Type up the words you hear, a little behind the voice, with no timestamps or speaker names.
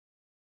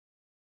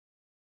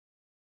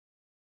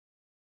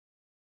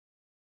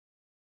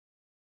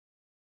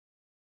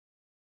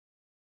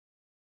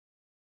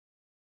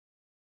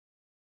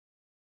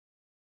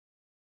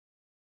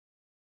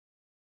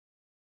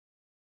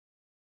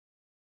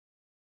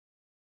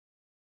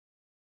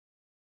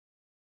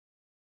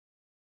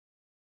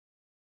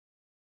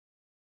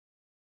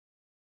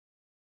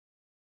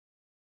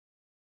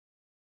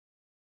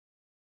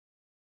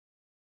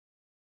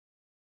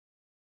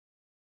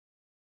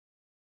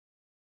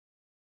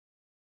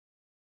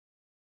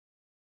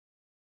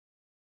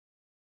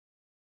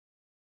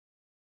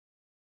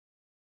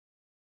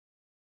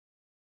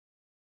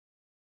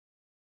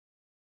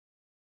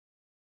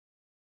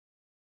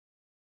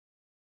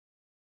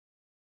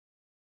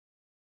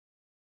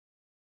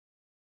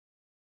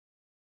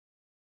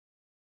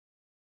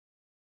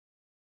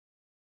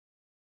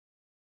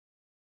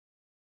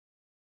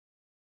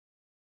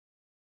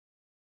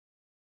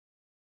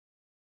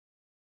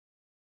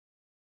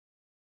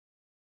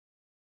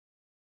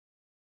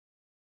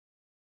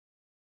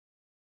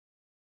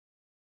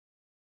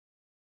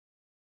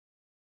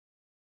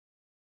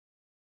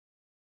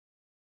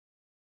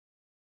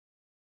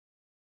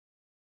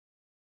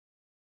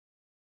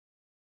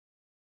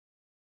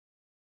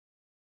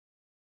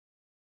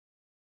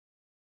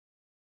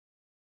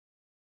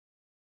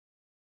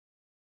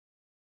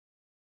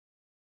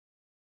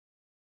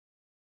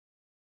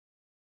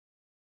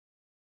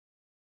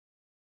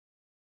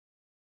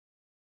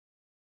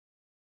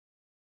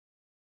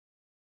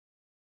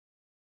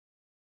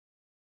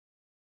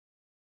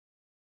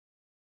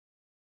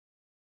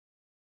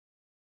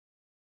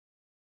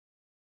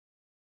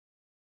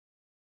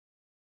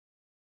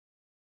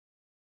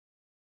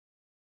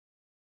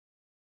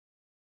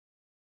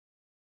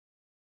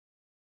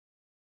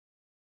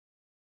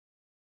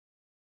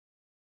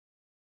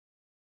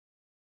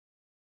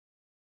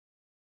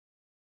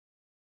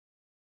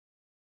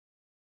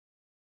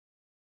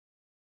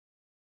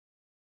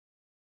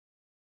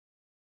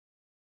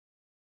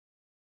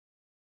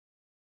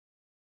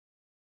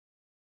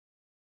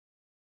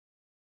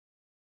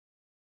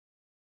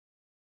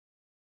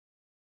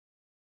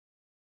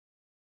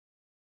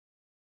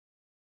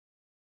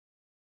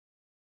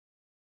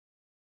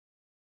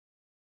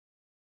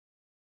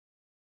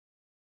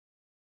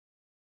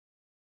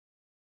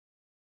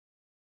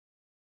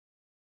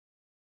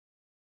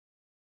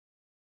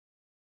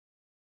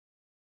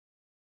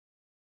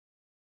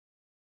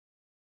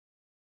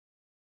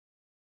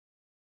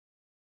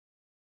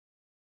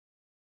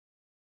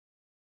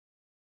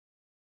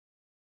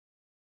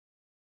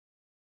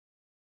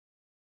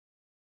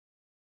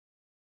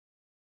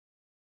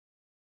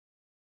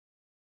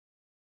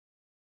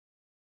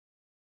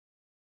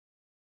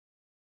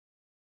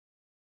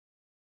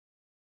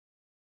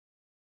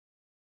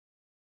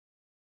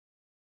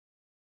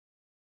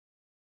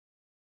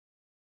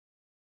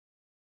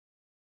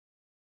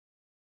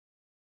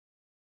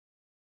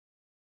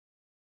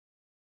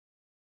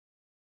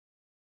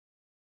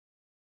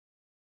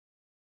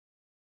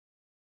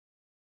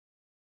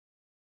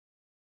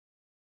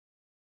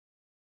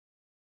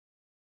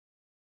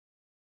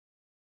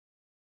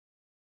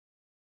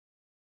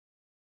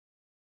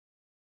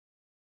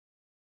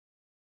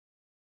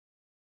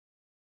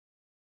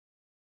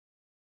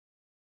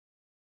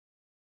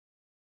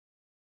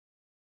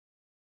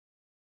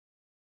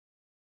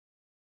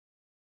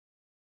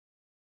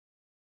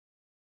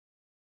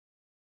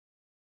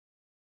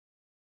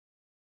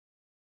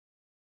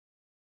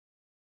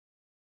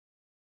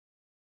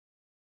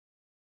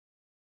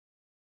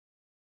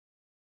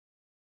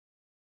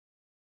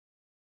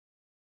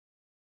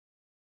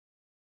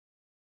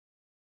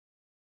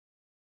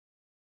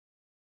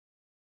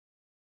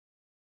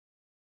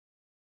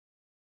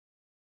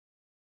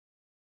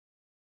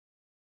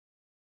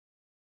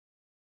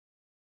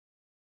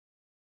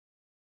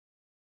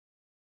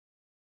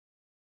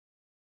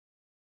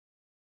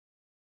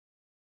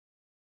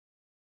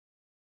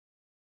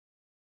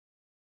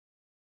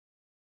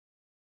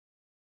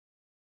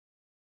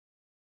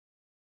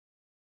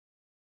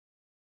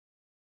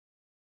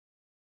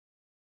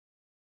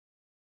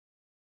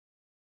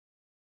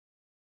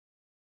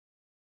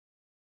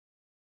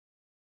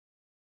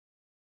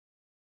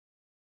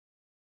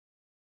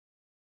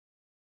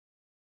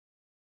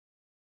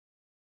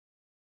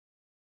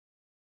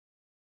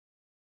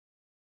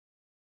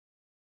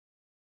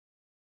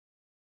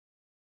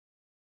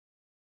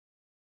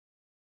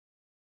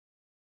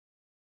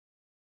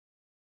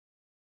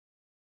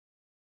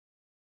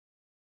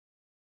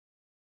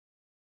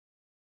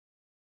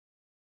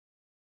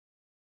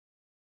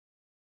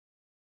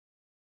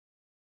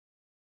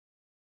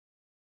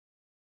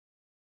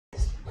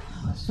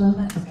12?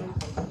 Okay.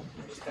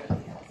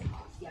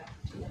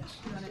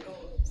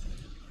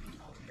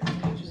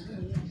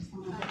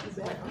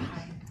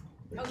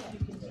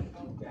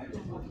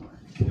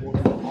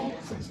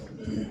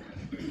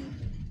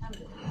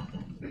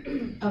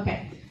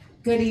 Okay.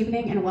 Good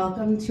evening and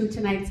welcome to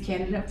tonight's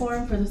candidate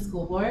forum for the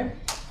school board.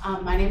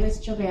 My name is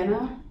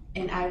Giovanna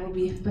and I will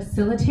be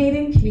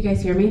facilitating. Can you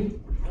guys hear me?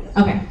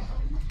 Okay.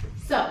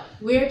 So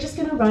we're just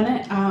gonna run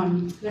it.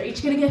 They're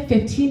each gonna get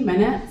 15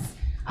 minutes.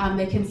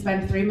 They can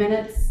spend 3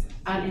 minutes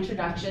on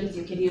introductions.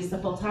 You can use the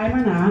full time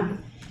or not.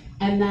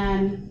 And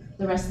then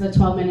the rest of the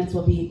 12 minutes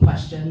will be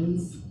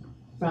questions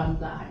from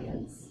the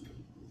audience.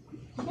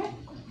 Okay.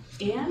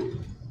 And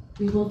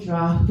we will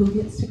draw who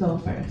gets to go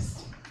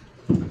first.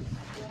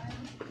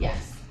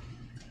 Yes.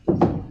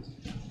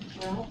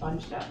 We're all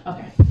bunched up.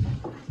 Okay.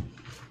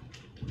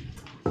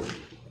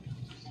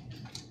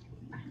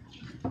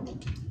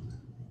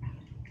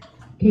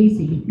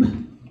 Casey,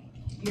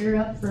 you're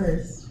up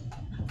first.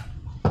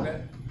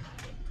 Okay.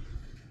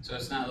 So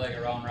it's not like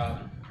a round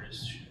robin, we're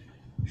just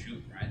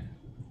shooting, right?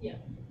 Yeah.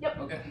 Yep.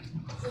 Okay.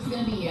 So it's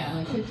gonna be,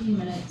 like 15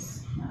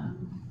 minutes.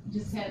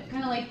 Just have,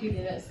 kind of like we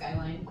did at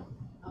Skyline.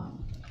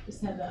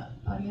 Just have the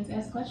audience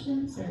ask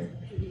questions or?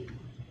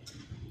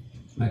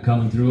 Am I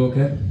coming through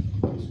okay?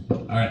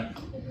 All right.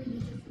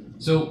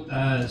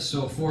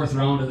 So fourth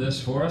round of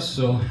this for us,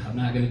 so I'm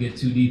not gonna get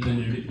too deep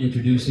into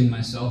introducing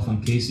myself.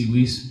 I'm Casey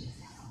Weiss.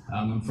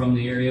 I'm from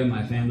the area.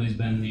 My family's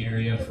been in the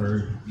area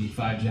for the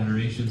 5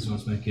 generations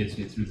once my kids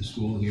get through the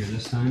school here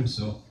this time.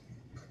 So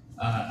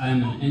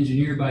I'm an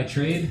engineer by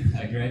trade.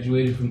 I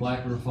graduated from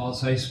Black River Falls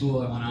High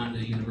School. I went on to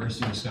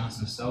University of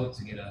Wisconsin-Stout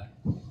to get a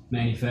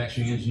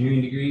manufacturing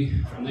engineering degree.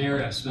 From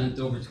there, I've spent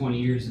over 20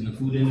 years in the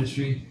food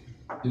industry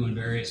doing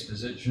various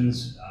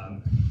positions.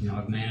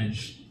 I've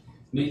managed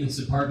maintenance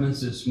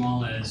departments as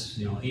small as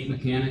 8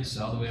 mechanics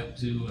all the way up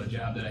to a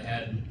job that I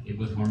had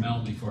with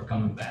Hormel before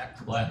coming back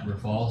to Black River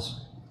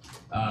Falls.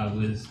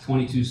 With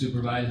 22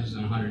 supervisors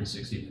and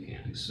 160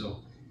 mechanics.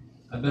 So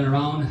I've been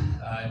around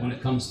when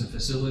it comes to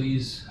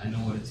facilities. I know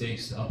what it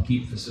takes to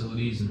upkeep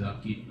facilities and to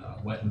upkeep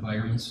wet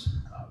environments.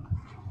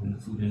 In the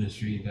food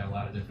industry, you've got a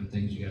lot of different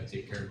things you got to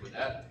take care of with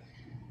that.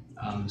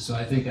 So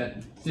I think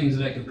that things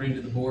that I could bring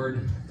to the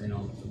board,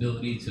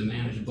 ability to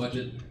manage a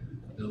budget,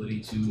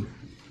 ability to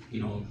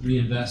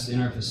reinvest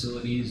in our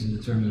facilities and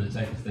determine the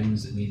type of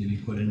things that need to be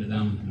put into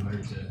them in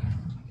order to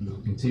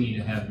continue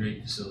to have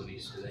great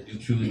facilities, because I do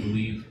truly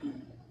believe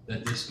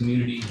that this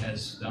community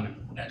has done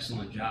an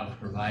excellent job of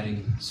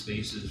providing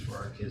spaces for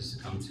our kids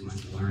to come to and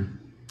to learn.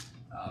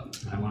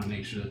 I want to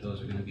make sure that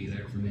those are going to be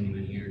there for many,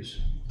 many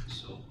years.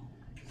 So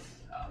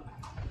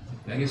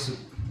I guess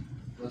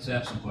let's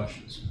have some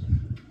questions.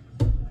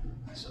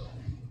 So,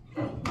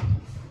 Does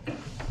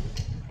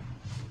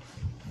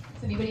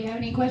anybody have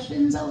any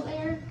questions out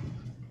there?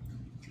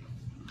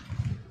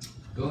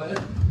 go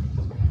ahead.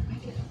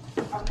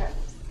 Okay.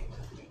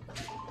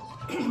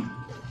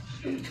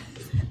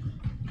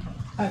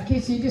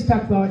 Casey, you just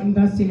talked about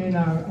investing in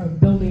our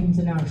buildings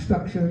and our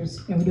structures,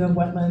 and we do have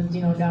wetlands,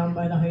 down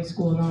by the high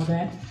school and all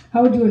that.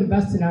 How would you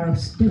invest in our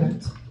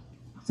students,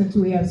 since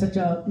we have such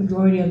a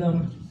majority of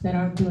them that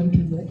aren't doing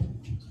too good?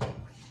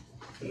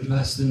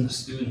 Invest in the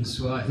students.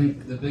 Well, I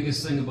think the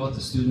biggest thing about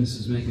the students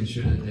is making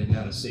sure that they've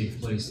got a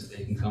safe place that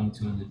they can come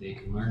to and that they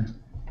can learn.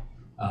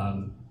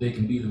 They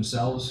can be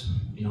themselves,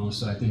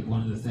 so I think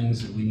one of the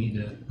things that we need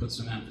to put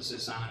some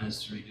emphasis on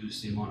is to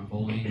reduce the amount of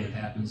bullying that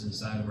happens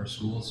inside of our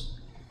schools.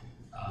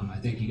 I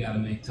think you got to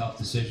make tough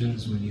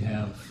decisions when you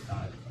have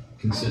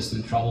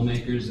consistent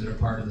troublemakers that are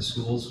part of the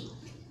schools.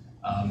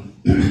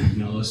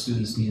 Those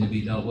students need to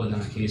be dealt with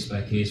on a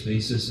case-by-case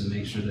basis and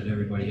make sure that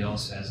everybody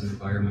else has an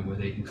environment where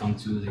they can come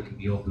to, they can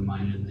be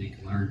open-minded, and they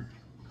can learn.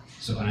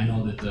 So, and I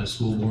know that the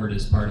school board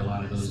is part of a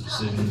lot of those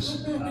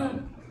decisions.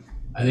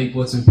 I think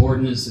what's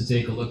important is to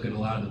take a look at a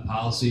lot of the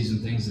policies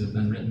and things that have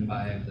been written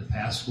by the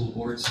past school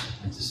boards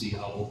and to see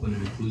how open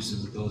and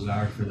inclusive those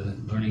are for the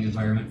learning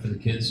environment for the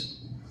kids.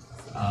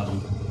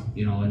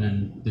 And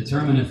then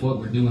determine if what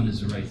we're doing is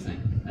the right thing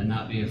and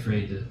not be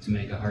afraid to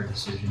make a hard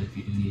decision if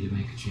you do need to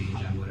make a change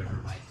on whatever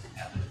it might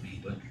happen to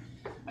be. But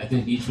I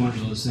think each one of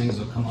those things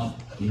will come up,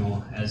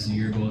 as the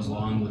year goes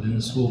along within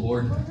the school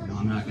board.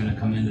 I'm not going to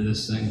come into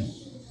this thing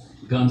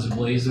guns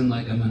a-blazing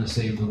like I'm going to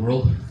save the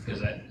world,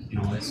 because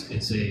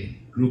it's a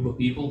group of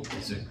people.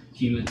 It's a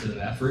cumulative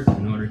effort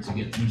in order to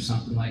get through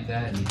something like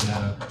that, and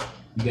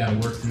you gotta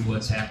work through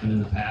what's happened in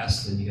the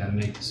past, and you gotta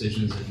make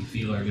decisions that you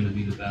feel are going to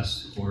be the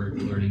best for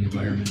the learning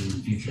environment in the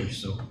future.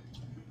 So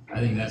I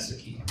think that's the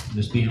key,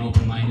 just being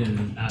open-minded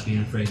and not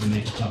being afraid to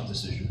make a tough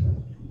decision.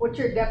 What's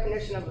your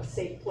definition of a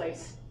safe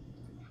place?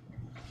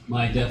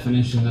 My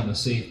definition of a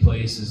safe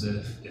place is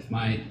that if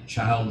my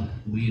child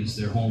leaves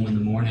their home in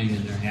the morning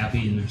and they're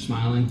happy and they're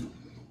smiling,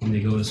 when they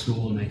go to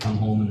school and they come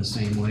home in the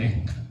same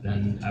way,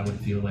 then I would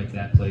feel like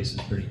that place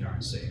is pretty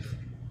darn safe.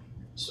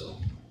 So.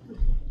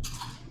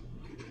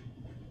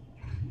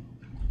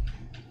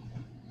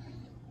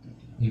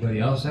 Anybody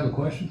else have a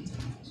question?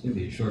 It's going to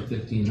be a short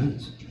 15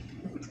 minutes.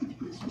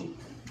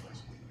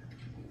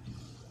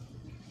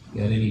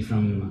 Got any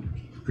from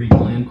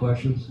pre-planned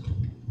questions?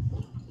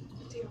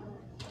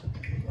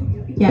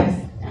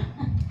 Yes.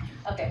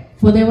 Okay.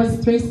 Well, there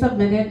was 3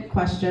 submitted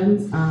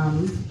questions.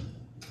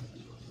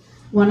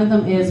 One of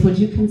them is, would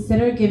you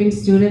consider giving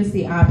students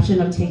the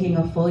option of taking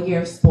a full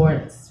year of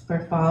sports for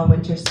fall,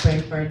 winter,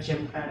 spring for a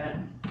gym credit?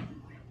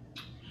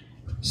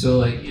 So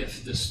like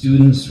if the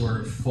students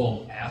were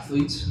full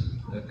athletes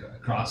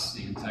across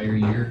the entire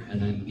year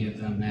and then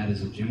give them that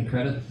as a gym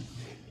credit,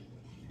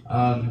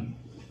 I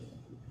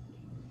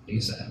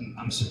guess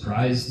I'm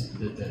surprised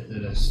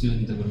that a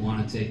student that would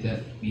want to take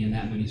that, be in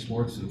that many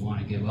sports, would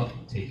want to give up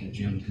taking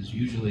gym, because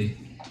usually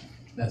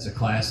that's a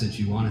class that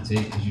you want to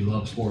take because you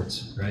love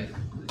sports, right?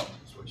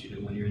 That's what you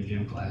do when you're in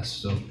gym class.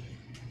 So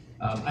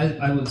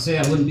I would say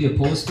I wouldn't be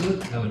opposed to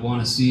it. I would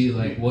want to see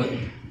like what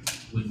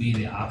would be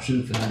the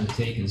option for them to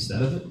take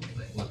instead of it,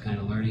 like what kind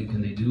of learning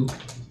can they do,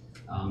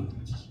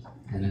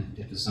 and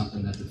if it's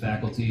something that the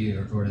faculty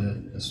or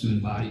that a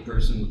student body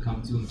person would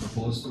come to and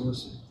propose to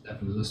us,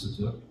 definitely listen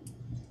to it.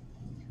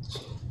 So.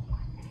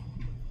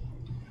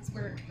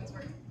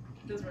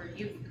 Those were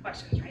youth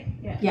questions, right?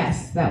 Yeah.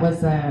 Yes, that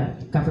was a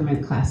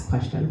government class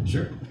question.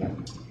 Sure. Yep.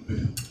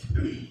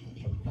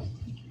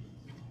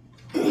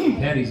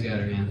 Patty's got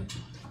her hand.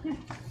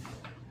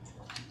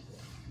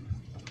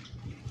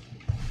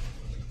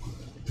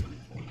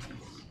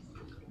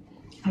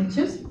 I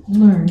just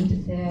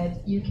learned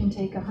that you can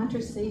take a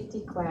hunter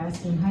safety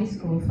class in high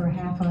school for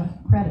half a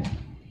credit.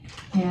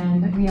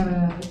 And we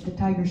have the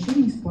Tiger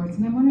shooting sports,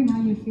 and I'm wondering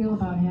how you feel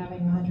about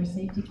having a hunter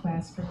safety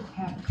class for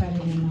half a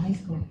credit in high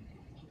school.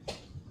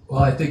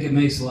 Well, I think it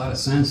makes a lot of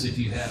sense if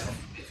you have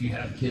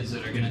kids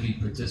that are going to be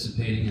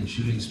participating in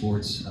shooting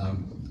sports. I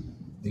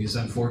think it's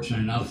unfortunate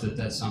enough that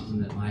that's something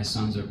that my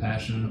sons are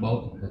passionate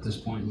about at this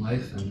point in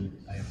life,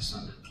 and I have a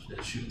son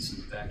that shoots.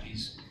 In fact,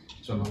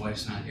 so my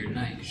wife's not here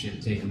tonight because she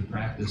had to take him to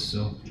practice.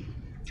 So,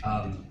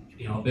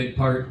 a big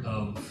part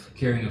of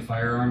carrying a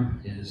firearm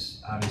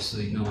is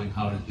obviously knowing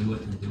how to do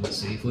it and do it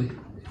safely.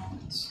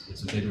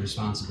 It's a big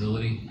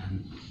responsibility,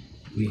 and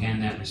we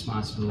hand that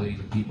responsibility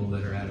to people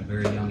that are at a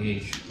very young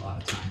age a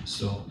lot of times.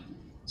 So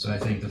I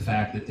think the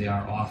fact that they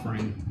are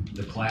offering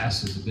the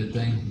class is a good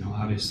thing.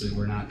 Obviously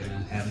we're not going to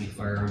have any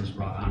firearms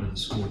brought onto the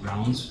school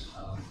grounds,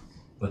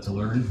 but to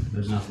learn,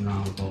 there's nothing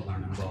wrong about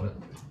learning about it.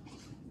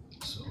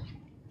 So.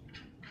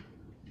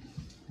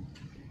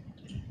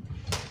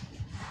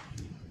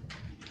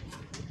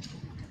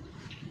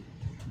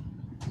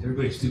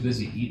 Everybody's too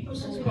busy eating.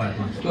 It's quiet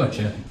lunch. Go ahead,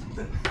 Chad.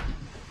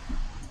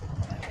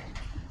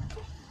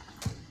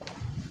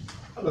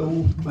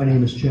 Hello, my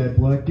name is Chad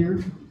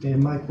Blackdeer,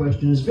 and my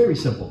question is very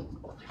simple.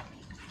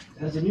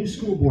 As a new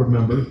school board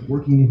member,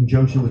 working in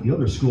conjunction with the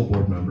other school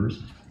board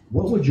members,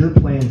 what would your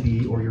plan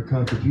be, or your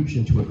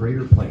contribution to a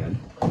greater plan,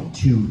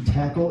 to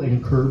tackle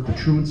and curb the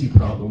truancy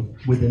problem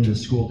within the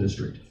school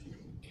district?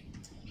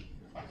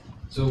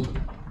 So,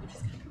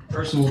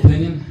 personal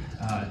opinion,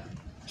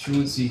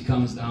 truancy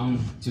comes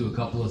down to a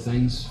couple of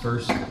things.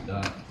 First,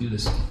 do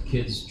the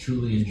kids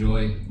truly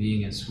enjoy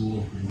being at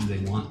school, and do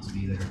they want to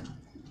be there?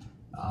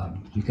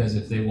 Because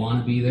if they want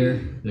to be there,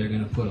 they're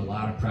going to put a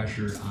lot of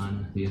pressure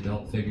on the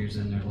adult figures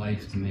in their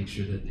life to make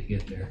sure that they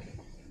get there.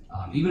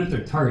 Even if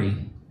they're tardy,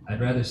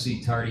 I'd rather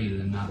see tardy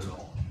than not at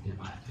all, in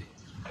my opinion.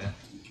 Okay?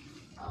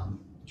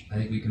 I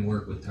think we can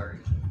work with tardy.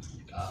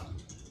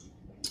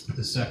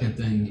 The second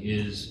thing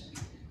is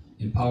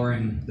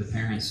empowering the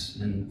parents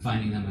and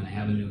finding them an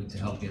avenue to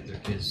help get their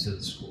kids to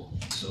the school.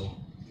 So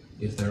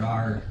if there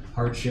are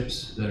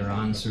hardships that are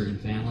on certain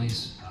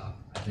families,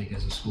 I think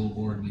as a school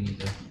board we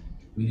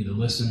need to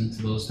listen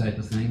to those type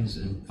of things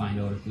and find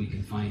out if we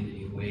can find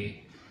a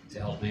way to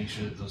help make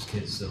sure that those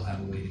kids still have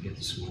a way to get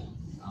to school.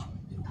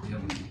 We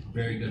have a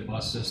very good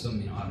bus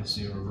system.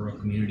 Obviously we're a rural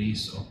community,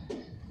 so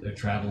they're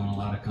traveling a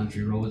lot of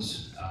country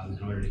roads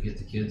in order to get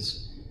the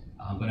kids.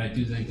 But I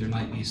do think there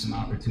might be some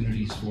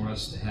opportunities for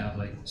us to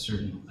have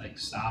certain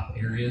stop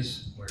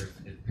areas where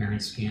if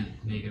parents can't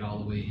make it all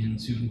the way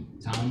into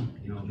town,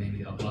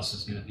 maybe a bus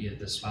is going to be at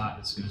this spot.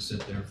 It's going to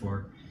sit there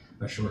for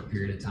a short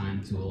period of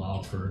time to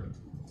allow for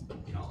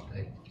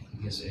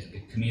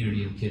a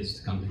community of kids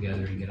to come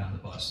together and get on the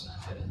bus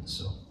and head in.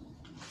 So,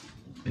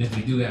 and if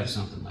we do have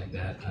something like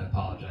that, I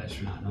apologize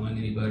for not knowing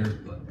any better,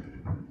 but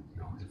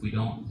if we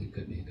don't, it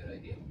could be a good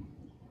idea.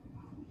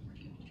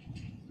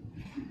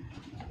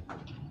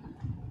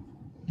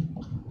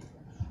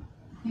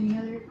 Any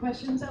other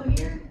questions out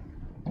here?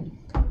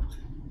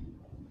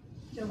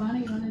 Giovanna,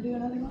 you want to do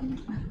another one?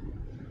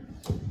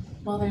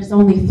 Well, there's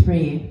only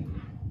 3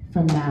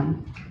 from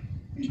them.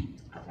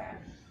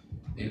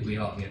 Maybe we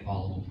all get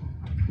all of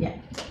them. Yeah.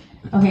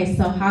 Okay,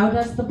 so how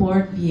does the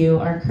board view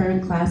our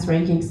current class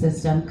ranking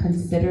system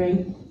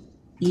considering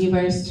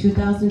Evers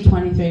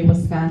 2023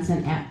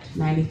 Wisconsin Act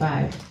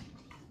 95?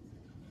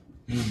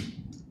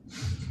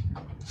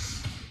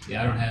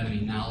 Yeah, I don't have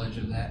any knowledge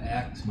of that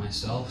act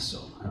myself,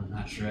 so I'm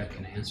not sure I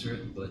can answer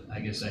it, but I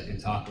guess I can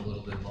talk a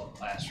little bit about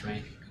class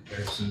rank in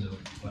comparison to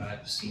what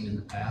I've seen in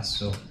the past.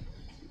 So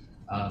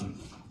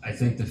I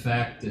think the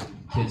fact that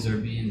kids are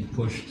being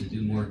pushed to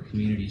do more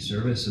community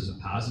service is a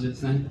positive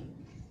thing.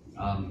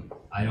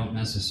 I don't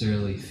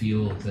necessarily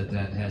feel that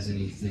that has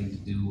anything to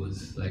do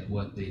with like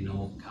what they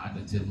know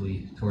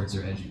cognitively towards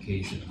their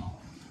education though.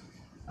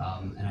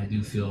 And I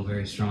do feel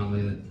very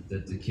strongly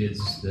that the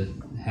kids that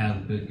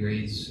have good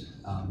grades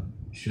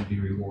should be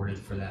rewarded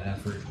for that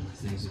effort and the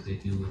things that they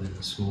do within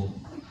the school.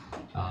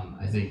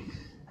 I think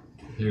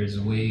there's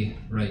a way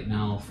right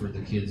now for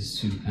the kids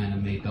to kind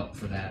of make up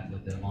for that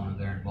with the amount of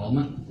their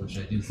involvement, which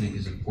I do think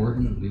is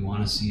important. We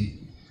want to see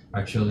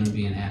our children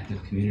being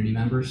active community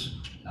members.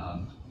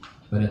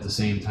 But at the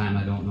same time,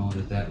 I don't know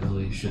that that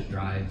really should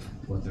drive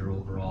what their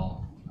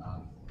overall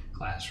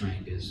class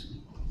rank is,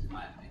 in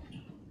my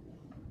opinion.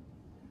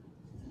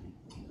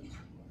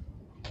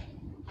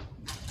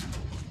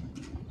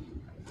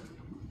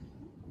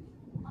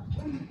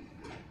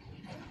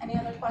 Any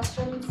other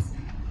questions?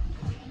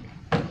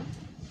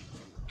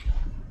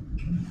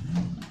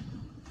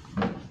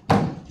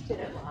 Did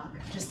it lock?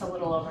 Just a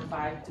little over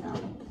 5 now.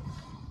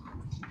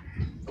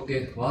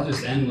 Okay, well, I'll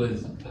just end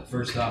with,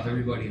 first off,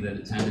 everybody that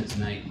attended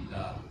tonight,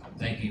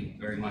 thank you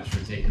very much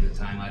for taking the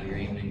time out of your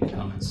evening to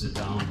come and sit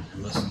down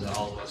and listen to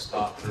all of us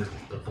talk for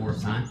the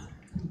 4th time,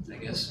 I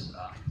guess.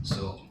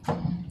 So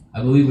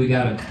I believe we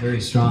got a very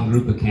strong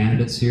group of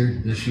candidates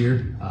here this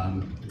year.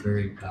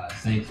 Very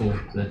thankful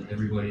that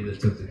everybody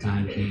that took the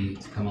time to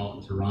come out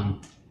and to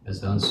run has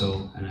done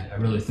so. And I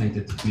really think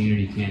that the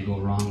community can't go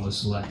wrong with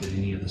selecting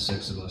any of the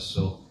 6 of us.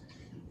 So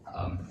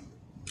I'll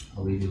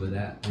leave you with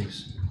that.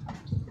 Thanks.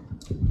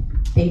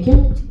 Thank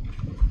you.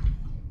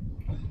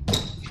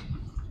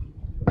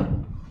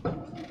 Come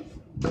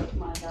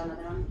on,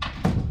 down.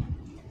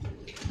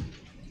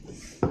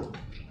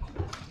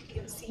 You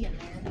can see in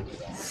there.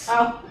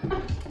 Oh.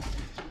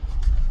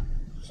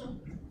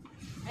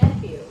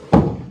 Matthew.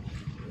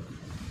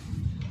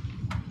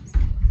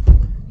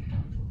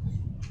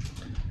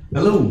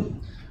 Hello,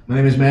 my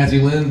name is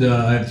Matthew Lind.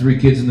 I have 3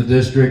 kids in the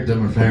district.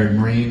 I'm a retired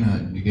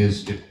Marine. You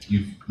guys, if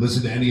you've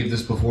listened to any of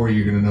this before,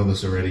 you're going to know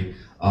this already.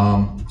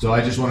 So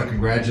I just want to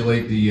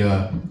congratulate the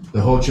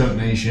Ho-Chunk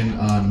Nation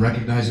on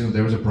recognizing that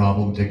there was a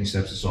problem, taking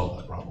steps to solve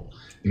that problem.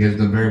 You guys have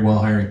done very well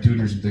hiring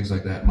tutors and things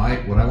like that.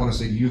 What I want to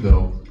say to you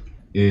though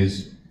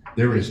is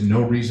there is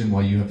no reason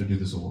why you have to do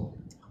this alone.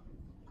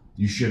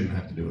 You shouldn't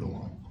have to do it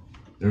alone.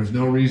 There's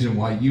no reason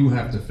why you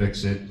have to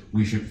fix it.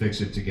 We should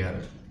fix it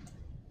together.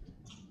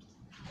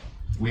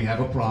 We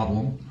have a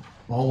problem,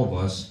 all of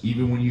us,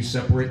 even when you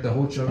separate the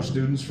Ho-Chunk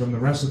students from the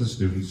rest of the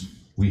students,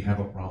 we have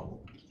a problem.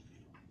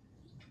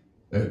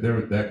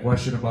 That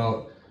question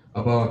about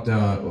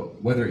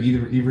whether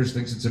Evers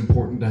thinks it's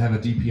important to have a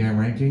DPI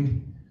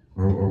ranking,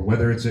 or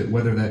whether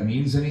that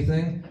means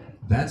anything,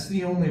 that's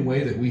the only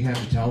way that we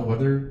have to tell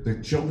whether the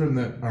children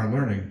that are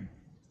learning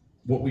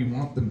what we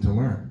want them to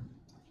learn.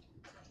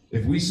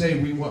 If we say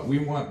we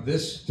want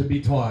this to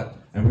be taught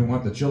and we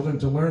want the children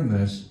to learn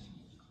this,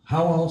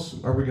 how else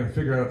are we going to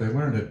figure out if they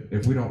learned it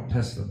if we don't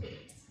test them?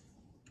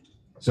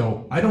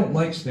 So I don't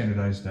like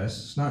standardized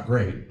tests. It's not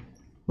great,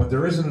 but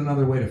there isn't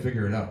another way to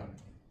figure it out.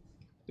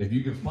 If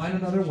you can find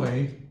another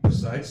way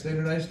besides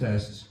standardized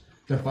tests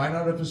to find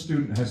out if a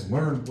student has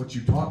learned what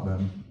you taught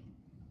them,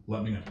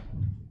 let me know.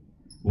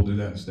 We'll do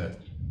that instead.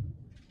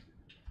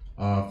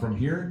 From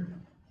here,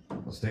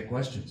 let's take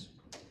questions.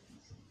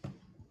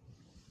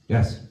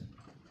 Yes.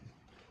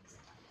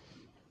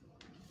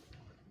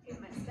 Get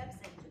my steps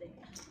in today.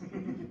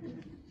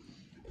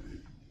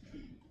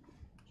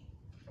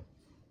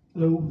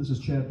 Hello, this is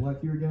Chad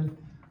Black here again.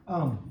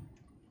 From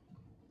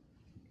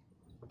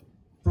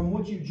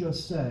what you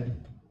just said,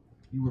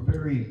 you were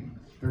very,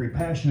 very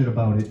passionate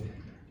about it.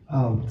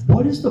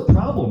 What is the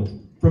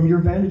problem from your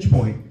vantage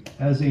point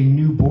as a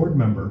new board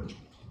member?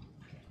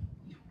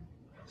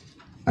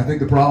 I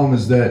think the problem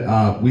is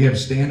that we have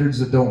standards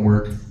that don't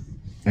work,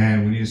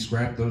 and we need to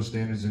scrap those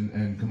standards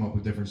and come up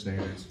with different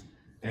standards.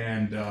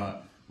 And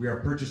we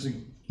are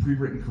purchasing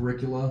pre-written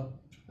curricula.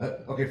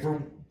 Okay,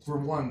 for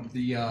one,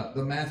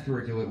 the math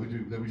curricula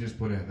that we just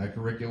put in, that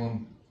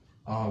curriculum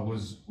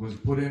was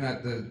put in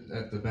at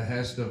the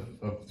behest of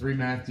 3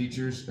 math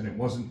teachers, and it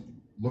wasn't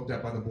looked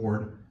at by the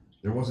board.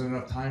 There wasn't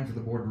enough time for the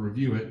board to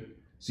review it,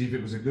 see if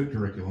it was a good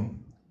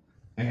curriculum,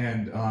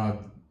 and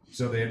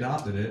so they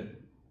adopted it.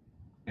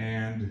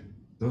 And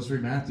those 3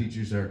 math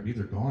teachers are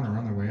either gone or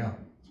on their way out.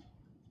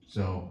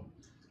 So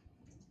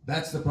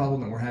that's the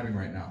problem that we're having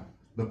right now.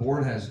 The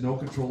board has no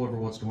control over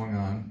what's going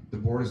on. The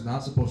board is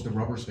not supposed to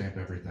rubber stamp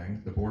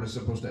everything. The board is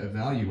supposed to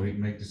evaluate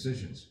and make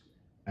decisions.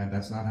 And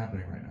that's not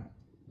happening right now.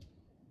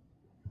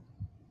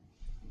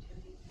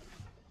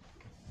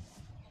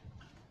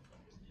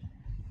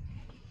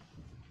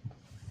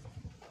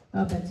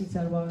 Betsy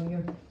Sedwell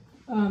here.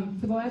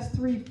 For the last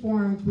 3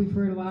 forums, we've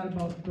heard a lot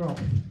about growth,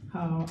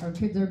 how our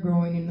kids are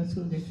growing in the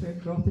school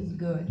district. Growth is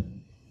good,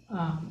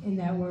 in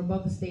that we're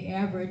above the state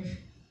average.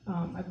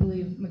 I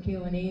believe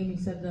Michaela and Amy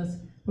said this,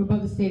 we're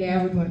above the state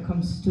average when it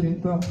comes to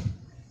student growth.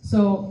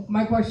 So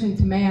my question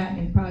to Matt,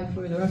 and probably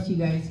for the rest of you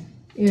guys,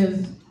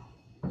 is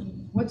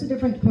what's the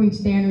difference between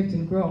standards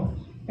and growth?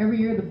 Every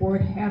year the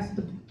board has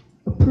to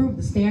approve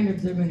the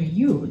standards they're going to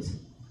use.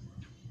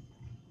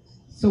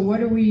 So what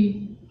are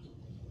we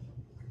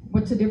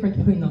What's the difference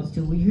between those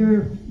two? We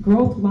hear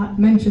growth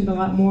mentioned a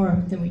lot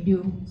more than we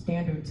do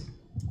standards.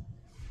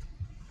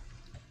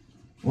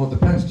 Well, it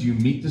depends. Do you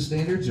meet the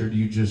standards or do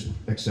you just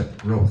accept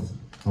growth,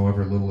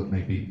 however little it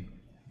may be?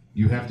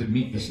 You have to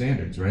meet the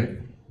standards, right?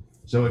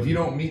 So if you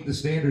don't meet the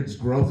standards,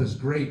 growth is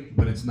great,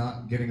 but it's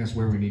not getting us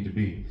where we need to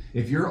be.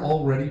 If you're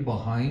already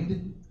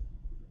behind,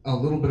 a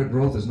little bit of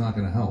growth is not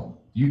going to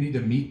help. You need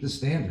to meet the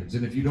standards.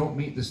 And if you don't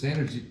meet the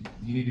standards, you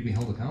need to be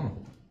held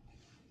accountable.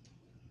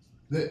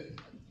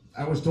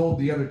 I was told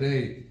the other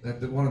day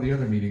at one of the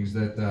other meetings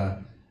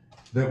that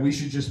we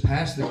should just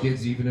pass the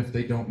kids even if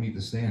they don't meet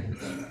the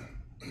standards.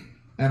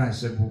 And I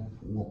said, well,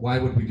 why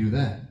would we do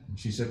that? And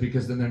she said,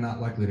 because then they're not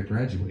likely to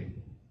graduate.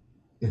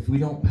 If we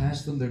don't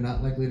pass them, they're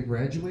not likely to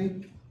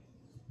graduate?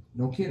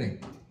 No kidding.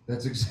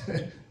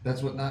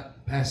 That's what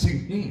not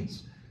passing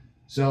means.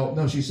 So,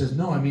 no, she says,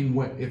 no, I mean,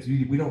 if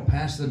we don't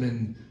pass them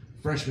in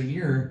freshman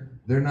year,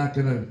 they're not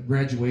going to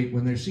graduate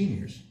when they're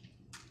seniors.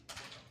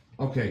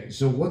 Okay,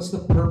 so what's the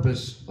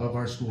purpose of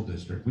our school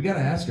district? We got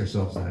to ask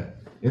ourselves that.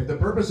 If the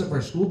purpose of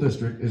our school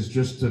district is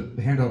just to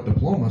hand out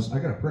diplomas, I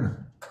got a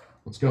printer.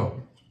 Let's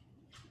go.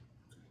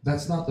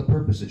 That's not the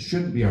purpose. It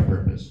shouldn't be our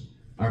purpose.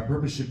 Our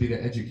purpose should be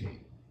to educate.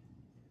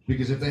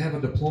 Because if they have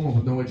a diploma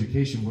with no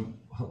education,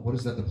 what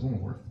is that diploma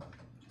worth?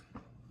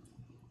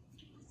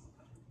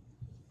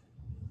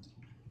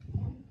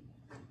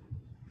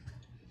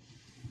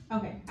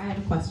 Okay, I have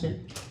a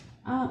question.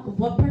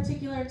 What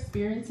particular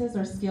experiences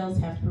or skills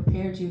have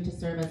prepared you to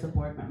serve as a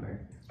board member?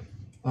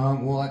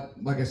 Well,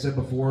 like I said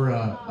before,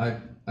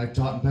 I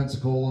taught in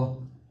Pensacola.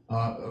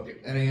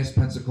 NAS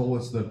Pensacola,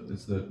 it's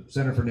the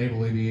Center for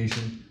Naval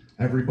Aviation.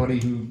 Everybody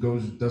who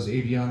does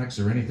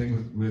avionics or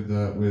anything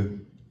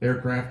with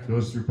aircraft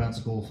goes through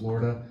Pensacola,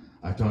 Florida.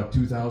 I taught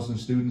 2,000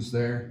 students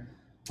there.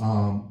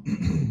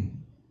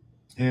 And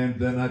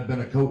then I've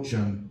been a coach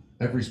on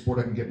every sport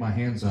I can get my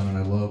hands on, and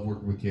I love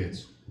working with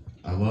kids.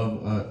 I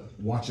love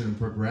watching them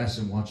progress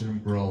and watching them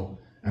grow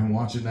and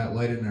watching that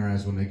light in their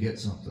eyes when they get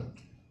something.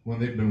 When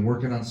they've been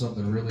working on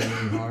something really,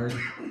 really hard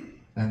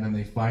and then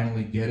they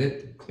finally get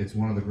it, it's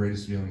one of the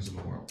greatest feelings in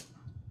the world.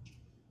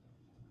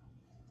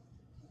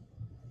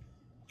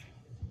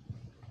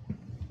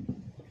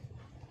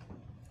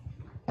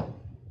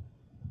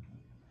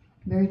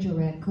 Mary Jo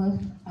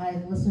Radcliffe.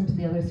 I've listened to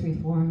the other three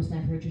forums and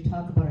I've heard you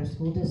talk about our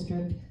school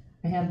district.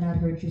 I have not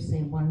heard you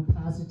say one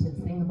positive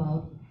thing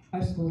about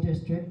our school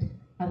district.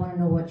 I want to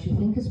know what you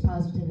think is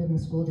positive in the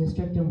school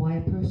district and why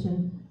a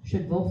person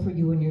should vote for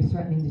you when you're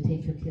threatening to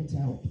take your kids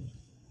out.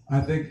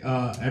 I think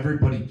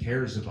everybody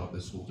cares about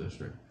the school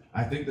district.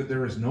 I think that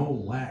there is no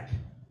lack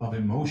of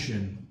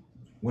emotion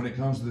when it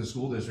comes to the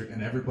school district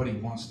and everybody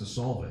wants to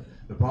solve it.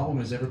 The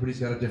problem is everybody's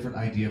got a different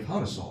idea of how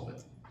to solve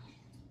it.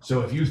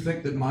 So if you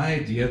think that my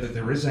idea that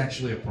there is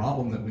actually a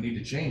problem that we need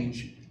to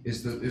change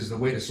is the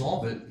way to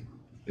solve it,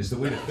 is the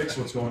way to fix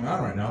what's going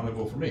on right now, then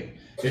vote for me.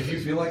 If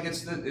you feel like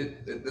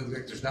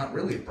there's not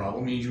really a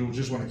problem, and you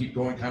just want to keep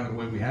going kind of the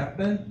way we have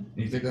been, and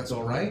you think that's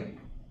all right,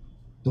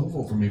 don't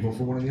vote for me, vote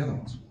for one of the other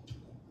ones.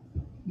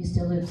 You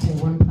still didn't say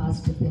one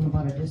positive thing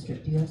about our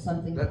district. Do you have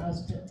something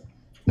positive?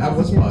 That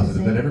was to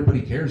positive, say? that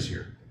everybody cares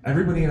here.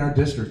 Everybody in our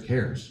district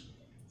cares.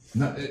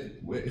 No,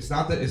 it's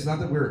not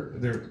that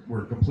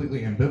we're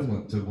completely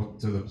ambivalent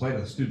to the plight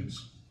of the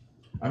students.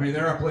 I mean,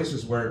 there are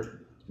places where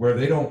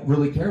they don't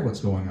really care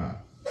what's going on.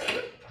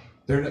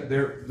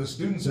 The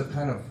students have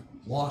kind of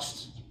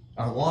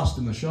are lost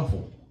in the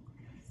shuffle.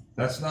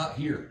 That's not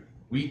here.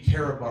 We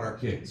care about our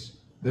kids.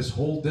 This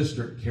whole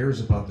district cares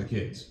about the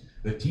kids.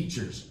 The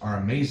teachers are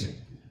amazing.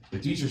 The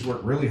teachers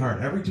work really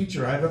hard. Every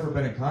teacher I've ever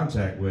been in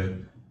contact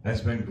with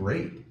has been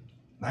great.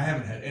 I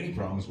haven't had any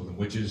problems with them,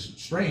 which is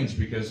strange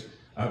because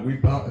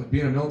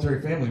being a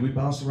military family, we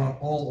bounced around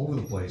all over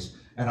the place.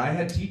 And I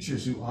had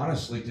teachers who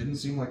honestly didn't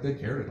seem like they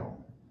cared at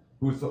all.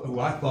 Who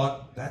I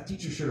thought, that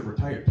teacher should have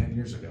retired 10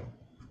 years ago.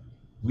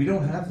 We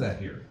don't have that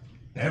here.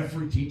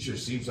 Every teacher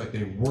seems like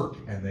they work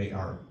and they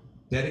are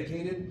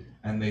dedicated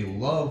and they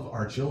love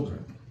our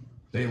children.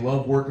 They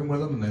love working with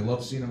them and they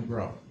love seeing them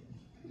grow.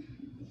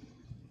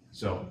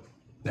 So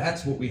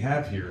that's what we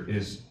have here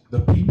is the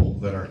people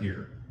that are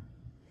here.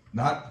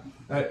 Not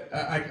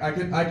I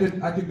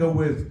could go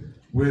with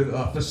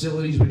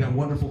facilities. We got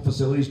wonderful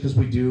facilities because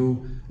we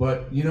do.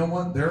 But you know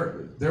what?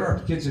 There are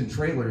kids in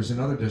trailers in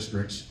other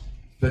districts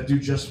that do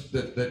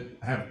that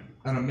have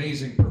an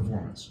amazing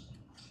performance.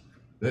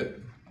 That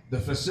the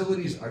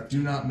facilities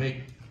do not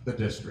make the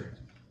district.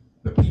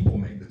 The people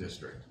make the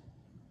district.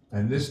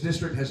 And this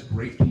district has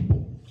great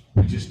people.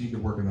 We just need to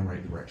work in the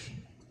right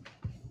direction.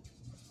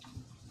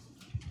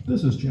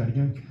 This is Chad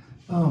again.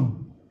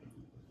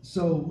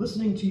 So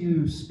listening to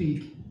you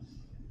speak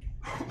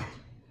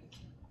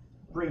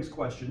brings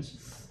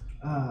questions.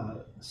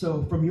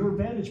 So from your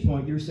vantage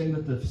point, you're saying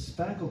that the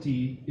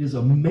faculty is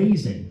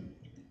amazing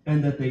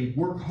and that they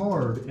work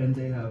hard and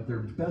they have their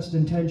best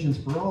intentions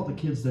for all the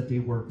kids that they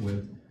work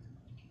with,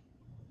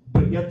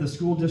 but yet the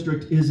school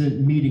district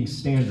isn't meeting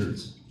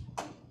standards.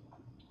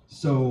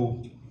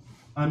 So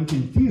I'm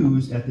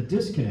confused at the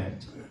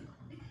disconnect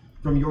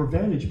from your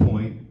vantage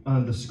point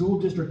on the school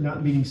district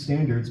not meeting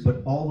standards,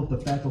 but all of the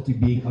faculty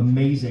being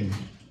amazing,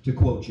 to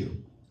quote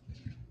you?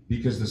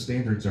 Because the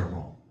standards are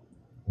wrong.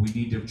 We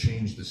need to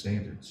change the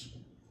standards.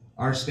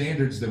 Our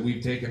standards that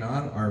we've taken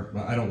on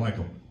I don't like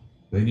them.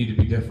 They need to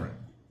be different.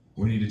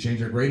 We need to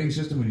change our grading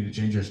system, we need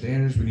to change our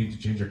standards, we need to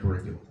change our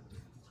curriculum.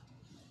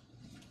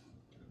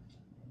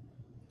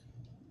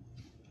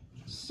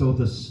 So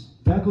the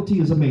faculty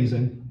is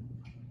amazing,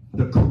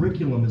 the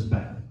curriculum is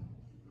bad.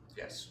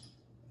 Yes.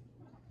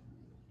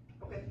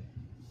 Okay.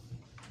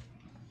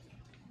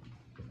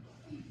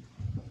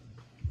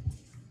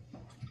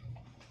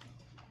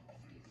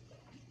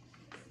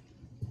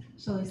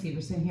 Shelley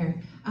Severson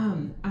here.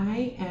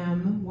 I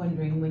am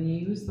wondering, when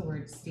you use the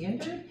word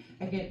standard,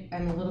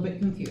 I'm a little bit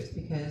confused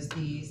because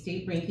the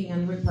state ranking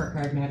on the report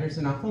card matters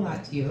an awful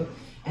lot to you,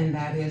 and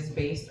that is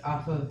based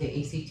off of the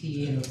ACT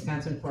and the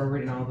Wisconsin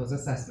Forward and all those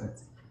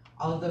assessments.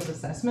 All of those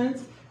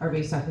assessments are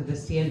based off of the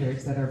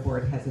standards that our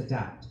board has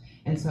adopted.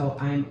 And so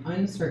I'm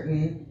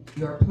uncertain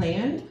your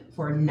plan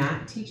for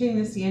not teaching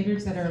the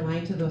standards that are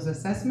aligned to those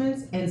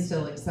assessments and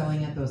still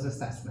excelling at those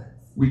assessments.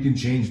 We can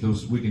change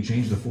those, we can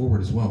change the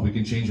forward as well. We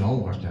can change all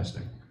of our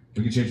testing.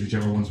 We can change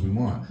whichever ones we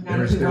want.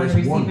 Not if we want to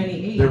receive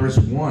any aid. There is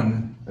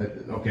one,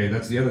 okay,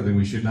 that's the other thing.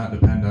 We should not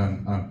depend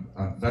on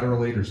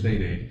federal aid or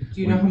state aid.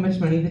 Do you know how much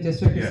money the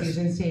district is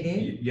using state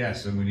aid?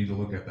 Yes, and we need to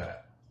look at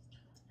that.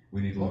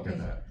 We need to look at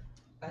Okay. that.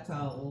 That's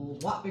a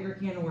lot bigger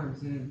can of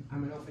worms, and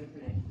I'm gonna open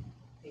tonight.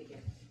 Thank you.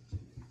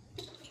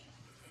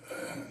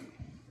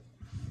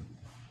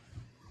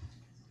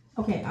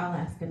 Okay, I'll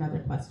ask another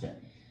question.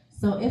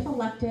 So if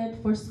elected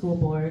for school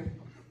board,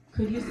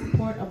 could you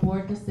support a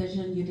board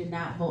decision you did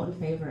not vote in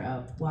favor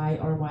of? Why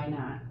or why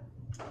not?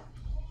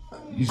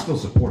 You still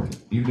support it,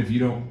 even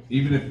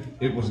if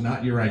it was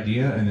not your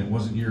idea and it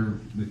wasn't you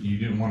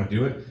didn't want to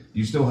do it,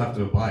 you still have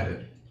to abide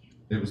it.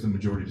 It was the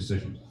majority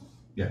decision.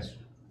 Yes.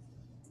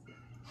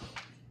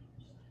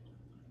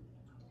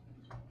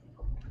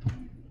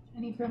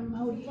 Any from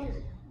out here?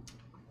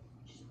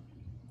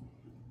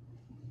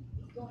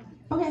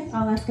 Okay,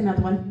 I'll ask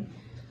another one.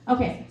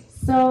 Okay,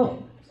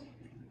 so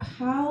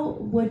how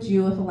would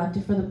you, if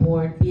elected for the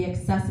board, be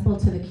accessible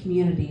to the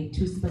community,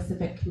 to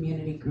specific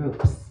community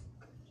groups?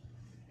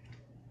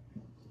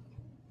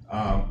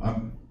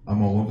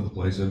 I'm all over the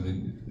place. I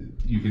mean,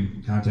 you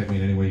can contact me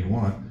in any way you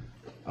want.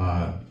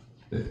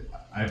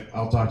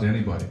 I'll talk to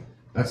anybody.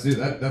 That's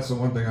the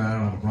one thing I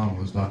don't have a problem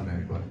with, is talking to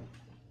anybody.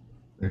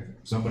 If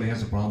somebody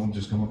has a problem,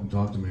 just come up and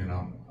talk to me, and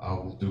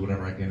I'll do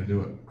whatever I can to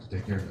do it, to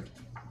take care of it.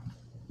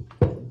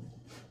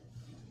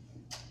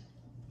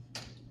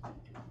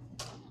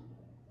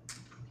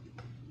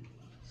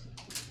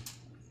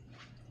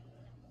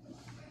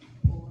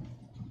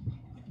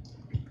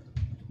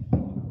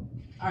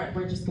 All right,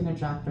 we're just gonna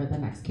draw for the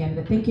next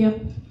candidate. Thank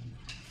you.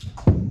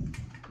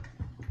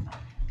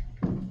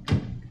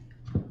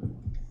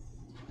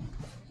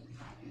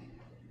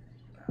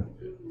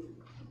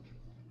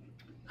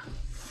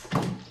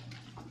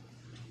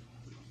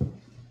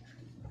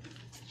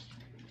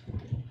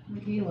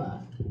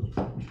 Michaela.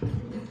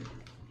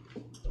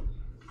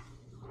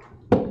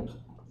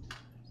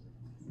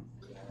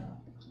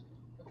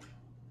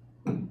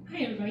 Hi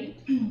everybody,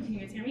 can you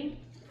guys hear me?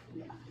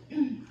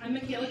 I'm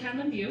Michaela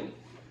Conlon-View.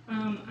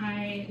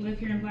 I live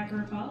here in Black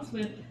River Falls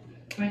with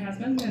my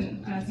husband,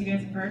 and as you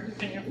guys have heard, we've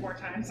been here 4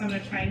 times, so I'm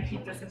going to try and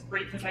keep this as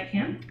brief as I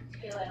can.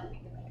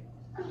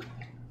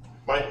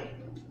 Mike,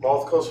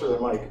 mouth closer to the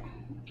mic.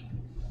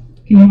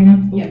 Can you hear me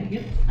now?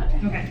 Yep.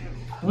 Okay,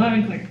 loud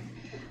and clear.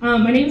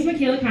 My name is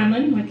Michaela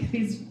Conlon. Like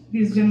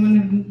these gentlemen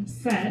have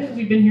said,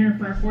 we've been here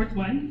for our 4th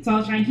one, so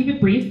I'll try and keep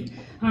it brief.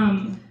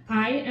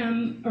 I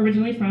am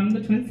originally from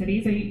the Twin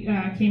Cities.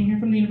 I came here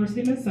from the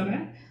University of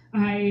Minnesota.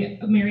 I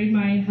married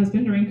my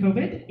husband during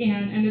COVID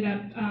and ended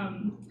up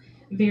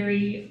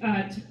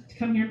to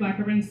come here to Black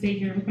River and stay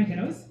here with my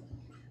kiddos.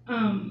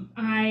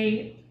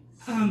 I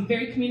am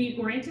very community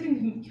oriented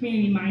and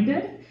community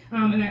minded,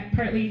 and that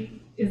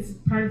partly is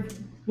part of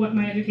what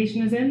my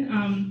education is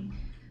in.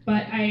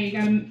 But I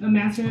got a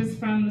master's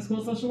from the School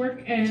of Social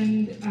Work,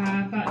 and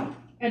thought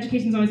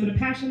education's always been a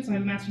passion, so I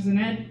have a master's in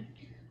ed.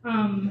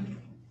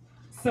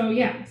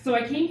 So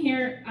I came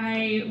here.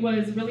 I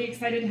was really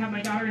excited to have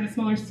my daughter in a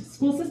smaller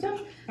school system.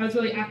 I was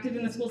really active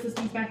in the school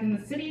systems back in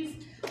the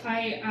cities.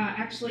 I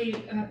actually,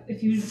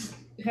 if you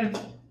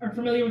are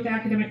familiar with the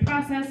academic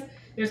process,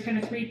 there's kind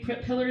of 3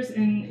 pillars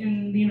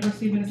in the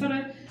University of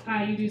Minnesota.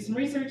 You do some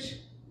research,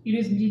 you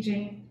do some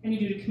teaching, and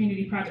you do a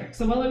community project.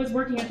 So while I was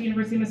working at the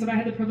University of Minnesota, I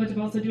had the privilege of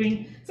also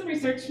doing some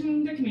research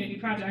in the community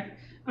project.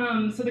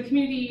 So the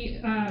community,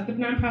 the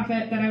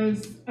nonprofit that I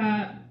was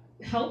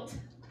helped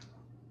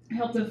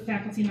a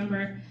faculty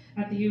member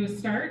at the U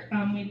start.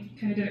 We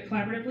kind of did it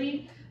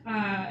collaboratively.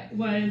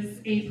 Was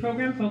a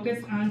program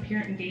focused on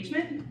parent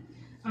engagement.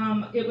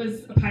 It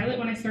was a pilot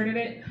when I started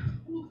it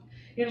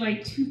in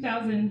like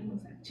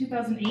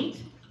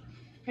 2008.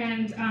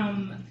 And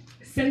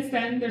since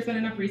then, there's been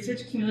enough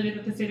research accumulated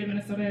that the state of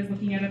Minnesota is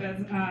looking at it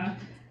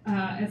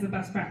as a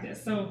best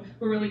practice. So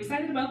we're really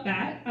excited about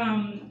that.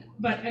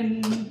 But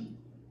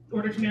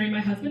order to marry my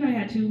husband, I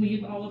had to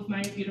leave all of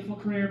my beautiful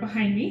career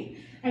behind me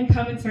and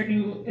come and start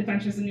new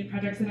adventures and new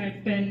projects, and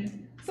I've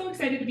been so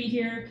excited to be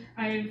here.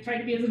 I've tried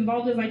to be as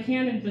involved as I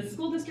can in the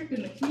school district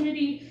and the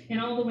community in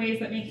all the ways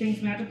that make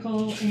things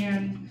magical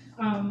and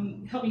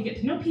help me get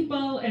to know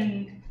people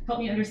and help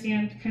me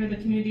understand kind of the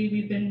community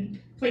we've been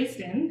placed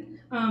in.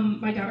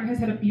 My daughter has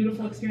had a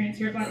beautiful experience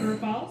here at Black River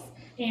Falls,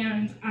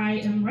 and I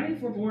am running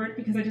for board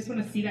because I just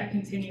want to see that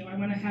continue. I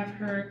want to have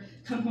her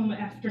come home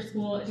after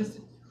school just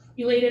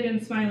elated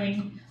and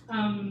smiling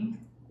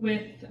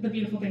with the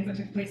beautiful things that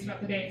took place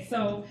throughout the day.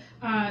 So,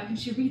 and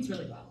she reads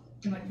really well.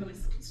 I'm like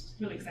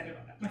really excited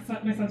about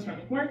that. My son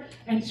struggles more,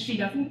 and she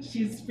doesn't.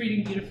 She's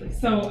reading beautifully.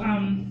 So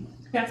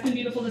that's been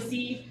beautiful to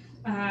see.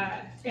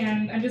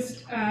 And I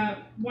just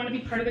want to be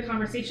part of the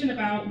conversation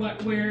about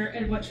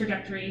what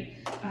trajectory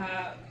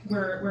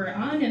we're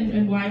on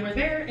and why we're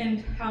there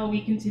and how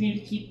we continue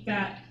to keep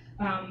that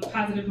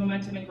positive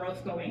momentum and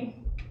growth going.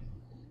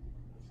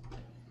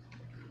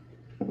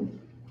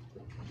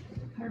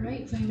 All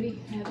right, does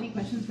anybody have any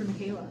questions for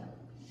Michaela?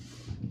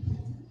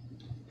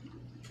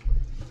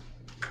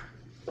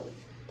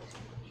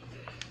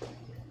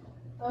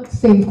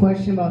 Same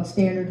question about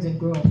standards and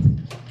growth.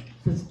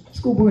 The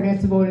school board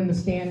has to vote on the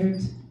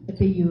standards that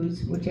they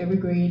use, which every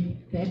grade,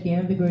 at the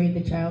end of the grade,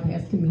 the child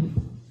has to meet.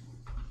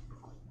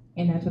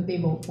 And that's what they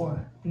vote for.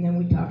 And then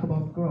we talk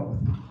about growth.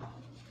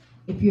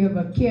 If you have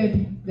a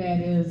kid that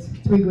is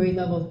 3 grade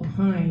levels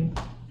behind,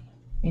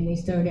 and they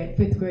start at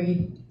 5th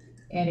grade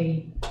at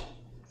a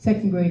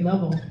 2nd grade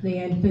level, they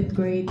end 5th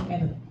grade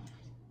at a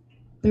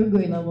 3rd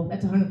grade level,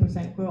 that's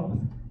 100% growth.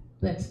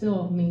 That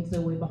still means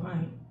they're way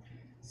behind.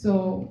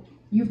 So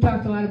you've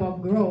talked a lot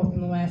about growth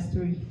in the last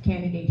 3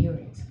 candidate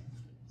hearings.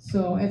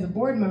 So as a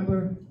board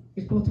member,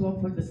 you're supposed to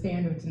vote for the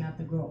standards, not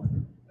the growth.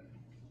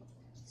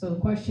 So the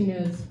question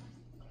is,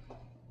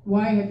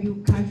 why have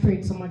you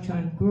concentrated so much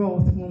on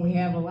growth when we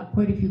have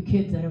quite a few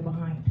kids that are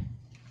behind?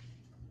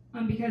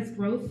 Because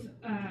growth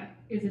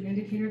is an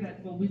indicator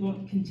that we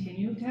won't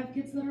continue to have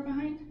kids that are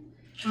behind.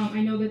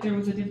 I know that there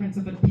was a difference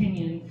of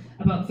opinion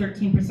about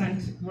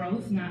 13%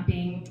 growth not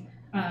being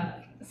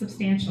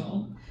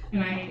substantial. And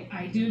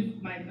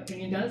my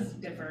opinion does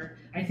differ.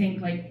 I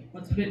think, like,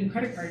 let's put it in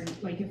credit card.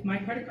 Like, if my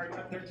credit card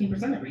went up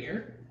 13% every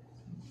year,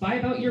 by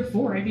about year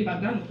 4, I'd be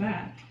about done with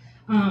that.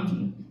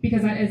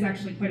 Because that is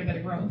actually quite a bit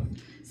of growth.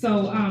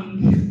 So,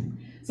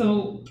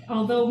 so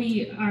although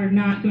we are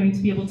not going to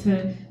be able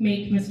to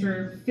make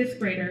Mr. 5th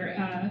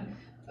grader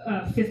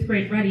 5th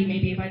grade ready,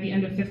 maybe by the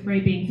end of 5th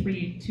grade being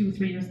 3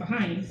 years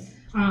behind,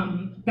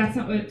 that's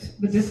not what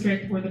the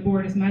district or the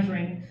board is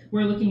measuring.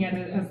 We're looking at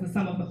it as the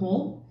sum of the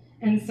whole.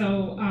 And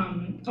so,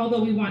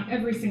 although we want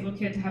every single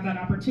kid to have that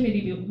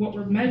opportunity, what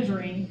we're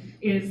measuring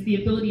is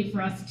the ability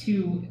for us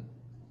to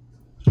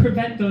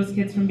prevent those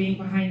kids from being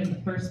behind in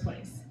the first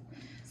place.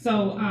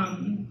 So,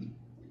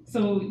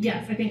 so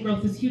yes, I think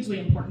growth is hugely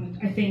important.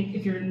 I think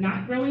if you're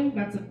not growing,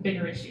 that's a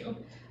bigger issue.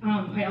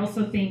 I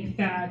also think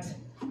that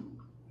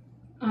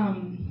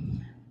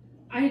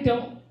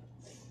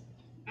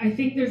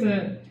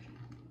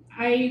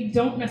I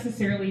don't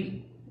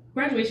necessarily,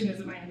 graduation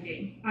isn't my end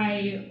game.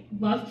 I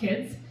love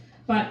kids,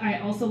 but I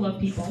also love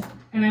people.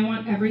 And I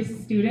want every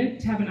student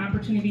to have an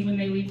opportunity when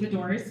they leave the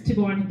doors to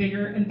go on to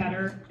bigger and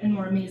better and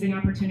more amazing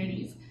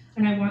opportunities.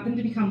 And I want them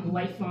to become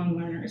lifelong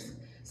learners.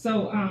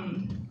 So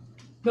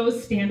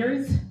those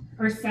standards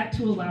are set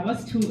to allow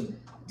us to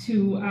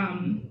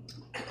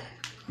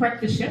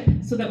correct the ship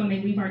so that when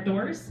they leave our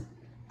doors,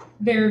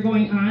 they're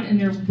going on and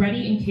they're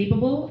ready and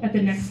capable at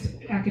the next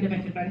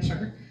academic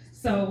adventure.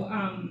 So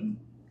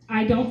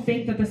I don't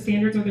think that the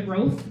standards or the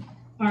growth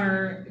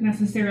are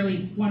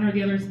necessarily one or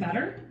the other is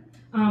better.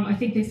 I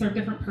think they serve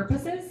different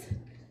purposes,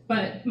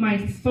 but my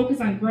focus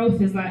on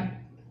growth is that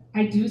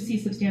I do see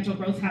substantial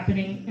growth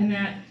happening, and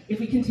that if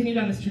we continued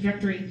on this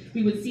trajectory,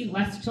 we would see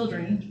less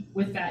children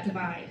with that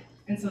divide.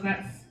 And so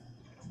that's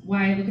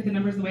why I look at the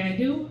numbers the way I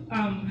do,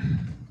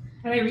 and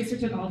I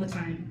research it all the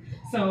time.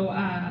 So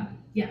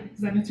yeah, does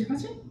that answer your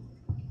question?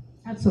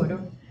 That's sort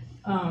of.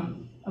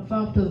 A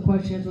follow-up to the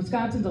question is,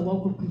 Wisconsin's a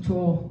local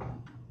control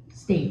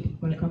state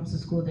when it comes to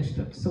school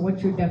districts. So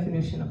what's your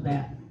definition of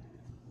that?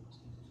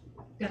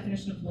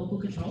 Definition of local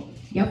control?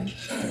 Yep.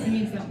 It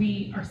means that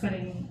we are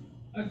setting,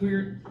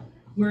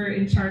 we're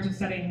in charge of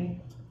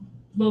setting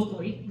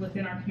locally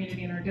within our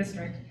community and our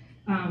district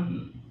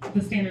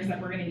the standards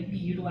that we're going to be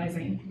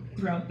utilizing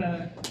throughout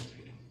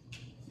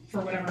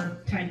for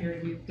whatever time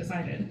period we've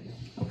decided.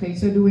 Okay,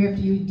 so do we have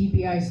to use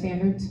DPI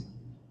standards?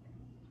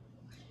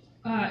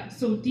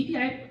 So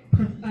DPI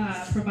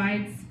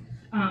provides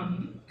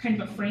kind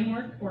of a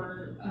framework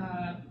or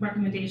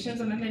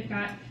recommendations, and then they've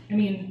got, I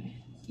mean,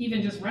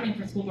 even just running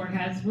for school board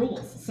has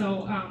rules.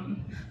 So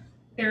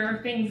there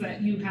are things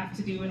that you have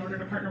to do in order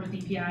to partner with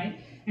DPI,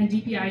 and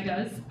DPI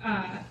does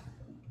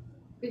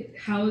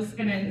house,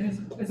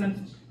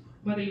 and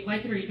whether you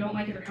like it or you don't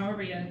like it or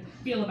however you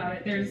feel about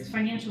it, there's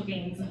financial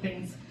gains and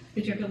things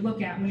that you have to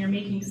look at when you're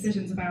making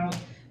decisions about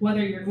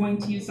whether you're going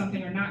to use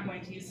something or not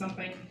going to use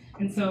something.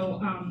 And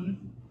so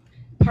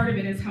part of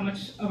it is how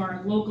much of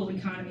our local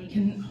economy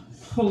can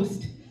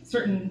host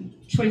certain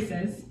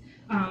choices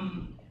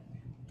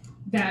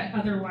that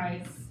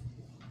otherwise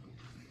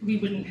we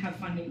wouldn't have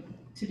funding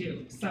to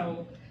do.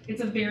 So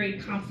it's a very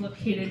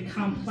complicated,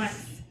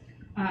 complex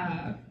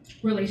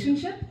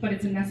relationship, but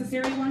it's a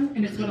necessary one,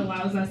 and it's what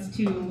allows us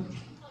to,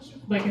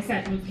 like I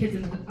said, move kids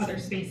into other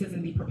spaces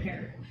and be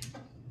prepared.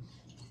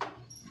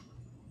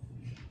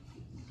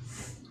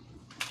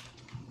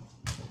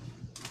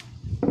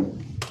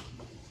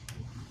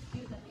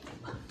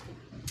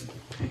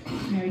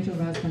 Mary Jo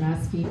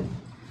Rosmanowski.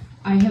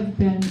 I have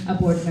been a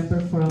board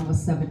member for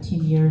almost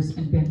 17 years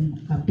and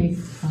been a big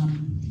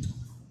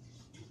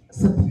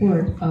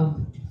support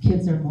of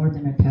kids are more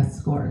than a test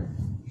score.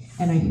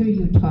 And I hear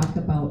you talk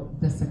about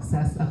the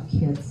success of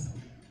kids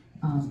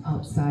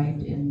outside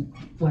and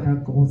what our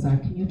goals are.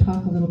 Can you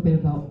talk a little bit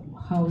about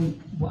how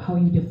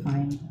you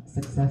define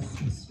success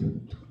as a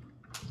student?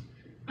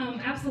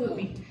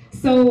 Absolutely.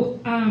 So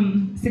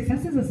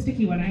success is a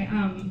sticky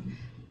one.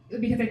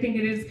 Because I think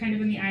it is kind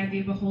of in the eye of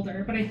the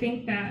beholder. But I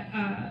think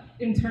that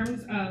in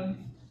terms of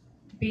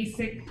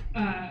basic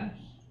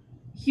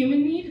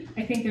human need,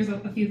 I think there's a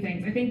few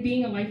things. I think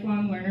being a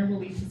lifelong learner will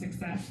lead to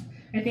success.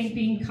 I think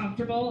being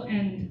comfortable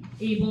and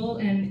able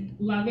and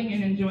loving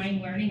and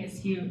enjoying learning is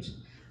huge.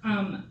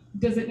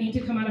 Does it need to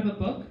come out of a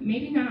book?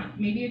 Maybe not.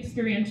 Maybe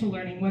experiential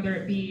learning, whether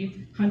it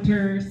be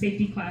hunter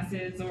safety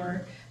classes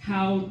or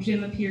how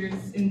Jim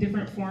appears in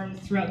different forms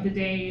throughout the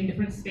day in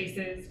different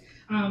spaces.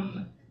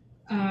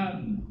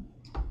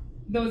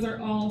 Those are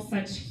all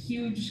such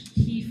huge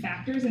key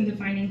factors in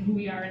defining who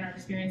we are and our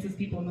experience as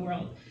people in the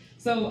world.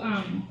 So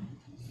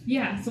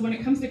yeah, so when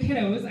it comes to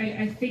kiddos,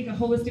 I think a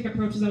holistic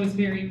approach is always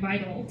very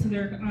vital to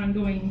their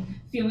ongoing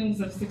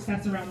feelings of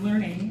success around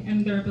learning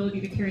and their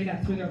ability to carry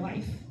that through their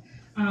life.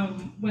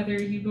 Whether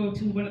you go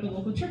to one of the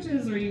local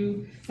churches or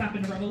you stop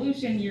in a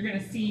Revolution, you're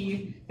gonna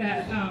see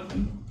that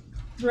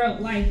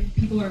throughout life,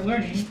 people are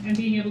learning, and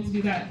being able to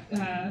do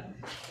that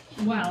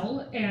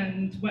well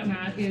and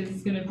whatnot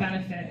is gonna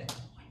benefit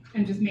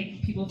and just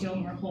make people feel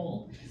more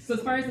whole. So as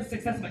far as the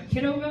success of a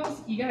kiddo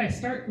goes, you gotta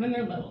start when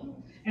they're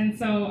little. And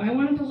so I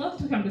want them to love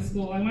to come to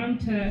school. I want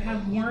them to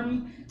have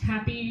warm,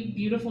 happy,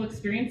 beautiful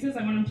experiences.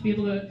 I want them to be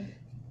able to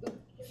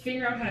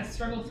figure out how to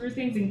struggle through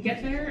things and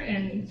get there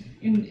and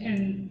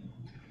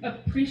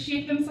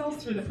appreciate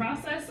themselves through the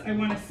process. I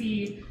want to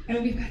see, I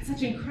mean, we've got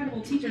such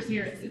incredible teachers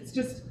here. It's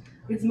just,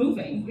 it's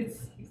moving.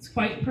 It's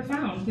quite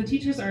profound. The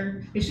teachers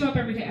they show up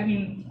every day. I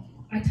mean,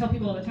 I tell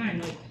people all the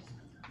time, like,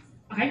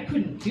 I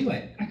couldn't do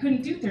it. I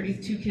couldn't do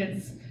 32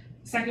 kids,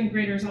 second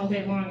graders all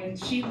day long,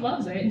 and she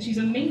loves it, and she's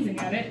amazing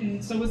at it,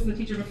 and so was the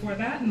teacher before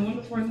that, and the one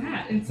before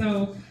that. And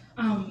so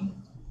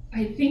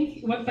I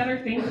think what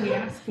better thing can we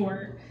ask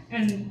for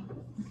and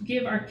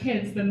give our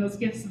kids than those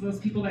gifts to those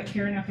people that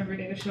care enough every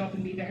day to show up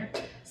and be there.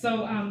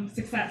 So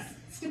success,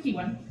 sticky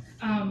one.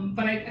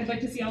 But I'd like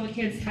to see all the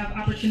kids have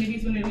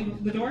opportunities when they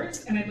leave the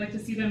doors, and I'd like to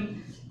see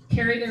them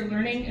carry their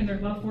learning and their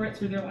love for it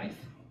through their life.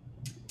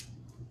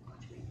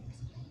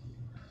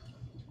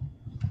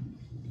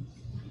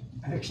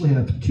 I actually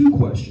have two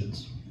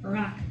questions.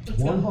 Rock.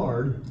 Let's One go.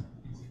 hard,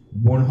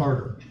 one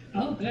harder.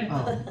 Oh, good.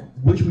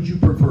 Which would you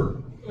prefer?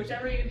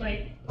 Whichever you'd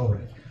like. All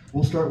right.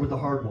 We'll start with the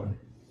hard one.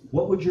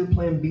 What would your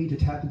plan be to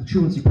tackle the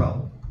truancy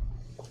problem?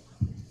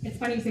 It's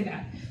funny you say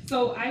that.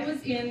 So I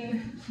was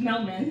in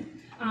Meldman,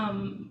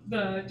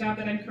 the job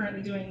that I'm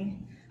currently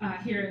doing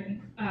here,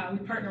 and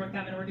we partner with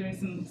them, and we're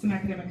doing some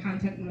academic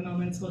content in the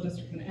Meldman School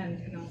District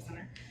and Elm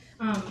Center.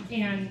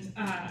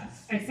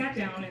 I sat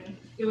down, and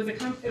it was a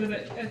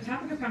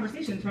topic of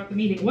conversation throughout the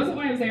meeting. It wasn't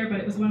why I was there, but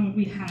it was one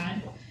we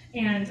had.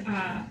 And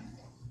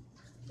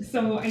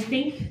so I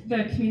think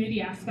the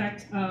community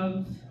aspect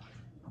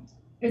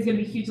is going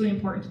to be hugely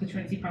important to the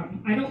truancy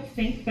problem. I don't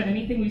think that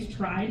anything we've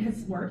tried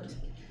has worked.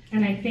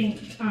 And I think,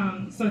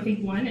 so I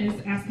think one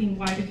is asking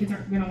why the kids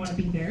aren't going to want to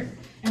be there.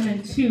 And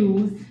then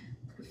two,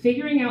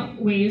 figuring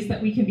out ways that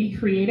we can be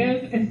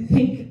creative and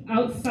think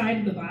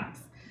outside the box.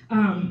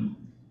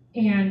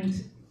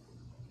 And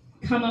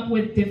come up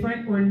with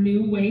different or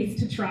new ways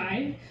to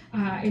try.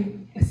 I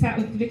sat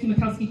with Vicki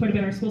Mikowski quite a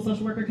bit, our school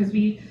social worker, because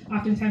we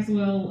oftentimes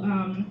will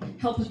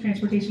help with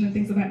transportation and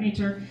things of that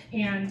nature.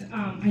 And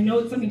I know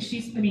it's something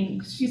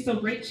she's so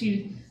great.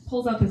 She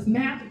pulls out this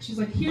map and she's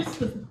like, here's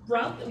the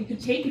route that we could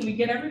take, and we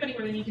get everybody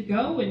where they need to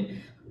go.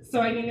 And so,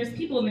 I mean, there's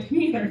people in the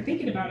community that are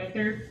thinking about it.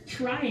 They're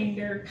trying,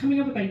 they're coming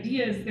up with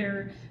ideas,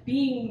 they're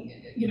being,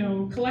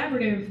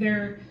 collaborative,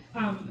 they're,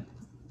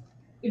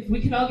 if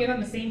we could all get on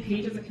the same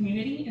page as a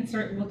community and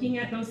start looking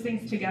at those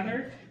things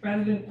together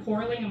rather than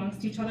quarreling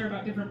amongst each other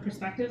about different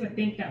perspectives, I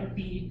think that would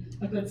be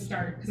a good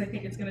start, because I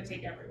think it's going to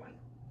take everyone.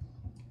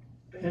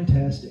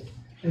 Fantastic.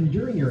 And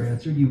during your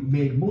answer, you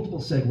made multiple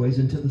segues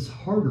into this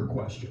harder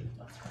question.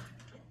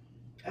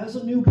 As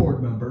a new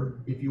board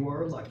member, if you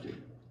are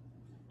elected,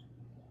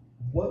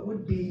 what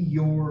would be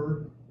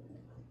your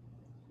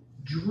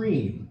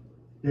dream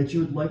that you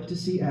would like to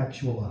see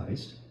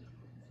actualized,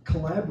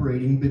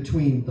 collaborating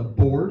between the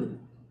board,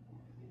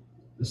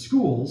 the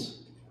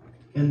schools,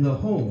 and the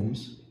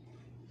homes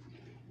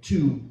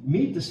to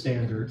meet the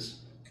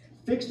standards,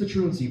 fix the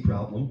truancy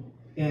problem,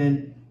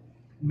 and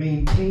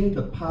maintain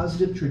the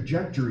positive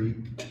trajectory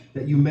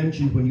that you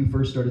mentioned when you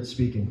first started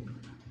speaking?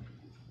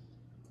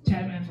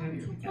 Chad, I'm gonna have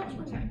you repeat that one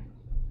more time.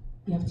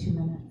 You have 2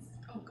 minutes.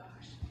 Oh,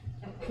 gosh.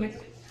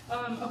 Quick.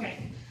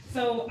 Okay,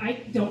 so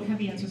I don't have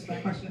the answers to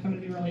that question, if I'm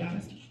gonna be really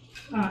honest,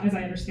 as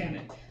I understand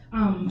it.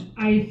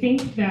 I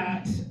think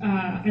that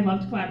I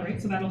love to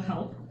collaborate, so that'll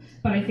help.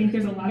 But I think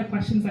there's a lot of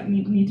questions that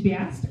need to be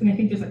asked, and I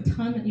think there's a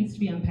ton that needs to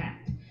be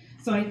unpacked.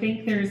 So I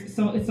think it's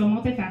so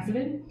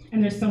multifaceted,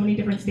 and there's so many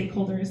different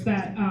stakeholders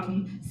that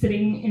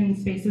sitting in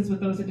spaces with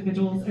those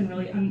individuals and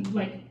really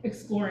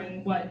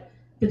exploring what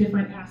the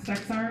different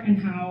aspects are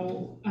and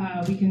how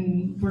we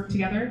can work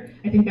together.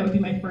 I think that would be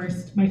my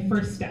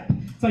first step.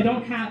 So I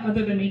don't have,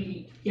 other than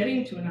maybe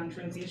getting to a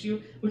non-truancy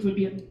issue, which would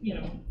be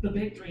the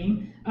big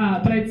dream.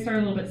 But I'd start a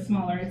little bit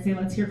smaller. I'd say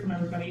let's hear from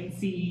everybody and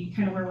see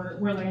kind of where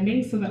we're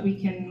landing, so that we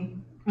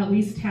can at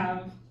least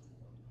have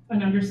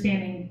an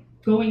understanding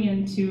going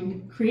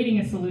into creating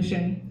a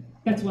solution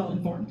that's well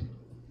informed.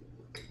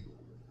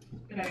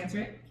 Did I answer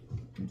it?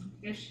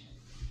 Ish?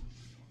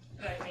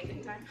 Did I make it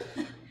in time?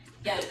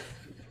 Yes.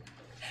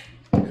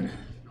 You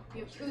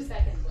have 2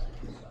 seconds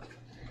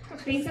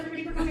left. Thanks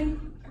everybody for coming.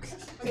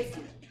 Okay.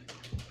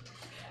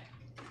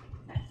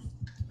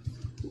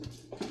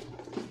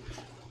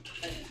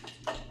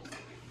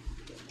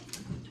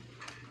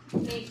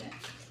 Nathan.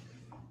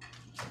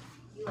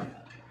 You are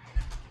up.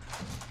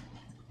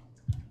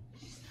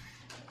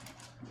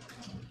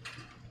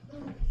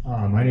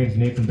 My name is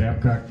Nathan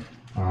Babcock.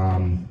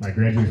 I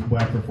graduated from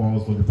Blackford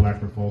Falls, lived in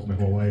Blackford Falls my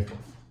whole life.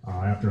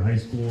 After high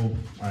school,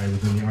 I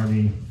was in the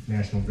Army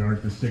National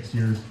Guard for 6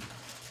 years.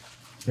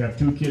 I have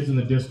 2 kids in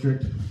the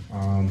district,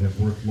 have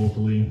worked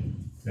locally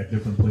at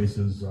different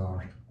places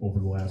over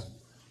the last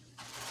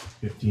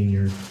 15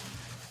 years.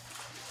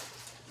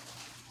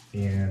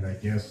 And I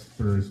guess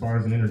for as far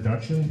as an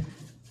introduction,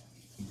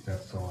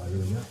 that's all I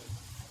really got.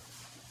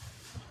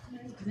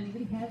 Does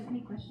anybody have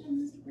any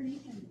questions for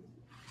Nathan?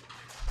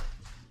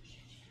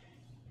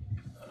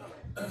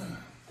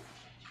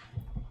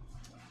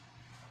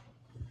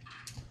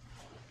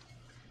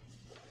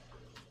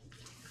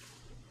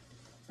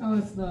 Oh,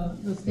 it's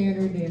the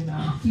standard,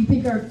 and do you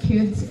think our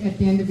kids at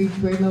the end of each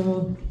grade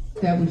level,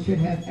 that we should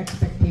have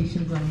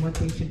expectations on what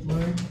they should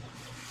learn?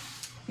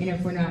 And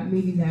if we're not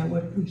meeting that,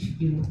 what we should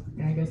do?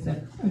 And I guess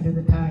that's under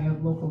the tie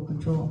of local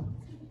control.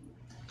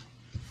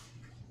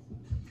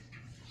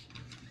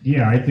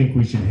 Yeah, I think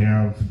we should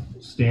have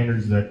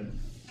standards that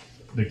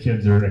the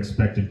kids are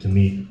expected to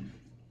meet.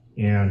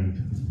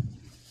 And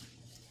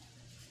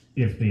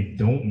if they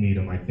don't meet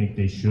them, I think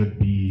they should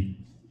be,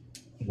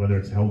 whether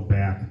it's held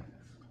back,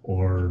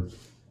 or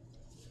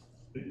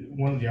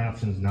one of the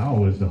options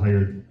now is to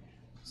hire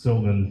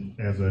Sylvan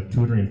as a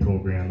tutoring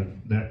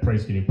program. That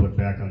price getting put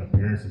back on the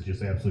parents is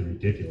just absolutely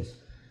ridiculous.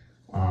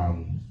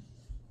 And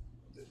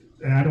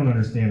I don't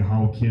understand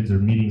how kids are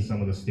meeting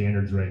some of the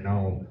standards right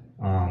now.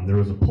 There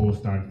was a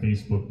post on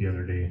Facebook the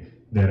other day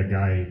that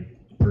a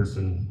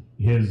person,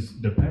 his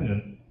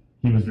dependent,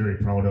 he was very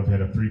proud of,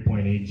 had a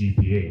 3.8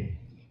 GPA.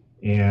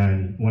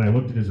 And when I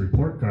looked at his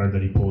report card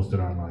that he posted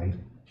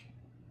online,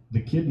 the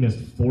kid missed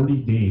 40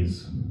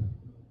 days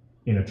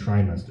in a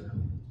trimester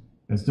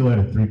and still had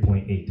a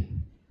 3.8.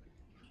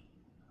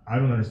 I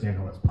don't understand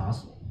how that's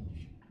possible.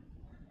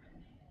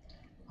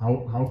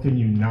 How can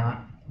you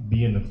not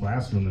be in the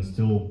classroom and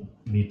still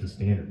meet the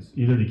standards?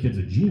 Either the kid's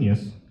a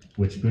genius,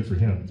 which good for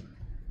him,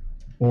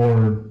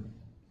 or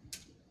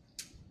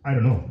I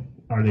don't know,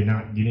 are they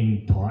not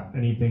getting taught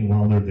anything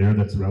while they're there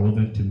that's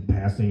relevant to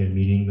passing and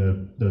meeting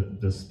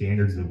the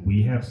standards that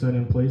we have set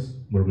in place,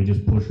 where we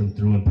just push them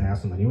through and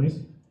pass them anyways?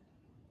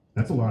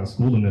 That's a lot of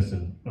school to miss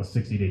in a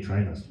 60-day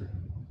trimester.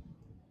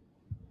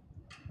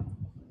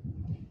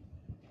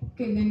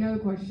 Okay, then another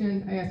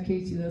question, I asked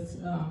Casey this,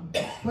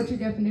 what's your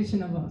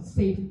definition of a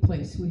safe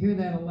place? We hear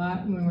that a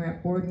lot when we're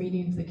at board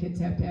meetings, the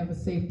kids have to have a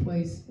safe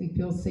place and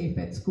feel safe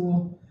at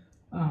school.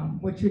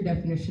 What's your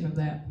definition of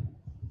that?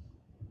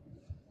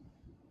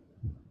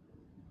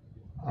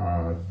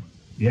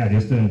 Yeah,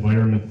 just an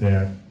environment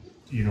that,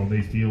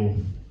 they feel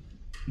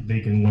they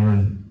can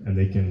learn and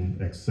they can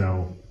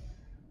excel.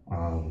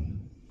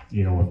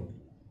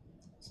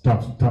 It's a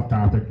tough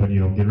topic, but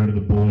get rid of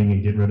the bullying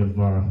and get rid of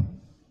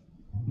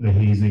the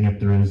hazing if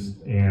there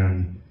is,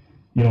 and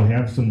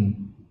have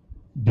some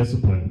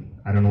discipline.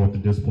 I don't know what the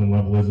discipline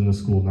level is in the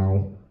school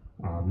now.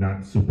 I'm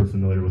not super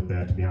familiar with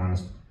that, to be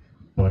honest,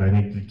 but I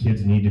think the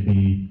kids need to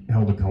be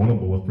held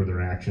accountable for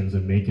their actions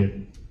and make it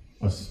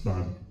a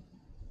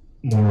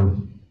more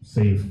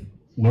safe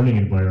learning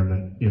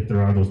environment if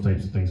there are those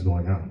types of things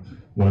going on,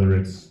 whether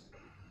it's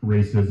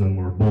racism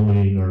or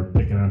bullying or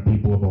picking on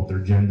people about their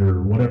gender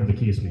or whatever the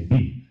case may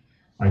be.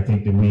 I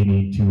think that we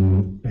need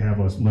to have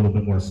a little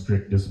bit more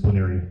strict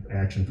disciplinary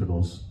action for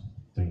those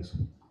things.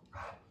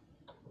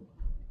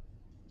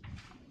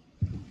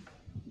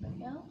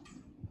 Anybody else?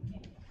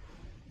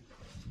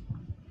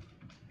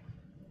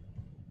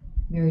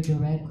 Mary Jo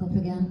Radcliffe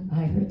again.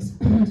 I heard,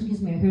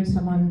 excuse me, I heard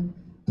someone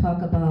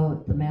talk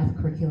about the math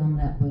curriculum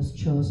that was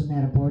chosen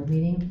at a board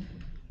meeting.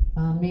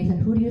 Nathan,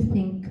 who do you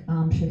think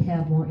should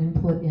have more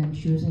input in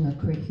choosing a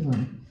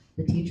curriculum?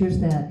 The teachers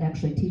that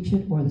actually teach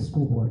it or the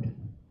school board?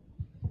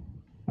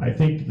 I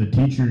think the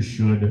teachers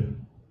should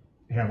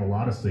have a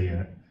lot of say in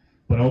it,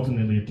 but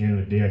ultimately at the end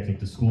of the day, I think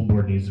the school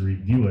board needs to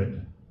review it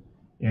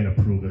and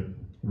approve it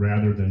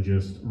rather than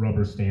just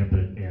rubber stamp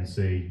it and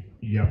say,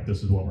 yep,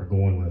 this is what we're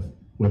going with,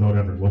 without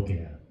ever looking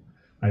at it.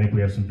 I think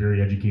we have some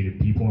very educated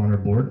people on our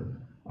board,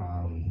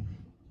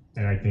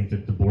 and I think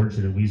that the board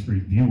should at least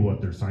review what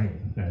they're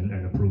signing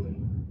and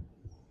approving.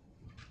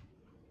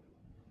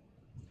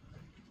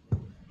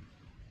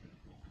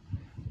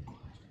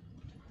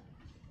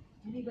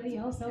 Anybody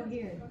else out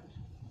here?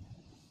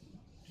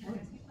 Can I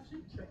ask you a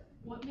question? Sure.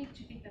 What makes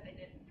you think that they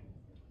didn't?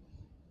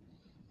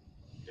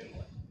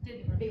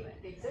 Didn't review it?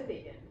 They said they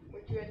did.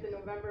 Weren't you at the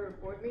November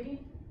board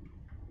meeting?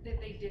 That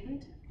they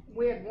didn't?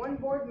 We had one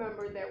board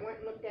member that went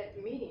and looked at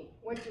the meeting,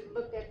 went and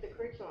looked at the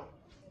curriculum.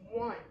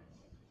 One.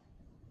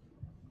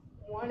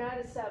 1 out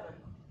of 7.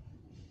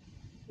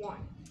 1.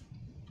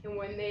 And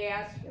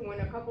when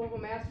a couple of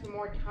them asked for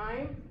more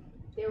time,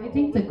 they were I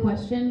think the overruled.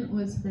 question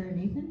was for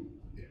Nathan.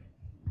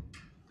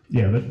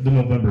 Yeah, the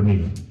November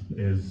meeting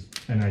is,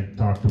 and I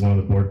talked to one of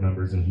the board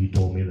members and he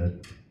told me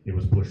that it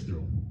was pushed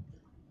through.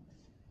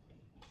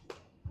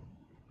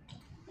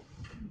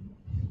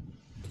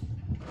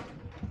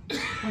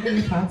 What are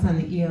your thoughts on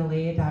the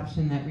ELA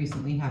adoption that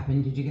recently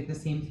happened? Did you get the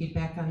same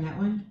feedback on that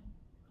one?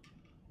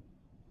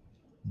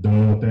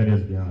 Don't know what that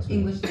is, to be honest with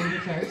you. English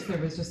language arts, there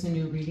was just a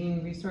new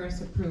reading resource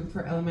approved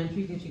for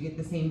elementary. Did you get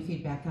the same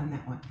feedback on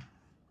that one?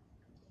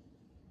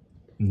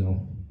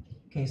 No.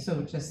 Okay,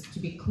 so just to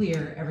be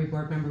clear, every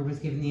board member was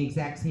given the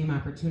exact same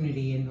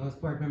opportunity and those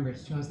board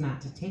members chose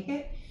not to take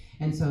it.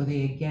 And so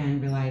they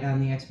again relied on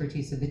the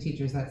expertise of the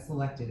teachers that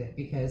selected it,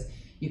 because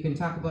you can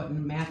talk about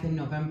math in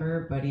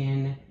November, but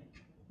in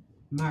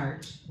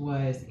March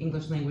was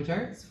English language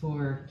arts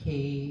for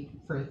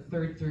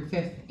 3rd through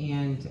 5th,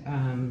 and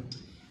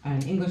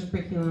an English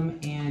curriculum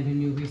and a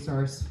new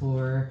resource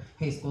for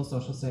high school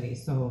social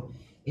studies. So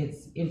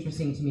it's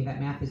interesting to me that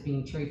math is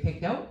being cherry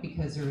picked out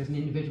because there is an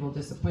individual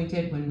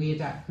disappointed when we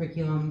adopt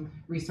curriculum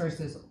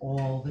resources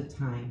all the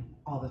time.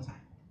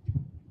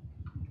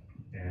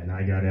 And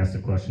I got asked a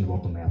question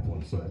about the math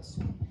one, so that's.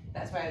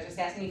 That's why I was just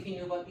asking if you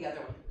knew about the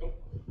other one.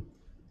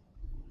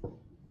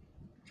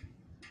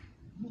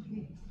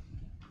 Okay.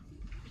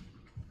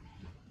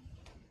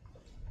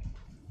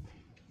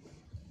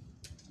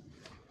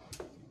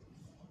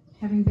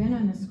 Having been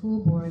on the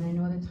school board, I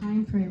know the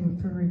time frame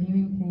for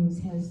reviewing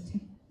things has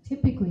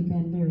typically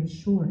been very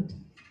short.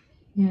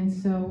 And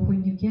so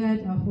when you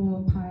get a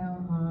whole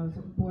pile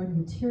of board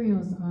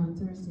materials on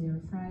Thursday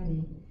or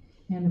Friday,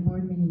 and the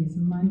board meeting is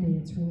Monday,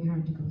 it's really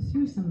hard to go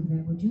through some of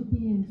that. Would you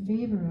be in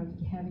favor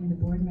of having the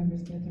board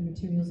members get their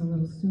materials a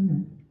little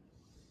sooner?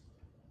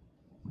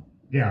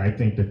 Yeah, I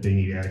think that they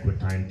need adequate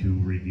time to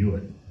review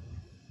it.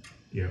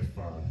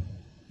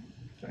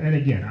 And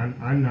again,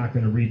 I'm not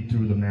going to read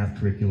through the math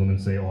curriculum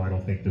and say, oh, I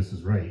don't think this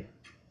is right.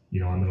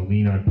 I'm going to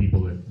lean on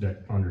people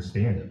that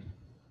understand it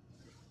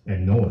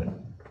and know it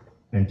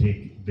and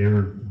take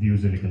their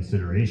views into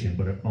consideration.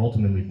 But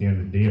ultimately, at the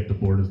end of the day, if the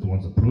board is the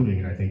ones approving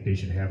it, I think they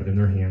should have it in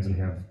their hands and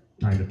have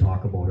time to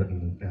talk about it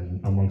and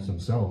amongst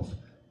themselves.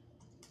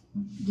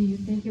 Do you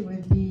think it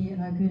would be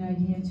a good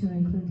idea to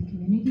include the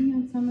community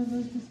on some of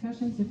those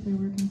discussions if there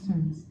were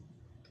concerns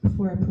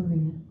before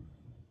approving it?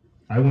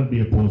 I wouldn't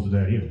be opposed to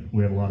that either.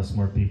 We have a lot of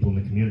smart people in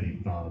the community,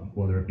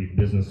 whether it be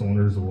business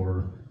owners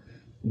or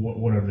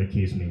whatever the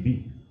case may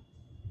be.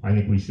 I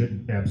think we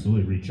should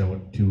absolutely reach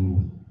out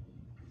to,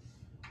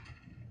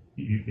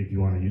 if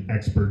you want to use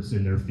experts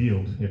in their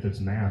field, if it's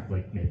math,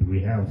 like maybe we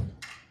have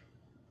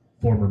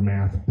former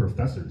math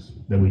professors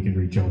that we can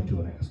reach out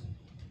to and ask.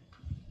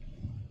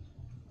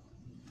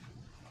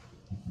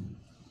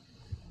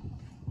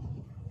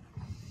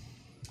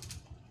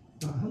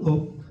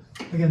 Hello,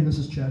 again, this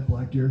is Chad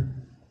Blackdeer.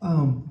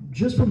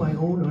 Just from my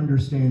own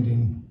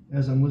understanding,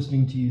 as I'm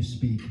listening to you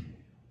speak,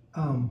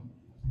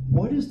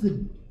 what is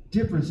the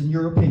difference, in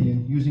your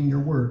opinion, using your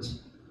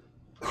words,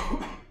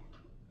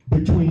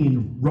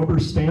 between rubber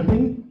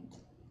stamping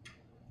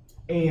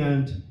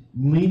and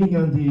leaning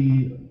on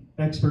the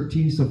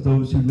expertise of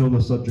those who know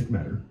the subject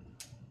matter?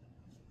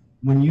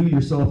 When you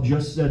yourself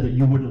just said that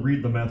you wouldn't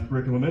read the math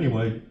curriculum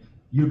anyway,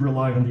 you'd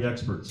rely on the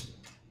experts.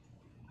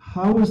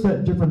 How is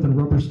that different than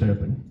rubber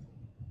stamping?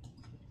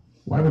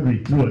 Well, I would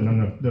read through it, and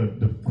then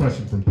the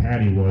question from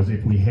Patty was,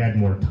 if we had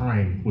more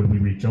time, would we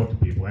reach out to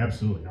people?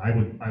 Absolutely. I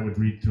would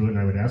read through it and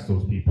I would ask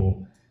those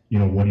people,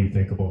 what do you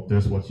think about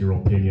this? What's your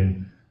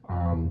opinion?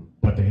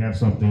 But to have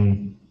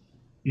something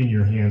in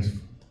your hands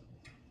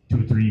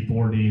 2, 3,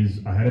 4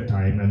 days ahead of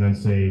time and then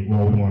say,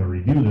 well, we want to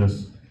review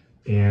this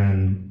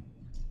and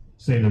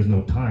say there's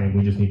no time,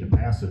 we just need to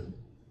pass it,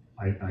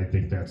 I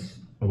think that's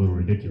a little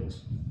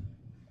ridiculous.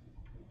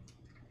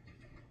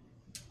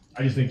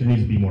 I just think there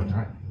needs to be more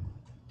time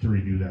to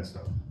review that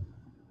stuff.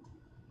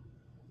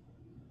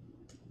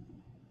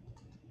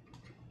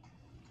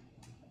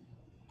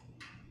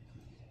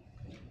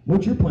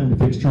 What's your plan to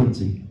fix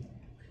truancy?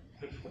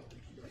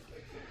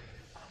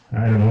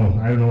 I don't know.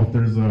 I don't know if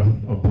there's a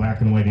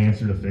black and white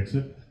answer to fix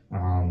it.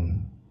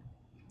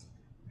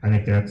 I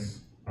think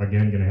that's,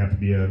 again, going to have to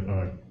be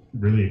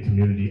really a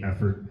community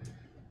effort.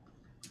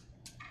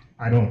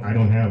 I don't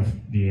have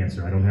the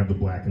answer. I don't have the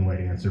black and white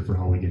answer for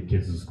how we get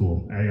kids to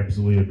school. I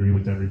absolutely agree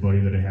with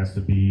everybody that it has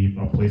to be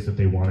a place that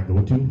they want to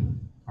go to.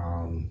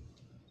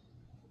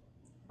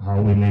 How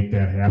we make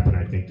that happen,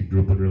 I think the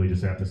group would really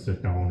just have to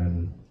sit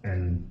down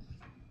and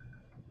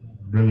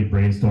really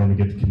brainstorm and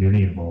get the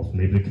community involved.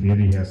 Maybe the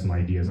community has some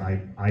ideas.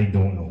 I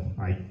don't know.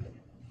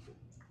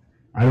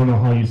 I don't know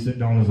how you sit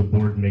down as a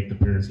board and make the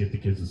parents get the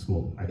kids to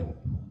school. I don't.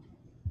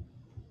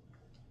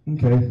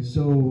 Okay,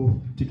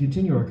 so to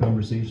continue our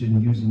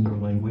conversation using your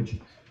language,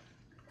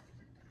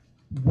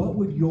 what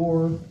would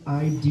your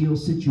ideal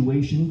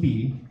situation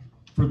be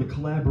for the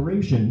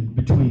collaboration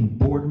between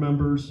board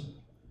members,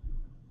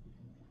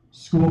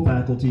 school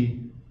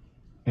faculty,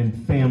 and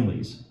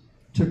families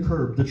to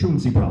curb the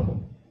truancy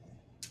problem?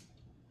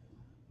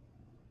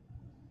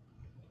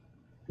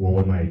 What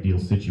would my ideal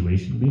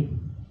situation be?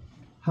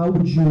 How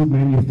would you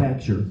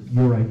manufacture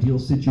your ideal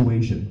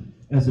situation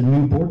as a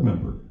new board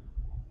member?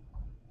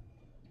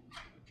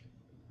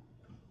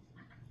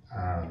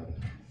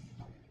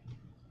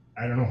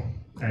 I don't know.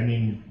 I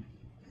mean,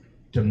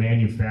 to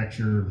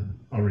manufacture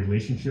a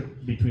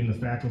relationship between the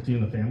faculty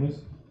and the families?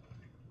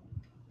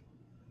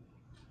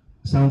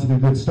 Sounds like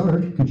a good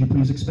start. Could you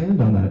please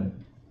expand on that?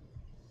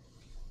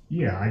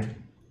 Yeah,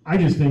 I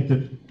just think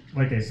that,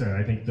 like I said,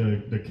 I think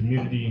the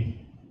community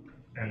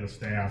and the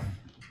staff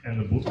and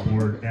the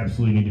board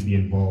absolutely need to be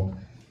involved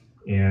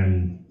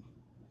and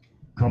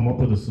come up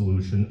with a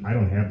solution. I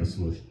don't have the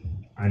solution.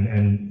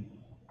 And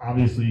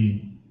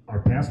obviously, our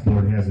past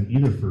board hasn't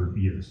either for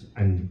years.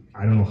 And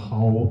I don't know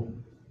how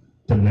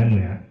to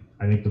mend that.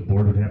 I think the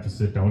board would have to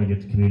sit down and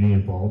get the community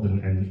involved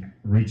and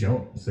reach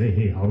out and say,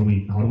 hey, how do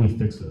we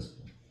fix this?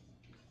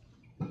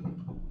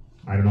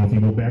 I don't know if you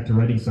go back to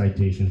writing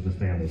citations to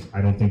families.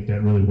 I don't think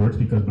that really works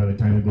because by the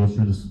time it goes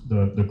through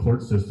the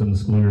court system, the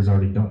school year is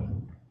already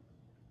done.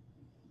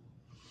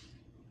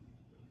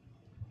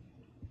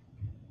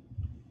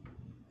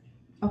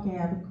 Okay,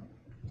 I have a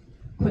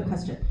quick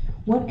question.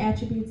 What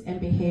attributes and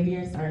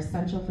behaviors are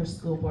essential for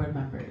school board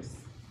members?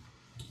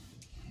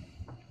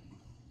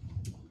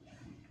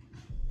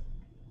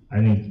 I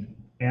think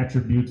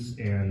attributes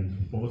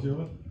and, what was the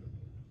other one?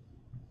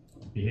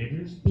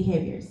 Behaviors?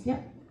 Behaviors,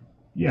 yep.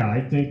 Yeah,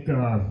 I think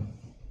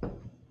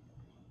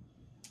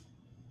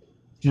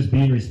just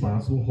being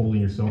responsible,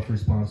 holding yourself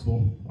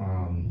responsible,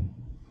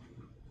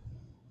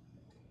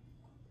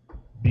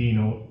 being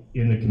out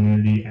in the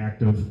community,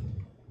 active.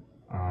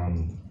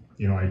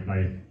 You know,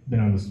 I've been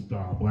on this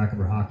Black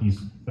River Hockey's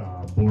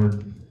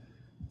board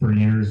for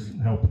years,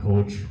 helped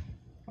coach.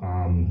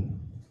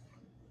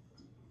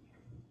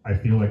 I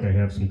feel like I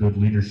have some good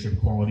leadership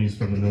qualities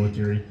from the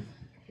military,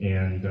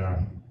 and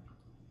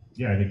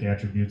yeah, I think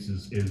attributes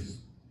is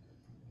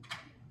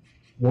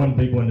one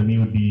big one to me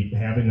would be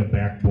having a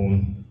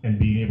backbone and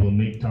being able to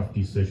make tough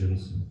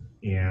decisions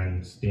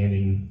and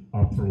standing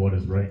up for what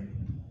is right.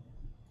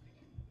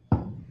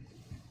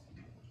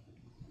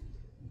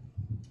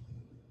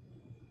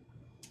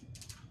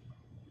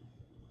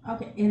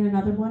 Okay, and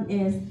another one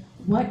is,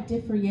 what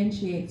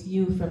differentiates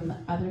you from the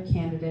other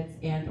candidates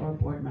and or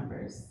board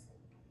members?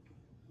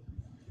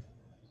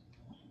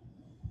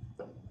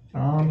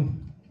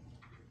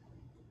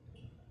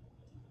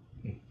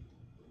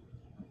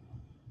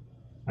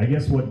 I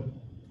guess what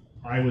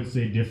I would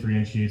say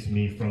differentiates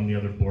me from the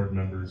other board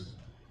members,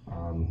 I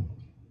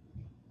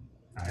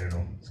don't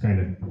know, it's kind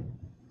of,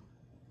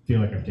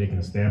 feel like I'm taking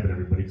a stab at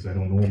everybody because I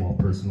don't know them all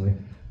personally,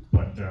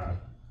 but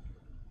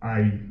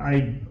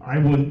I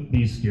wouldn't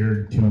be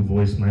scared to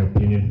voice my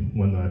opinion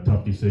when the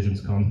tough decisions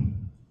come.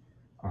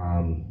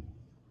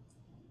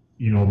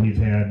 You know, we've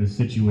had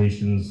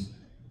situations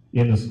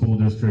in the school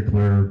district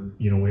where,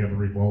 you know, we have a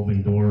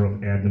revolving door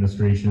of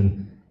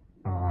administration,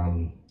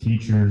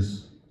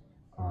 teachers.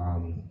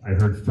 I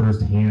heard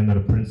firsthand that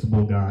a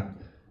principal got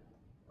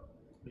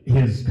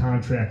his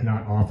contract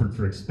not offered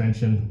for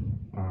extension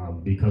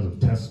because of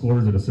test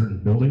scores at a certain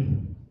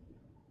building.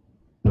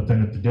 But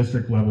then at the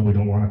district level, we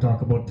don't want to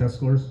talk about test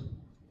scores.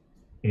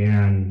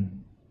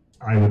 And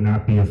I would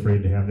not be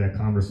afraid to have that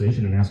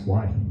conversation and ask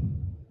why.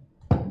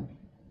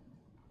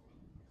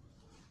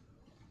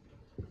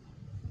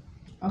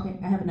 Okay,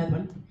 I have another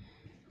one.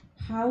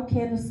 How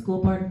can the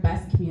school board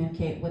best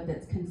communicate with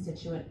its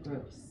constituent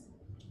groups?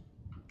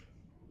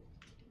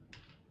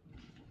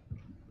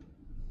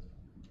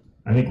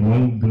 I think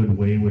one good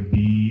way would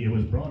be, it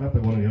was brought up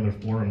at one of the other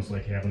forums,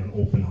 like having an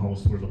open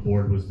house where the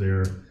board was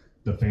there,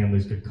 the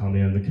families could come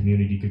in, the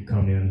community could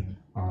come in,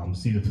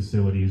 see the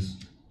facilities,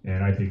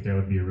 and I think that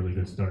would be a really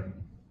good start.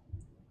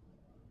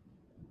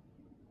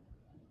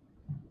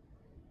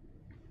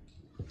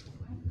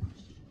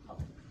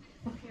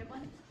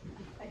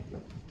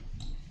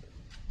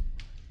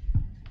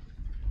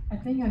 A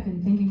thing I've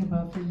been thinking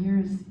about for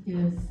years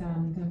is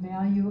the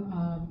value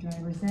of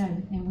driver's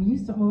ed. And we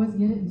used to always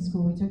get it in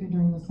school. We took it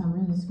during the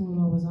summer. The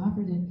school always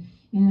offered it.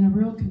 And in a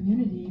rural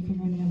community, if you're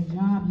going to have a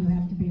job, you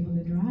have to be able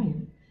to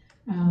drive.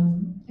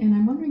 And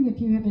I'm wondering if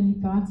you have any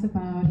thoughts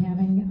about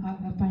having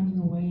finding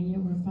a way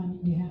or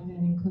funding to have that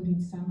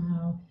included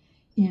somehow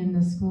in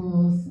the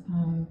schools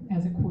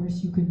as a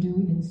course you could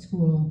do in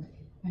school.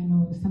 I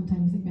know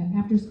sometimes it got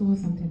after school,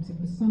 sometimes it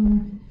was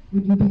summer.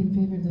 Would you be in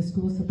favor of the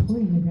school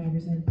supporting the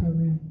driver's ed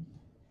program?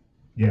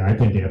 Yeah, I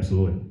think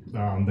absolutely.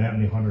 That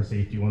and the hunter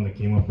safety one that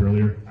came up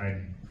earlier,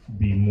 I'd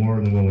be more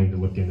than willing to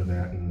look into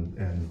that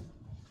and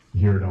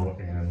hear it out,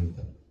 and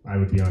I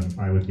would be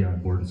on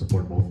board and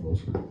support both of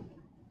those.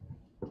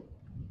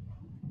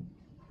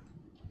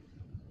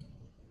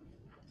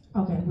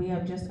 Okay, we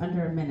have just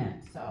under a minute,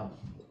 so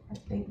I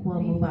think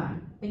we'll move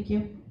on. Thank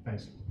you.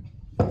 Thanks.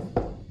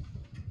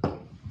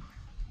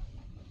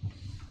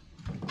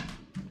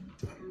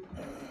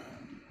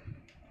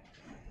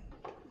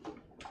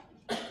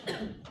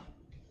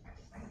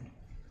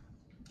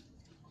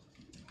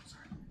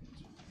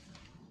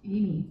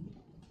 Amy.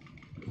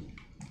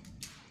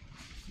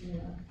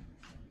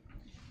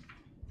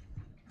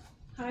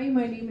 Hi,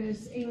 my name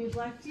is Amy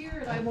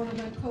Blackdeer, and I'm one of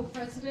the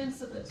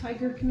co-presidents of the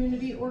Tiger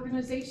Community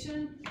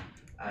Organization.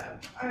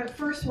 I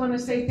first want to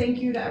say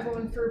thank you to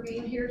everyone for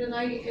being here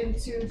tonight and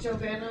to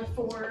Giovanna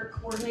for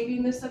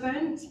coordinating this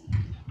event.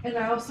 And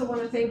I also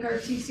want to thank our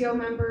TCO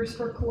members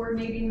for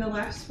coordinating the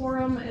last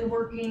forum and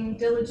working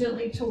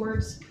diligently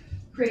towards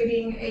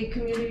creating a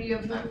community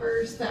of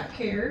members that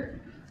care.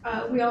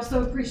 We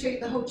also appreciate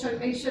the Ho-Chunk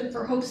Nation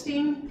for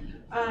hosting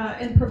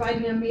and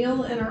providing a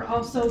meal, and are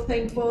also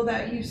thankful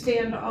that you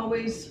stand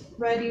always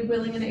ready,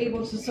 willing, and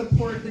able to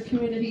support the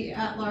community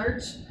at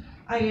large.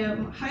 I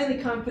am highly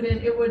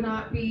confident it would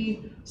not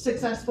be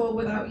successful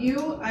without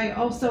you. I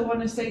also want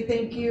to say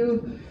thank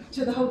you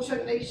to the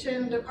Ho-Chunk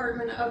Nation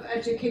Department of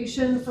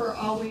Education for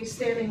always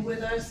standing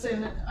with us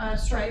and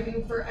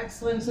striving for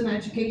excellence in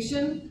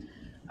education.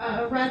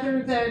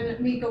 Rather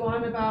than me go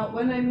on about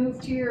when I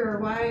moved here or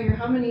why or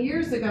how many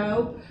years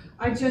ago,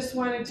 I just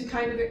wanted to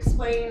kind of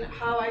explain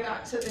how I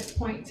got to this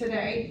point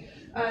today.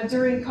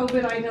 During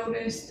COVID, I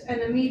noticed an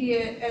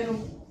immediate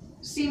and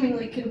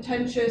seemingly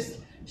contentious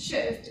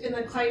shift in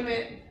the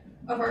climate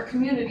of our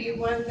community,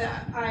 one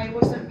that I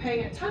wasn't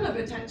paying a ton of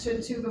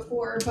attention to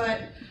before,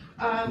 but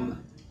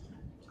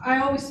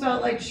I always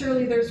felt like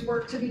surely there's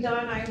work to be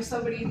done. I am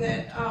somebody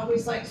that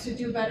always likes to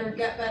do better,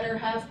 get better,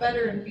 have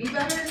better, and be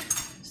better.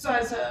 So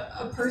as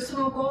a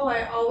personal goal,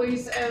 I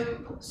always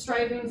am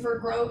striving for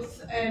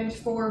growth and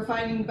for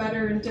finding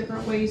better and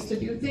different ways to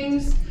do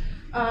things.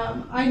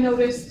 I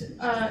noticed,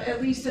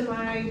 at least in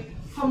my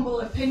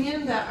humble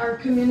opinion, that our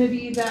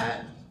community,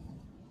 that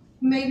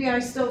maybe I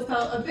still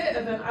felt a bit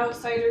of an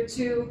outsider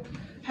to,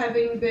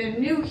 having been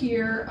new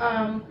here,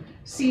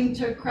 seemed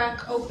to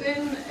crack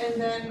open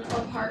and then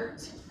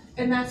apart.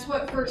 And that's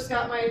what first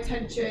got my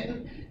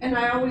attention. And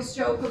I always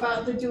joke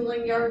about the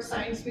dueling yard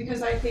signs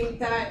because I think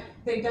that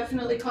they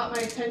definitely caught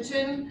my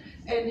attention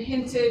and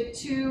hinted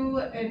to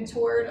and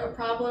toward a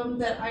problem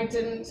that I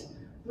didn't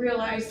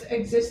realize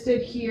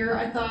existed here.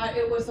 I thought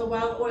it was a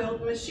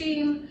well-oiled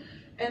machine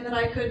and that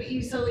I could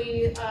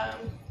easily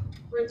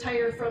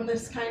retire from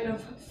this kind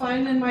of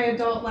fun in my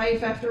adult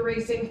life after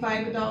raising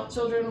 5 adult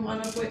children, one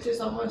of which is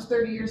almost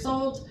 30 years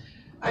old.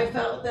 I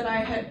felt that I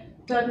had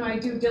done my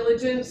due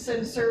diligence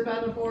and served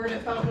on the board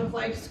at Fountain of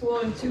Life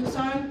School in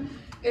Tucson,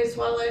 as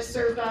well as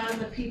served on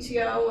the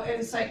PTO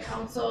and site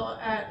council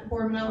at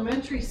Borman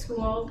Elementary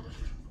School.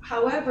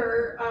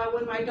 However,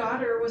 when my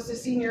daughter was a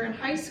senior in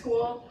high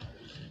school,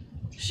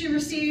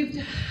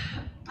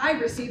 I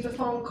received a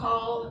phone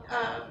call,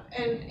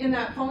 and in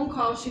that phone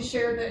call she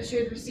shared that she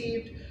had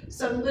received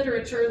some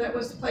literature that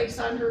was placed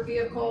on her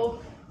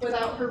vehicle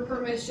without her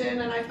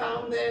permission, and I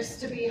found this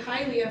to be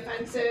highly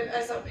offensive.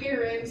 As a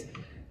parent,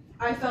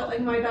 I felt like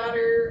my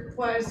daughter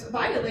was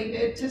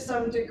violated to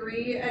some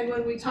degree, and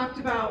when we talked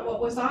about what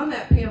was on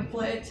that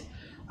pamphlet,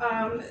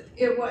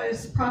 it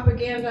was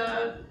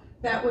propaganda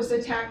that was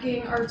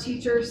attacking our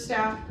teachers,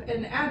 staff,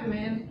 and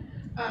admin.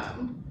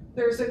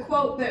 There's a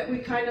quote that we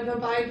kind of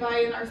abide by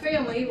in our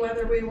family,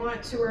 whether we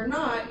want to or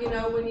not. You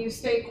know, when you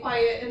stay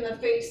quiet in the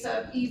face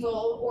of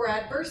evil or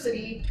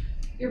adversity,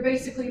 you're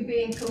basically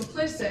being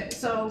complicit.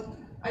 So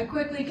I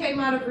quickly came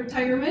out of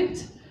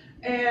retirement,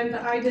 and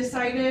I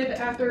decided,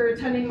 after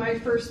attending my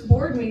first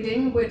board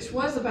meeting, which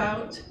was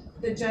about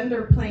the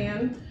gender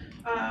plan,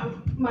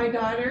 my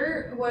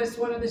daughter was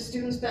one of the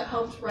students that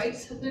helped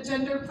write the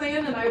gender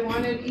plan, and I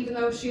wanted, even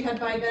though she had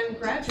by then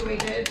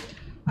graduated,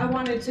 I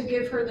wanted to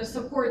give her the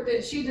support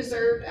that she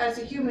deserved as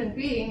a human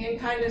being and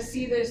kind of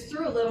see this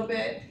through a little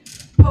bit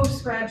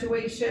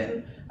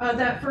post-graduation.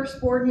 That first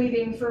board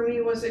meeting for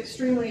me was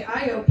extremely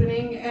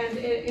eye-opening, and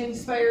it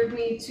inspired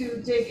me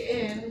to dig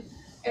in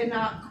and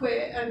not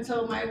quit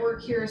until my work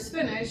here is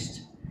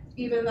finished.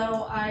 Even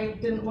though I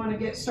didn't want to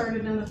get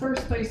started in the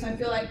first place, I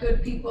feel like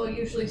good people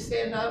usually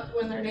stand up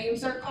when their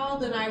names are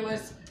called, and I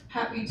was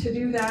happy to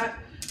do that.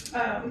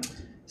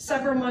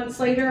 several months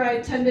later, I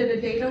attended a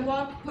data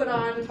walk put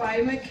on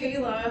by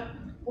Michaela,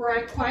 where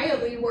I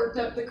quietly worked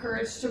up the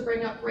courage to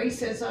bring up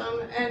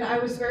racism, and I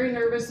was very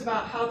nervous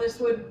about how this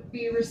would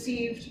be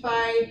received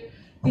by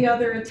the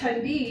other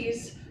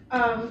attendees,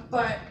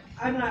 but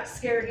I'm not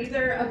scared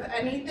either of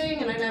anything,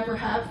 and I never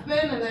have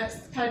been, and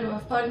that's kind of a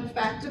fun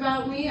fact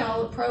about me.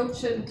 I'll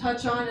approach and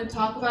touch on and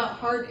talk about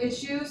hard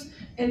issues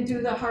and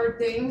do the hard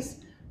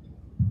things.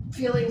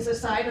 Feelings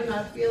aside, I'm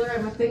not a feeler,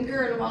 I'm a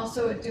thinker, and I'm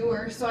also a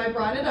doer. So I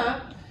brought it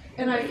up,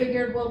 and I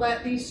figured we'll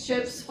let these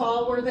chips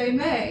fall where they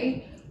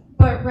may,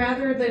 but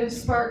rather than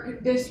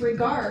spark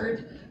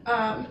disregard,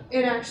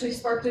 it actually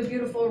sparked a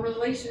beautiful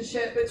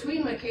relationship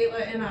between Michaela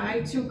and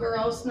I, two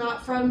girls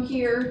not from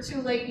here,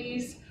 two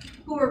ladies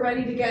who are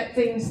ready to get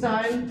things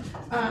done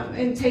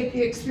and take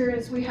the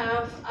experience we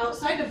have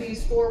outside of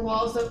these four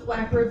walls of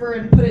Black River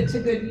and put it to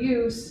good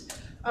use.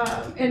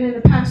 And in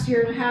the past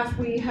year and a half,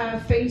 we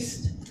have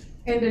faced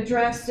and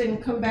addressed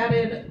and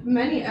combated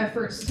many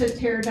efforts to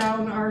tear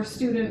down our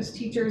students,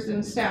 teachers,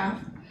 and staff.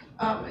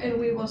 And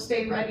we will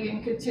stay ready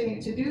and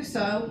continue to do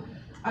so.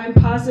 I'm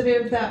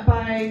positive that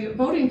by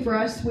voting for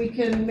us, we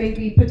can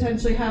maybe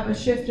potentially have a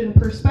shift in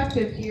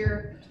perspective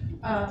here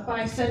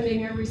by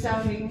sending a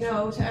resounding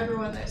no to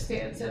everyone that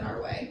stands in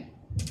our way.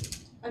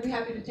 I'd be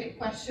happy to take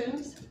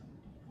questions.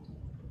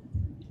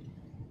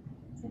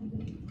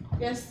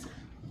 Yes?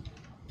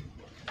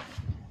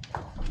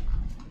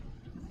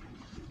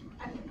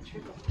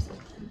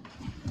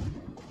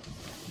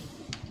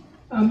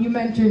 You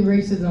mentioned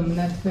racism, and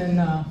that's been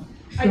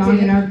strong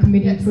in our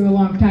committee for a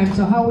long time.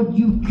 So how would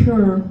you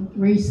cure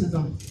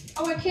racism?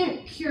 Oh, I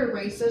can't cure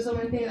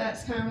racism. I think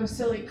that's kind of a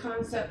silly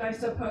concept, I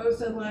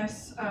suppose,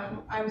 unless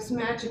I was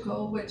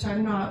magical, which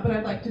I'm not, but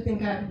I'd like to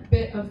think I have a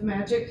bit of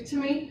magic to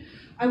me.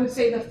 I would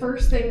say the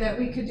first thing that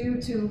we could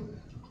do to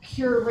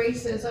cure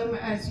racism,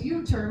 as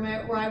you term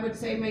it, where I would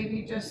say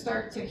maybe just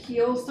start to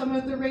heal some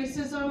of the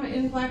racism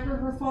in Black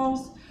River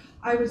Falls,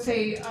 I would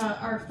say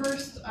our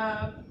first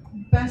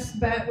best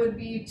bet would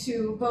be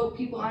to vote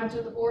people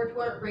onto the board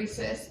who aren't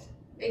racist.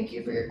 Thank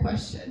you for your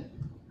question.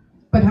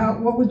 But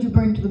what would you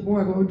bring to the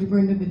board? What would you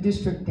bring to the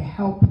district to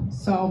help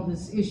solve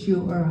this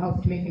issue or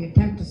help to make an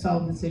attempt to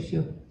solve this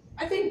issue?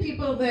 I think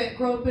people that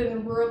grow up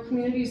in rural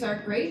communities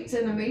are great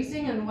and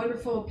amazing and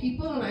wonderful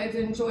people, and I've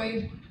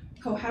enjoyed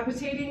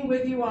cohabitating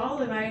with you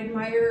all, and I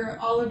admire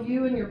all of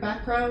you and your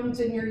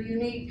backgrounds and your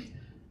unique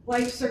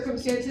life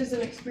circumstances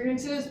and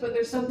experiences, but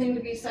there's something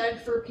to be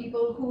said for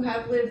people who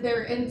have lived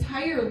their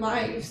entire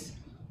lives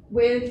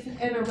with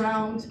and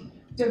around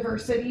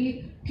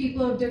diversity,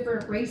 people of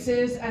different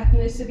races,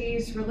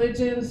 ethnicities,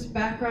 religions,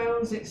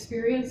 backgrounds,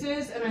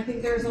 experiences, and I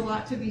think there's a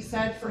lot to be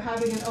said for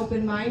having an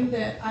open mind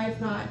that I've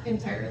not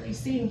entirely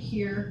seen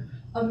here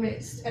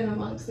amidst and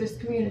amongst this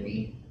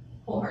community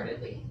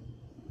wholeheartedly.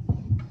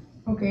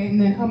 Okay, and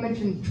then I'll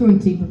mention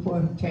truancy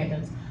before Chad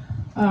does.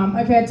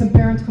 I've had some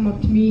parents come up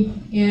to me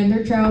and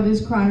their child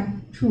is chronic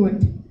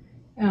truant.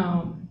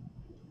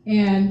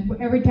 And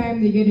every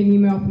time they get an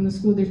email from the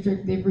school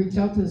district, they've reached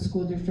out to the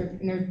school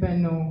district and there's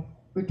been no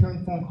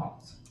return phone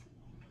calls.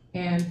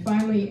 And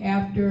finally,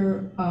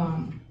 after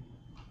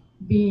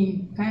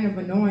being kind of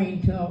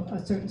annoying to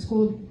a certain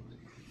school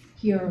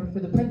here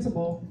for the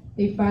principal,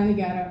 they finally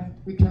got a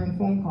return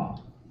phone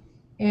call.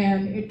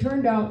 And it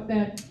turned out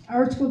that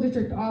our school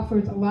district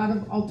offers a lot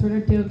of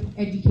alternative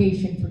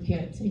education for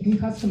kids. It can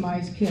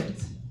customize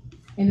kids.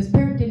 And this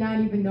parent did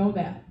not even know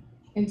that.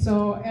 And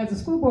so as a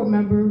school board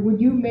member, would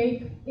you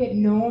make it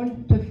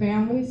known to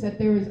families that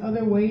there is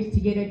other ways to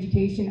get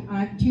education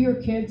to your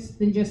kids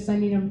than just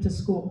sending them to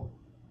school?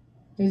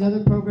 There's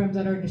other programs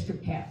that our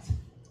district has.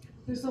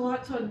 There's a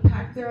lot to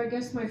unpack there. I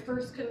guess my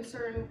first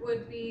concern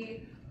would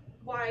be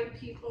why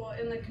people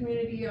in the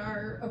community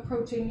are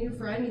approaching you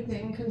for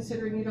anything,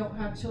 considering you don't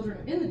have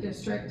children in the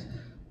district.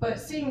 But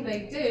seeing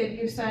they did,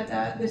 you said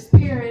that this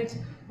parent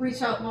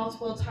reached out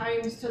multiple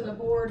times to the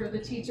board or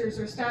the teachers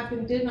or staff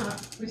and did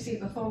not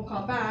receive a phone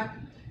call back.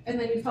 And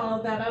then you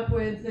followed that up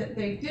with that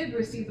they did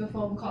receive a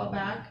phone call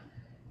back.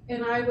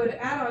 And I would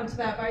add on to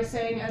that by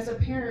saying, as a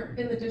parent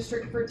in the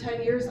district for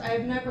 10 years, I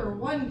have never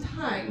one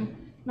time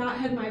not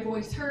had my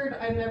voice heard.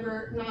 I've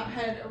never not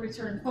had a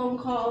return phone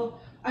call.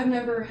 I've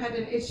never had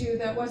an issue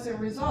that wasn't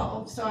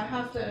resolved. So I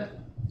have to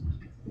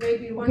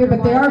maybe wonder Okay,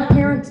 but there why are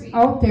parents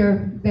out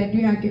there that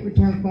do not get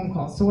return phone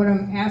calls. So what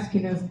I'm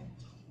asking is,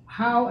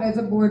 how, as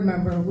a board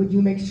member, would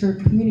you make sure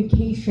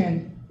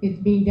communication is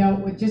being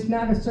dealt with, just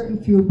not a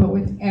certain few, but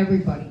with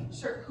everybody?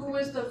 Sure. Who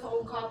was the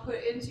phone call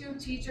put into?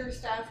 Teacher,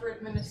 staff, or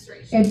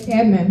administration?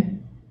 Admin.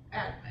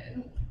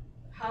 Admin.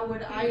 How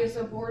would I, as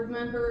a board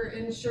member,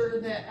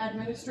 ensure that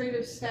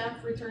administrative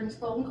staff returns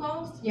phone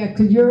calls? Yeah,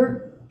 because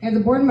as a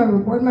board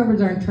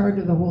members are in charge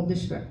of the whole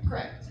district.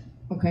 Correct.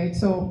 Okay,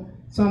 so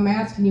I'm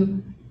asking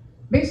you,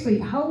 basically,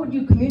 how would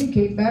you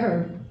communicate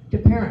better to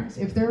parents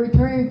if they're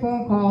returning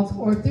phone calls,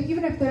 or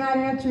even if they're not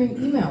answering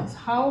emails?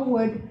 How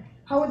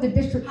would the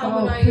district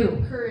follow through? How would I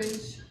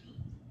encourage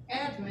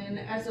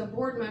admin as a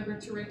board member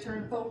to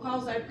return phone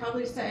calls? I'd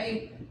probably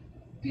say,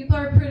 people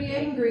are pretty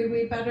angry,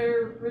 we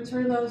better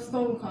return those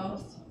phone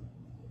calls.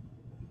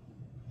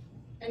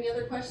 Any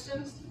other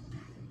questions?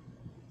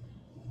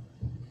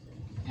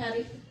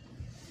 Patty?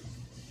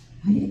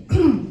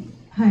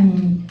 Hi,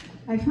 Amy.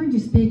 I've heard you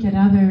speak at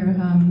other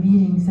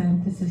meetings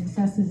and the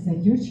successes that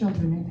your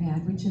children have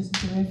had, which is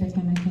terrific,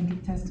 and I think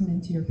a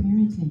testament to your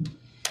parenting.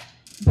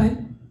 But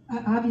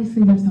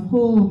obviously there's a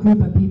whole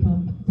group of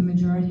people, the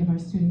majority of our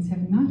students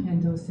have not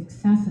had those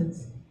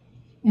successes.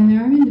 And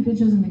there are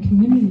individuals in the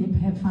community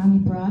that have finally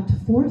brought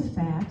forth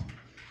that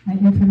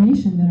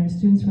information that our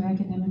students were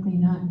academically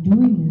not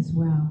doing as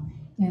well.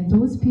 And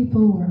those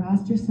people were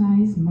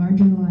ostracized,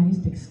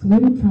 marginalized,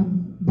 excluded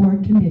from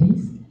board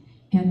committees,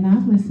 and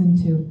not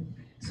listened to.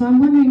 So I'm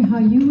wondering how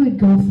you would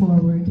go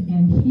forward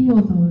and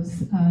heal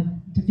those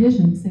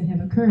divisions that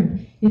have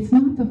occurred. It's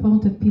not the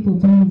fault of people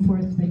bringing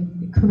forth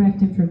the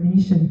correct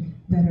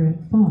information that are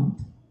at fault.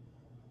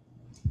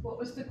 What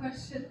was the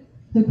question?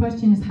 The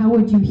question is, how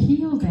would you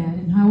heal that,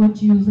 and how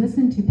would you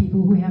listen to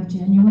people who have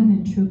genuine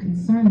and true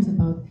concerns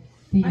about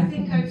the I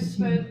think I've academic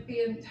spent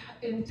the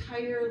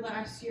entire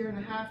last year and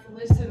a half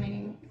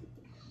listening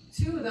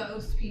to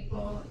those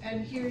people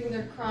and hearing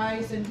their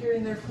cries and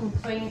hearing their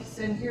complaints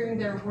and hearing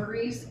their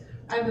worries.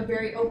 I have a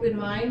very open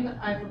mind.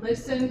 I've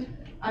listened.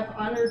 I've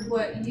honored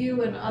what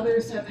you and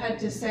others have had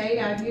to say.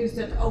 I've used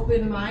an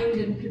open mind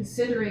in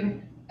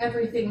considering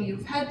everything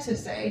you've had to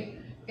say.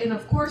 And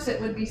of course,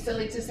 it would be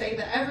silly to say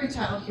that every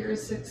child here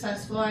is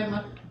successful. I'm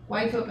a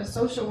wife of a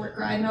social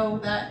worker. I know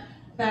that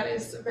that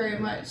is very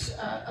much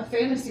a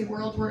fantasy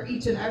world where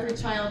each and every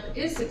child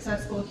is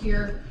successful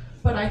here.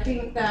 But I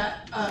think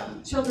that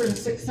children's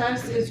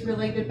success is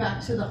related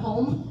back to the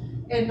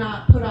home and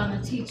not put on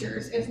the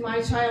teachers. If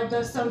my child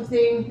does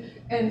something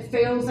and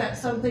fails at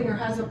something or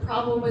has a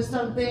problem with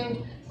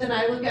something, then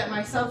I look at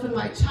myself and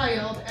my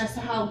child as to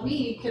how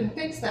we can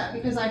fix that,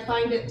 because I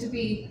find it to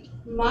be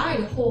my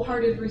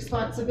wholehearted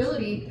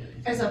responsibility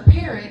as a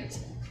parent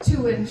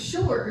to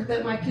ensure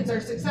that my kids are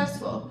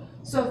successful.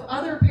 So if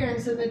other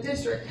parents in the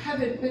district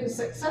haven't been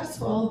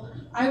successful,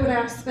 I would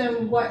ask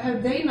them, what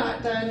have they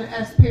not done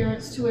as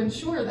parents to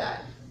ensure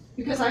that?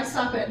 Because I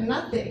stop at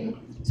nothing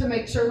to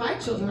make sure my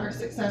children are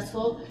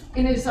successful,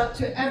 and it's up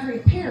to every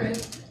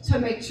parent to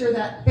make sure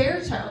that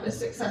their child is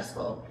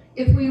successful.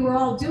 If we were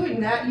all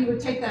doing that, you would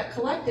take that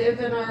collective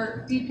and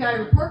our DPI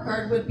report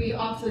card would be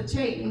off the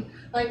chain.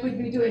 Like,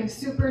 we'd be doing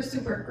super,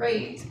 super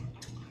great.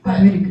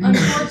 But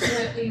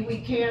unfortunately, we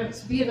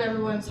can't be in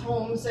everyone's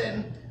homes,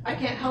 and I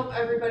can't help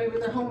everybody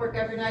with their homework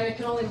every night. I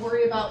can only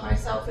worry about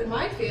myself and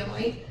my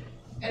family.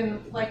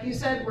 And like you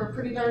said, we're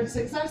pretty darn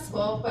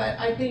successful, but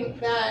I think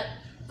that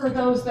for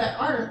those that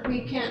aren't,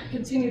 we can't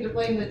continue to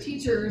blame the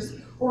teachers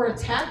or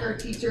attack our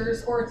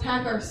teachers or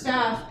attack our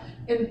staff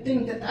and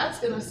think that that's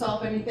going to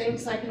solve anything,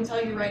 because I can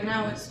tell you right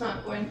now it's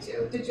not going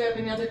to. Did you have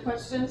any other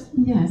questions?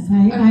 Yes,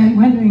 I'm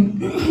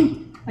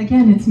wondering,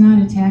 again, it's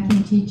not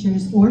attacking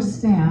teachers or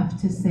staff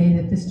to say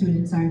that the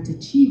students aren't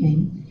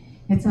achieving.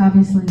 It's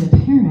obviously the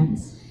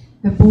parents.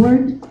 The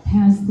board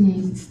has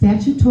the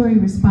statutory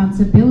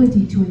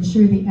responsibility to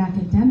ensure the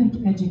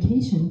academic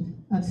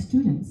education of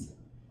students.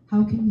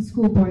 How can the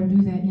school board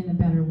do that in a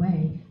better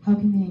way? How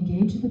can they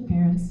engage the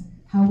parents?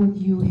 How would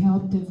you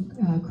help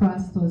to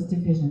cross those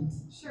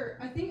divisions? Sure.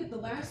 I think at the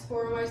last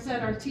forum I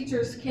said our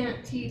teachers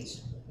can't teach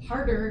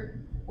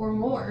harder or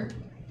more.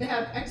 They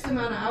have X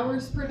amount of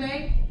hours per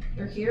day.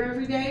 They're here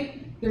every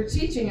day. They're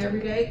teaching every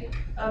day.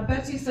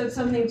 Betsy said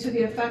something to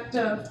the effect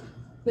of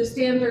the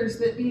standards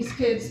that these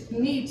kids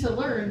need to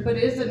learn, but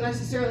it isn't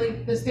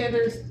necessarily the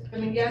standards. I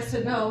mean, yes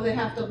and no. They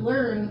have to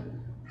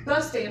learn. The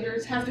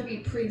standards have to be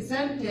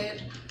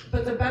presented.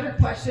 But the better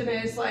question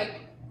is,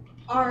 like,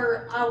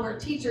 are our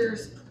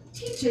teachers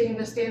teaching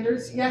the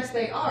standards? Yes,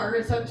 they are.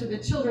 It's up to the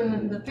children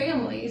and the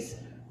families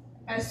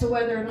as to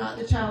whether or not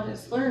the child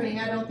is learning.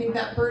 I don't think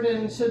that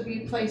burden should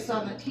be placed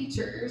on the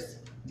teachers.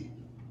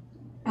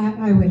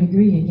 I would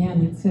agree.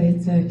 Again, it's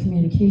a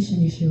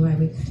communication issue, I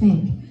would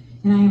think.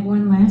 And I have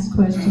one last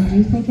question. Do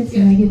you think it's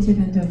negative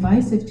and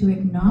divisive to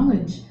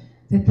acknowledge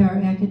that there are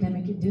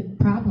academic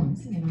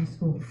problems in our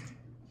schools?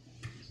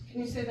 Can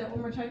you say that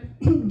one more time?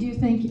 Do you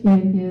think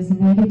it is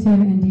negative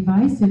and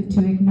divisive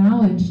to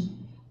acknowledge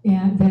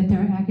that there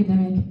are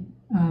academic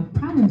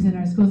problems in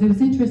our schools? It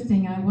was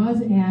interesting. I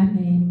was at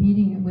a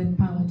meeting with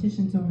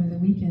politicians over the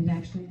weekend,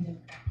 actually, at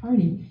a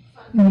party,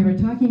 and they were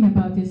talking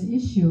about this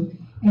issue.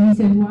 And he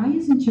said, why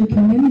isn't your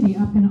community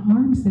up in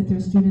arms that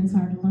their students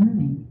aren't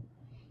learning?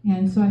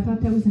 And so I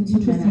thought that was an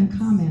interesting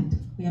comment.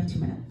 We have 2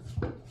 minutes.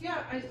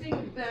 Yeah, I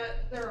think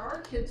that there are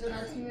kids in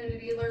our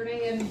community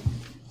learning, and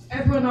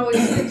everyone always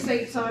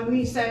fixates on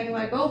me saying,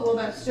 like, oh, well,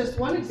 that's just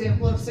one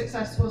example of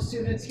successful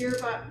students here,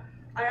 but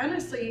I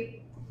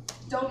honestly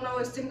don't know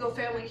a single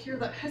family here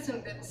that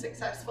hasn't been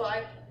successful.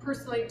 I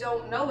personally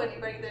don't know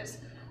anybody that's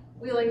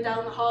wheeling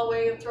down the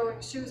hallway and throwing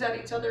shoes at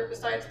each other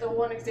besides the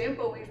one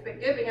example we've been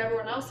giving.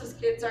 Everyone else's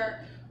kids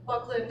are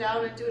buckling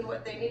down and doing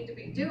what they need to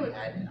be doing.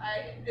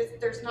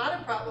 There's not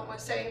a problem with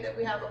saying that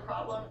we have a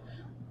problem.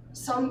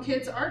 Some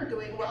kids aren't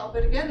doing well,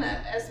 but again,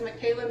 as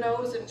Michaela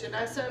knows, and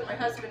Janessa and my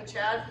husband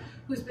Chad,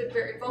 who's been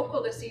very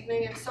vocal this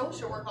evening, in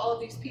social work, all of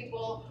these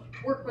people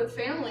work with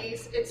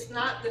families, it's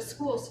not the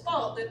school's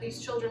fault that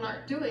these children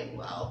aren't doing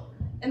well.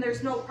 And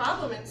there's no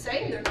problem in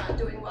saying they're not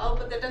doing well,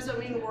 but that doesn't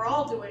mean we're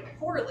all doing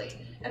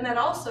poorly. And that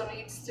also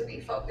needs to be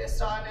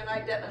focused on and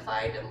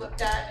identified and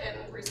looked at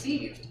and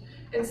received,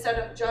 instead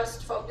of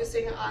just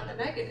focusing on the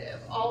negative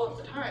all of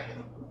the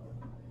time.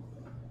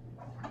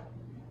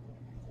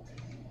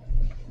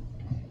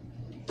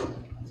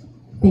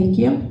 Thank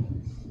you.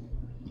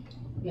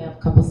 We have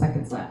a couple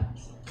seconds left.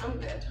 I'm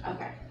good.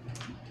 Okay.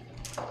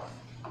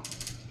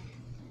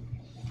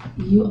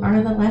 You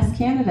are the last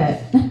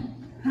candidate.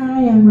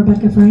 Hi, I'm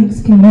Rebecca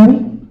Franks. Can you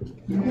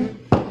hear me?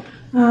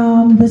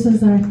 This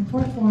is our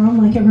fourth forum,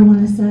 like everyone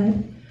has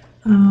said.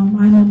 I'm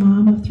a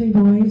mom of 3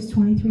 boys,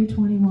 23,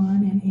 21,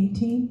 and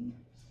 18.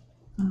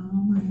 I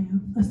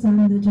have a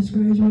son that just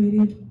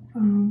graduated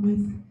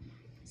with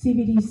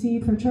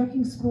CBDC for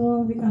trucking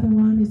school. The other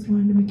one is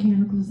going to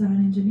mechanical design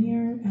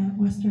engineer at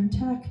Western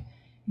Tech.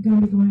 I'm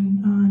going to be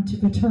going on to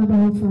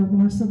Viterbo for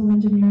more civil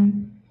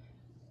engineering.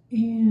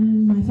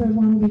 And my third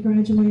one will be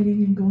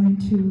graduating and going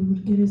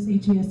to get his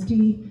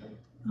HESD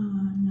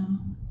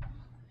on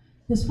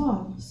this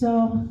fall.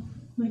 So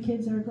my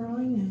kids are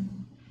growing,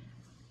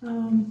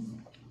 and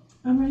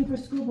I'm ready for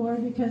school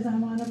board because I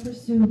want to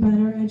pursue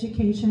better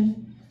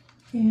education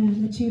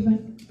and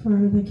achievement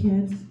for the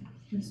kids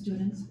and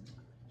students.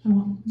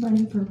 I'm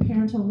running for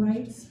parental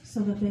rights so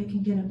that they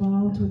can get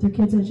involved with their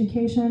kids'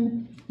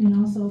 education,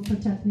 and also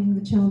protecting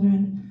the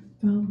children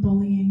from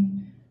bullying.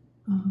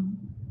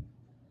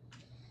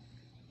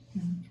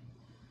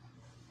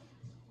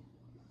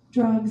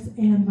 Drugs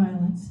and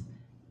violence.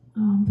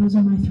 Those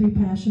are my 3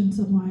 passions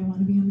of why I want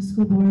to be on the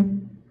school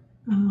board.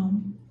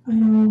 I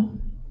know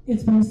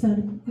it's been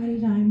said many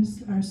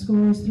times, our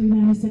score is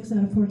 396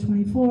 out of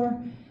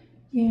 424,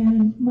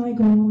 and my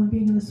goal of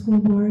being on the school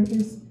board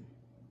is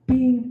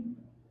being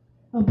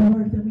a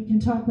board that we can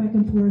talk back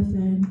and forth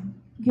and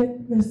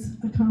get this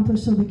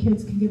accomplished so the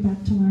kids can get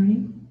back to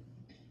learning.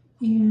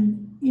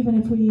 And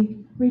even if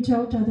we reach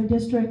out to other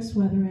districts,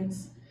 whether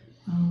it's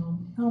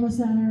Alma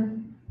Center,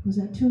 was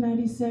at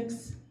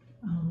 296,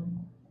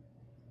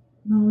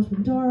 Melrose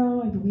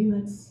Bendoro, I believe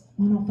that's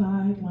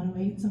 105,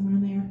 108, somewhere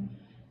in there.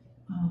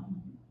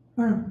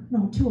 Or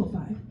no,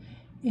 205,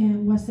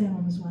 and West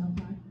Salem is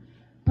 105.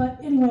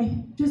 But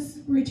anyway, just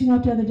reaching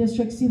out to other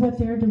districts, see what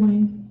they're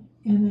doing,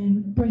 and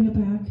then bring it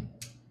back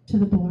to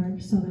the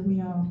board so that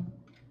we all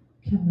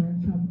can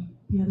learn from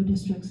the other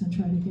districts and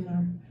try to get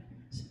our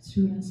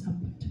students up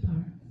to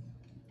par.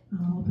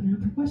 I'll open it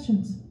up for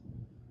questions.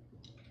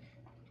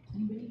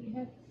 Anybody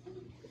have?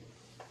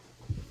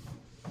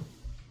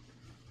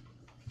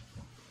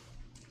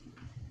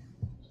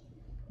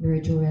 Mary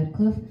Jo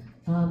Radcliffe,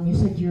 you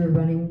said you're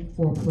running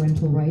for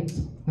parental rights.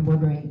 I'm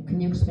wondering,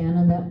 can you expand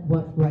on that?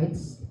 What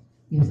rights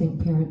you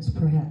think parents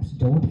perhaps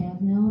don't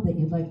have now that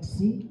you'd like to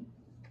see?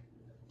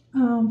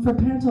 For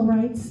parental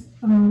rights,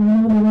 I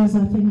know there was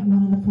a thing at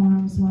one of the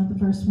forums, one of the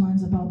first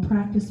ones, about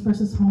practice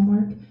versus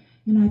homework.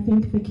 And I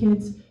think the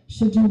kids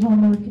should do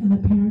homework and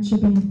the parents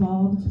should be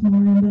involved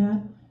more in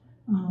that.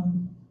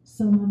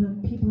 Some of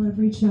the people have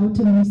reached out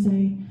to me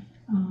say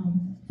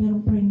they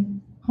don't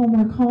bring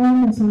homework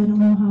home, and so they don't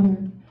know how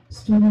their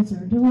students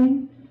are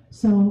doing.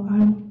 So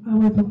I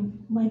would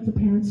like the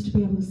parents to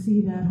be able to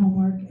see that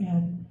homework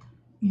and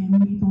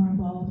be more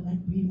involved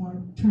and be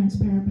more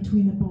transparent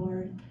between the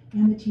board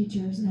and the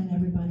teachers and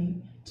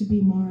everybody, to be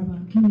more of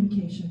a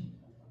communication.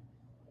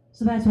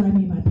 So that's what I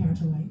mean by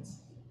parental rights.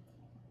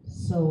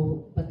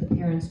 So, but the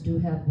parents do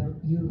have the,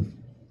 you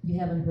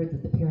haven't heard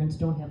that the parents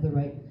don't have the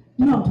right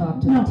to No,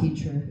 talk to no. the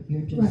teacher,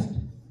 you're just.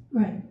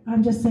 Right.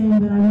 I'm just saying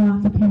that I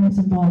want the parents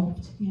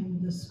involved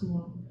in the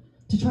school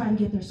to try to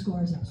get their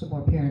scores up. So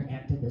more parent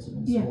activism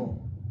in Yeah.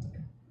 school.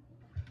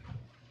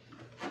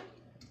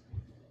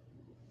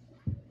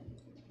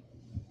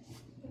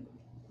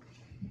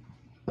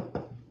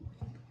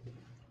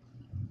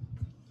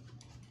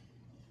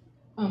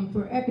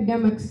 For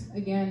academics,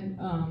 again,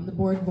 the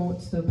board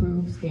votes to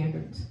approve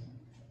standards.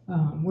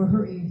 We're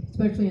hurting,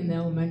 especially in the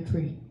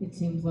elementary, it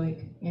seems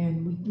like,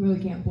 and we really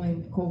can't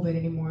blame COVID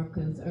anymore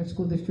because our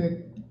school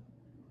district,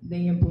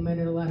 they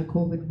implemented a lot of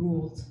COVID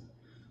rules.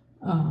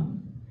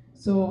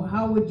 So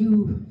how would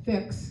you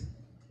fix,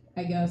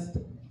 I guess,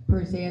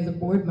 per se as a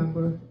board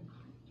member,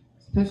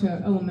 especially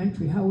our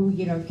elementary, how will we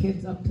get our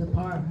kids up to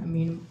par? I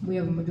mean, we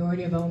have a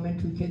majority of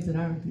elementary kids that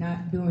are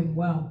not doing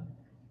well.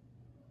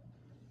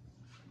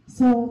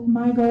 So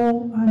my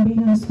goal on being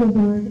on the school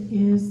board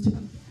is to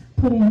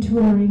put in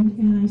tutoring,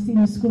 and I see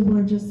the school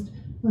board just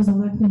was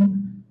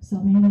electing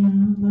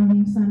Sylvania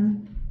Learning Center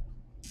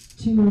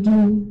to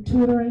do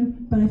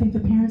tutoring, but I think the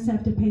parents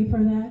have to pay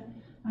for that.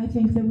 I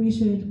think that we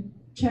should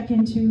check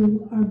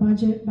into our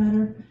budget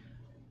better.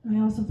 I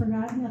also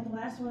forgot, not the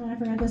last one, I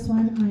forgot this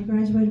one. I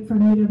graduated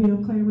from UW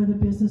Eau Claire with a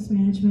business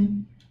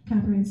management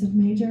comprehensive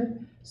major.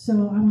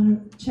 So I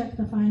want to check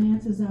the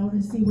finances out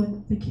and see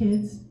what the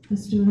kids, the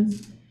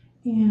students,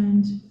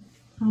 and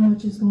how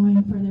much is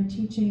going for their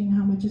teaching,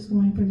 how much is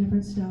going for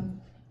different stuff.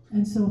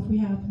 And so if we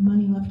have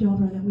money left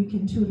over that we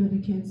can tutor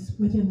the kids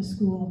within the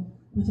school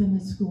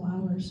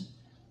hours.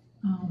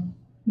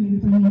 Maybe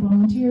bringing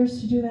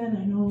volunteers to do that.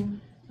 I know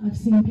I've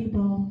seen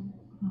people,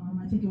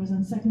 I think it was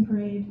on second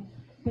grade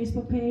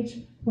Facebook page,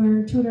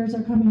 where tutors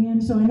are coming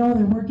in, so I know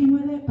they're working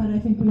with it, but I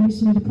think we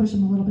just need to push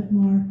them a little bit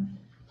more.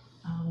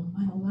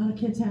 I know a lot of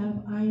kids have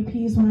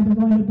IEPs. When I've been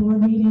going to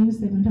board meetings,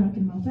 they've been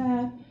talking about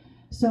that.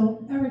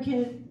 So every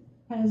kid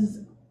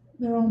has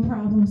their own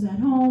problems at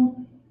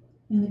home,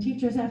 and the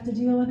teachers have to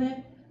deal with it,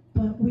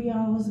 but we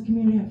all as a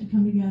community have to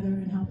come together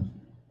and help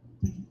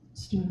the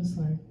students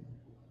learn.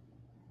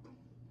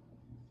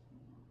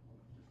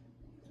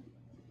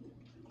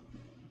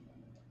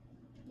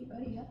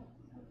 Anybody up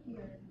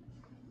here?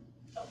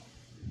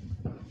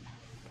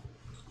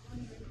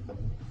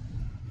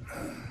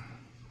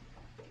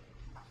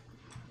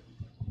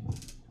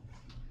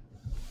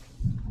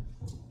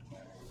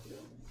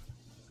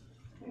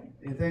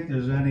 Do you think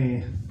there's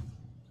any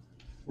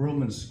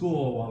room in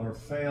school while they're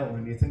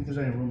failing? Do you think there's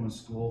any room in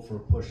school for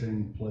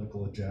pushing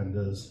political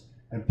agendas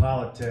and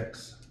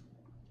politics?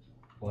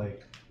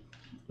 Like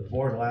the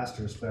board last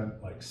year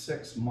spent like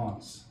 6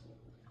 months.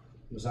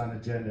 It was on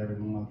agenda every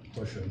month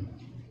pushing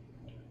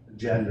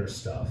gender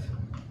stuff.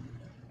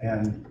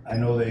 And I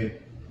know they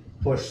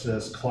push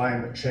this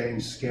climate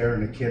change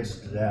scaring the kids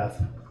to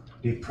death,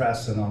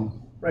 depressing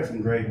them. Right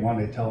from grade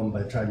 1, they tell them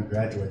by the time you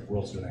graduate, the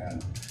world's gonna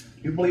end.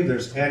 Do you believe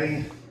there's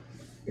any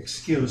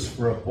excuse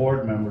for a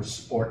board member to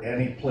support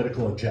any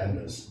political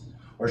agendas?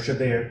 Or should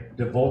they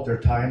devote their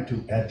time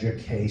to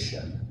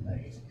education?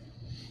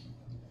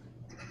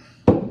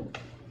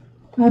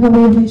 I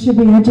believe they should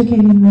be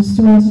educating the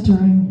students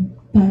during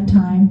that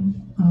time.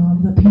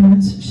 The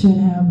parents should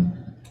have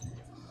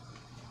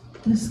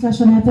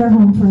discussion at their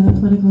home for the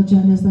political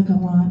agendas that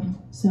go on.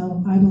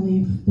 So I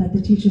believe that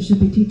the teachers should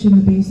be teaching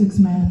the basics,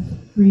 math,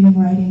 reading,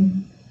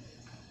 writing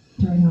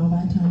during all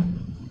that time.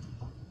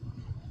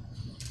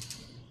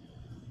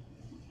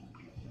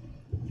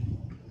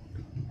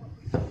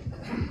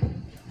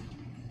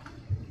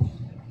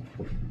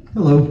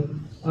 Hello.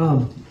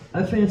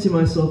 I fancy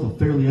myself a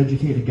fairly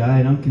educated guy,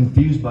 and I'm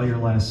confused by your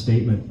last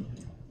statement.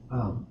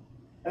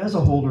 As a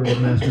holder of a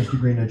master's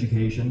degree in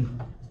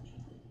education,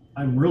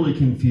 I'm really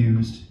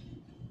confused.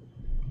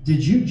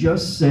 Did you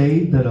just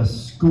say that a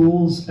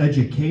school's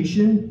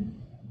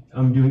education,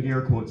 I'm doing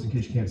air quotes in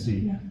case you can't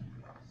see,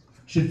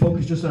 should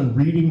focus just on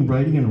reading,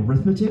 writing, and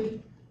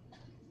arithmetic?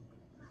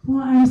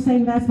 Well, I'm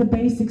saying that's the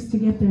basics to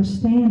get their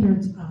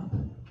standards up,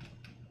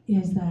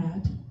 is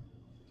that.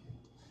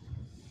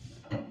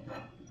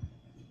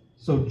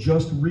 So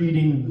just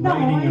reading,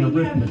 writing, and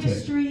arithmetic? You have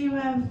history, you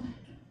have,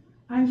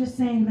 I'm just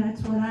saying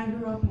that's what I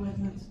grew up with.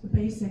 The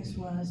basics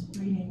was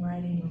reading,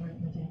 writing,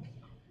 arithmetic.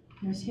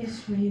 There's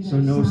history, there's So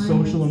no science.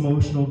 social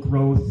emotional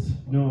growth,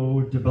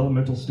 no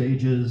developmental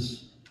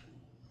stages,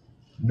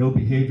 no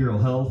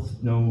behavioral health,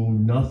 no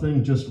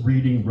nothing, just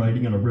reading,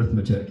 writing, and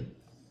arithmetic.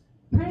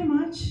 Pretty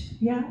much,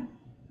 yeah.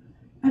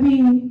 I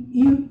mean,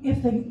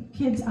 if the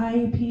kid's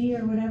IEP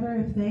or whatever,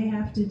 if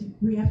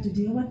we have to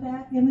deal with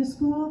that in the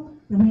school,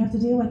 then we have to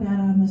deal with that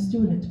on the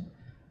student.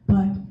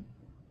 But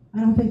I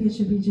don't think it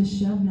should be just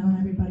shoved down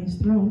everybody's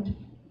throat.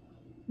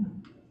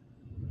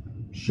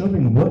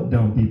 Shoving what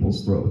down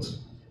people's throats?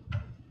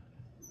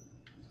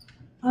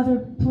 Other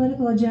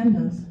political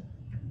agendas.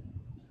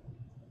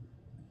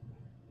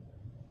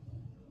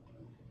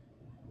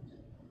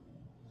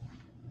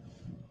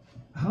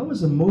 How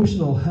is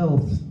emotional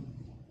health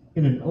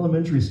in an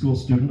elementary school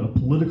student a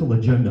political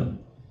agenda?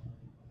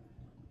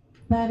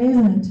 That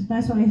isn't.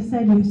 That's why I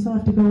said you still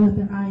have to go with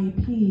their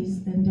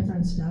IEPs and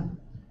different stuff.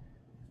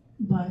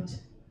 But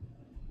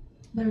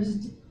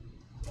that's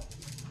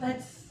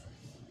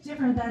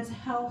different. That's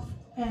health,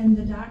 and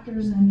the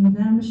doctors and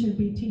them should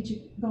be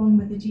going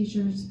with the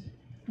teachers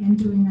and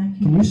doing that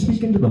Can you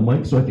speak into the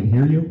mic so I can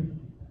hear you?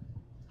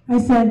 I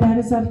said that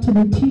is up to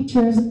the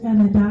teachers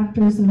and the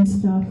doctors and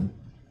stuff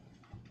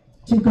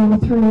to go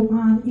through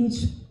on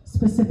each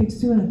specific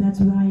student. That's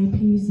what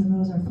IEPs and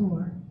those are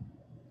for.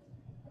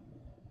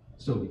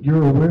 So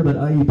you're aware that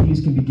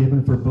IEPs can be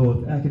given for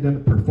both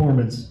academic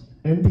performance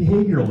and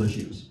behavioral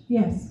issues?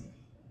 Yes.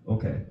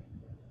 Okay.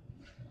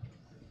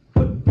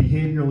 But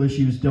behavioral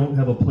issues don't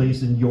have a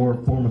place in your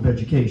form of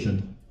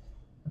education.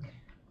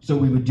 So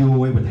we would do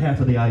away with half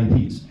of the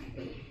IEPs?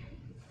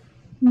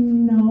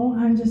 No,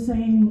 I'm just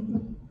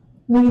saying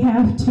we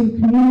have to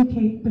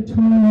communicate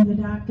between the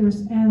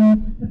doctors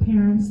and the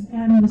parents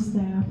and the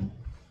staff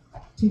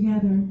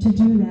together to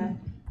do that.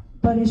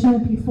 But it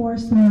shouldn't be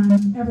forced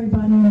on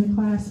everybody in the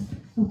class,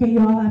 okay, you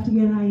all have to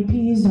get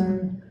IEPs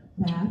or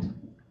that.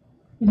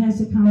 It has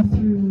to come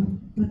through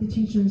what the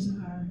teachers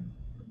are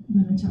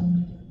going to tell them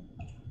to do.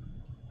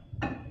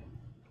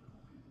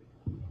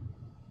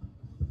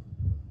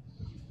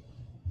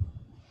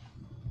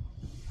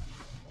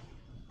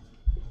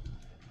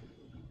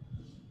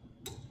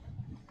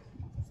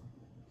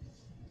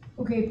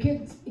 Okay,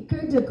 if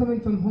kids are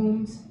coming from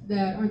homes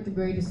that aren't the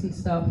greatest and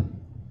stuff,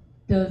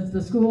 does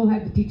the school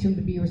have to teach them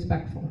to be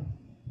respectful?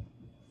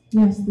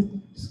 Yes, the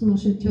school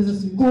should teach them.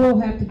 Does the school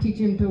have to teach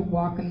them to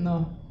walk in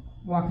the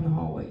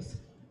hallways?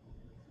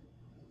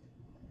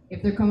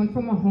 If they're coming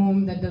from a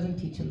home that doesn't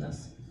teach them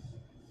this.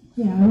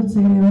 Yeah, I would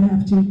say they would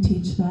have to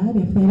teach that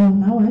if they don't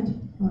know it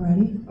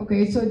already.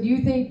 Okay, so do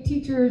you think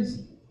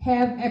teachers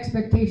have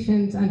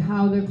expectations on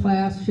how their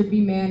class should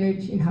be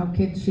managed and how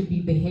kids should be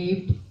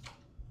behaved?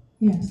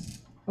 Yes.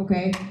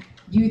 Okay.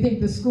 Do you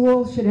think the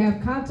school should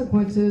have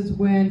consequences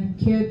when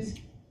kids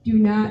do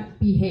not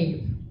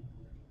behave?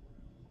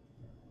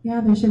 Yeah,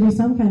 there should be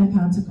some kind of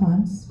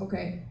consequence.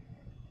 Okay.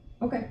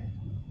 Okay.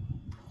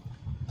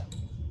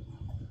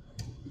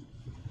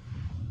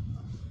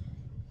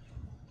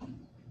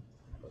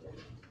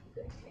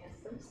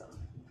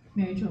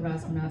 Mary Jo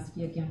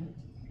Rosmanowski again.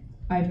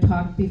 I've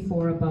talked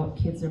before about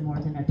kids are more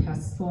than a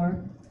test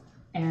score,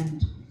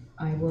 and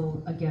I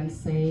will again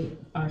say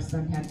our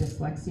son had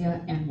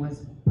dyslexia and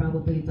was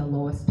probably the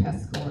lowest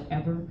test score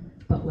ever,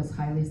 but was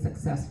highly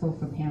successful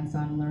from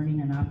hands-on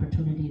learning and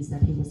opportunities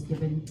that he was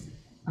given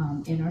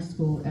in our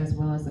school as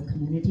well as the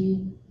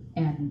community.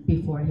 And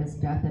before his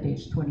death at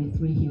age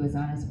 23, he was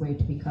on his way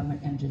to become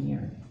an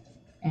engineer.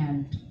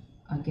 And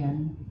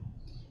again,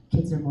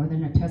 kids are more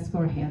than a test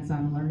score,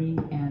 hands-on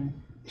learning, and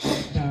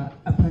the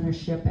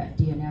apprenticeship at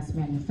DNS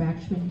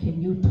Manufacturing.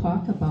 Can you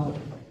talk about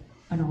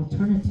an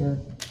alternative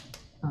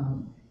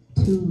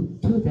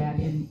to that,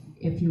 and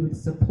if you would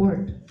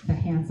support the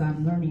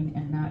hands-on learning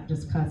and not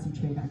just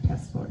concentrate on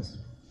test scores?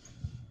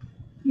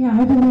 Yeah,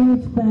 I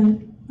believe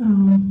that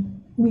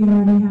we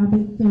already have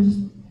it. There's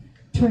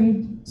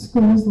trade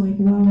schools like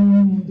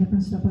welding and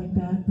different stuff like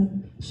that that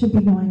should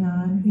be going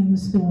on in the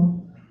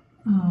school.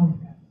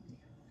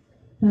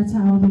 That's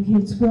how the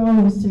kids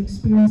grow, is to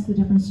experience the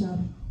different stuff.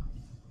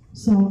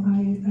 So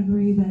I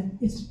agree that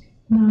it's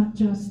not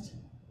just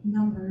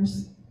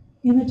numbers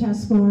in the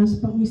test scores,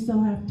 but we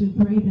still have to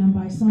grade them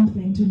by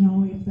something to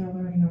know if they're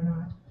learning or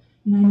not.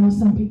 And I know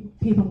some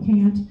people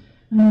can't.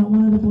 I know at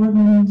one of the board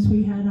meetings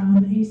we had on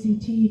the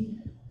ACT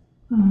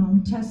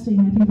testing,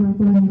 I think we were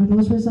going over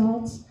those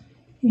results,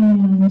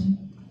 and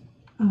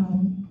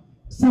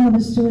some of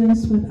the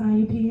students with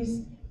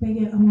IEPs, they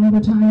get a longer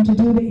time to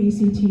do the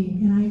ACT,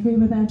 and I agree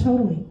with that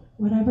totally.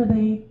 Whatever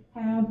they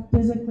have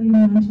physically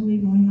and mentally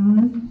going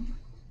on,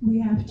 we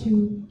have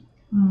to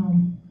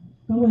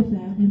go with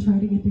that and try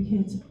to get the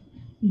kids,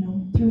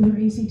 through their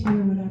ACT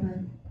or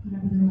whatever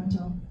their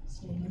mental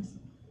state is.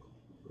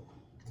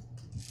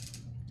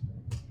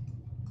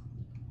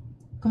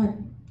 Go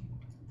ahead.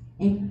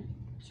 Amy.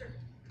 Sure.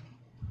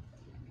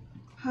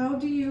 How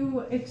do you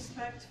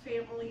expect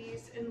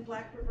families in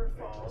Black River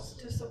Falls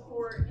to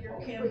support your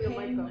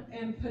campaign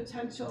and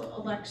potential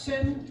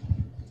election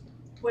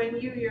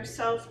when you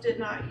yourself did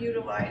not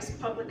utilize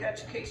public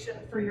education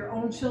for your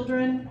own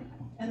children?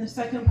 And the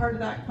second part of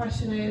that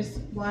question is,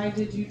 why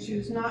did you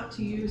choose not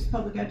to use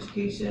public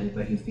education,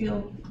 but you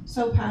feel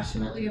so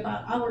passionately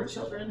about our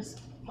children's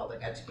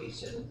public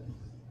education?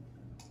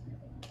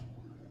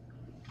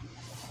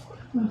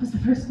 What was the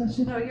first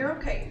question? No, you're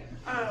okay.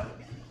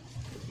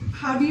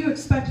 How do you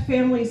expect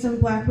families in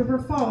Black River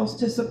Falls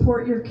to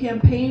support your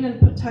campaign and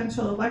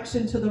potential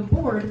election to the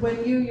board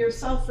when you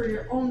yourself or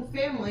your own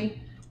family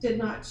did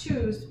not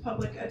choose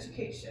public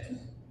education?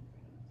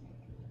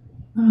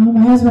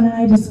 My husband and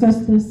I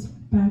discussed this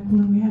back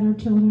when we had our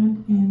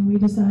children, and we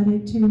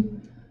decided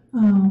to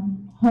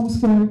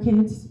homeschool our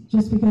kids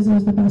just because it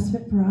was the best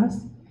fit for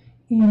us.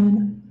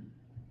 And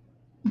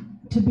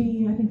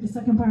I think the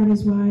second part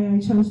is why I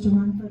chose to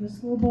run for the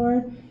school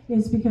board,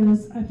 is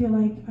because I feel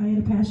like I had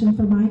a passion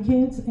for my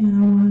kids, and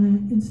I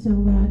want to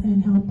instill that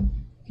and help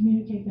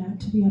communicate that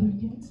to the other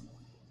kids.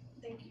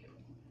 Thank you.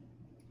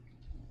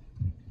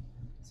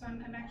 So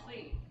I'm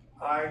actually.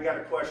 I got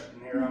a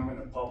question here. I'm in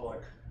the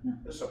public.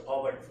 This is a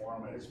public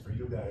forum, and it's for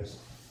you guys.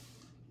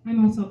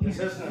 I'm also a parent.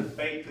 This isn't a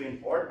debate between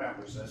board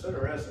members, is it,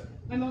 or is it?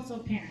 I'm also a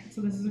parent,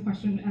 so this is a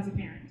question as a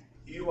parent.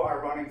 You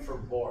are running for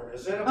board.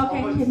 Is it a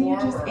Okay, public can you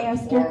forum just or a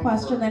ask your forum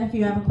question for- then if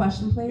you have a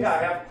question, please? Yeah,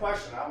 I have a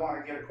question. I want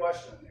to get a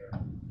question in here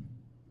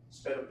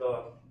instead of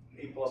the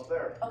people up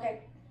there.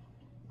 Okay.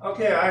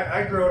 Okay,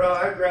 I grew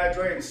up, I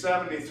graduated in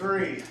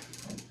 '73.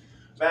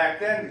 Back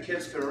then, the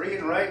kids could read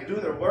and write and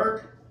do their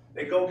work.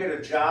 They go get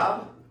a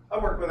job. I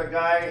worked with a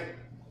guy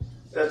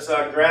that's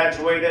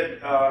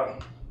graduated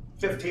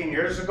 15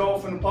 years ago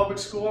from the public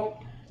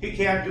school. He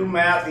can't do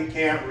math, he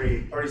can't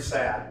read. Pretty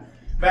sad.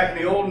 Back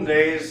in the olden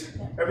days,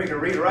 everybody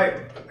could read and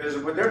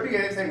write. Would there be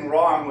anything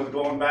wrong with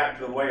going back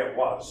to the way it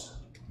was?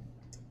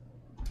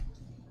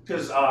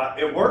 Because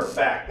it worked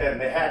back then.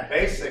 They had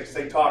basics.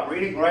 They taught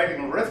reading,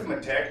 writing, and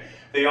arithmetic.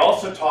 They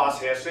also taught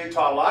history,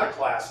 taught a lot of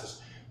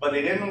classes. But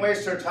they didn't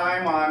waste their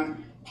time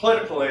on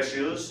political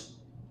issues,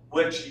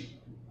 which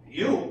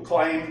you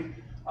claim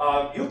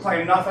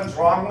nothing's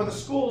wrong with the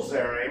schools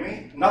there,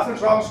 Amy.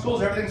 Nothing's wrong with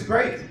schools, everything's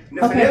great. And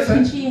if Okay, it isn't,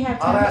 can she have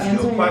time I'll to ask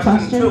answer you a your question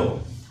question? too.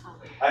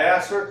 I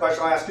asked her a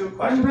question, I'll ask you a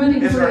question. ready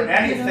Is for there it,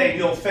 anything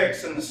you'll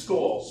fix in the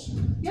schools?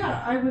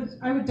 Yeah, I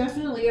would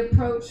definitely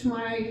approach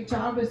my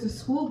job as a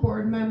school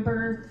board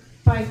member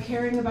by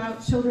caring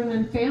about children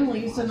and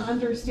families and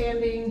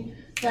understanding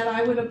that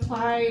I would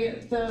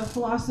apply the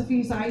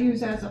philosophies I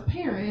use as a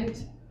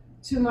parent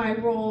to my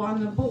role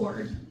on the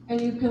board. And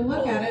you can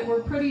look at it,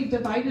 we're pretty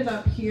divided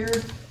up here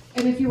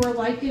And if you were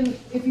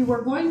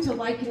going to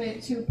liken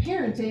it to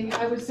parenting,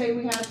 I would say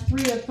we have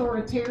 3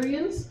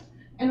 authoritarians,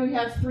 and we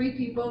have 3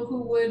 people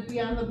who would be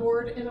on the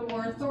board in a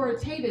more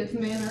authoritative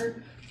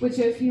manner, which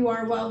if you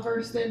are well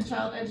versed in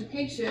child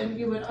education,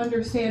 you would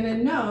understand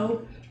and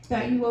know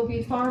that you will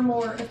be far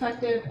more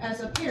effective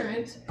as a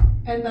parent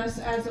and thus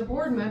as a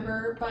board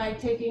member by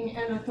taking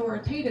an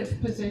authoritative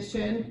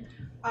position.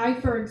 I,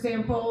 for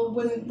example,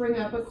 wouldn't bring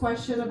up a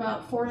question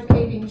about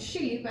fornicating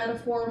sheep at a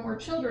forum where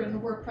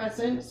children were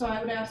present, so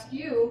I would ask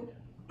you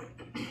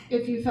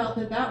if you felt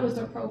that that was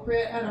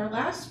appropriate. At our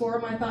last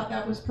forum, I thought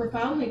that was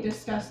profoundly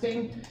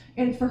disgusting,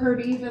 and for her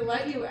to even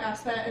let you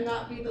ask that and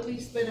not be the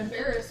least bit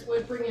embarrassed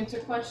would bring into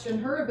question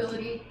her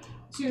ability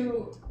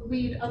to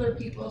lead other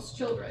people's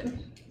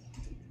children.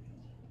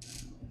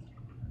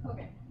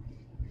 Okay.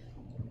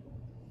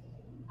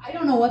 I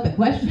don't know what the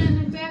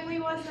question exactly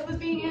was that was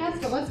being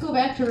asked, but let's go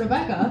back to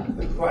Rebecca.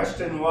 The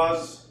question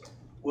was,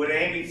 would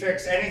Amy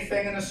fix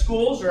anything in the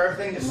schools or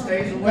everything that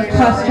stays away? The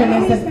question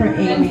is for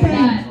Amy.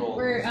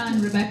 We're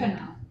on Rebecca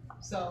now,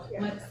 so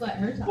let's let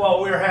her talk.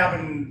 Well, we're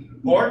having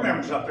board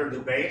members up there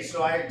debate,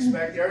 so I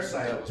expect their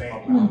side of the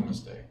debate.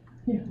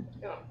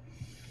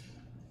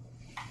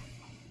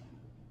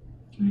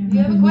 You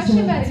have a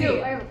question, Betsy?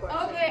 I have a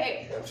question.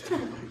 Okay.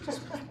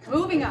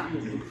 Moving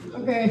on.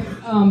 Okay,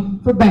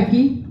 for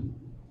Becky,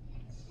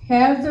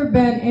 has there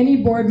been any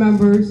board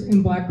members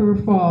in Black River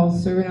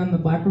Falls serving on the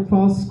Black River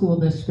Falls School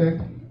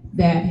District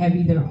that have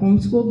either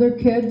homeschooled their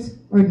kids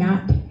or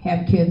not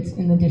have kids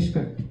in the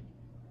district?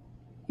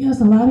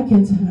 Yes, a lot of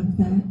kids have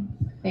that.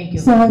 Thank you.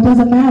 So it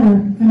doesn't matter.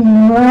 I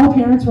mean, we're all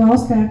parents, we're all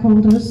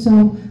stakeholders,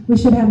 so we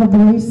should have a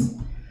voice.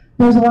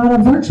 There's a lot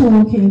of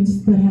virtual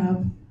kids that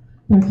have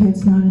their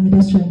kids not in the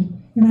district.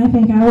 And I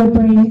think I would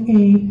bring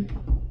a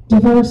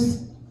diverse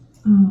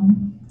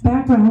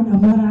background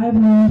of what I've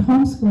learned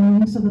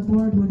homeschooling so the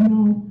board would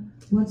know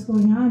what's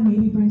going on,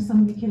 maybe bring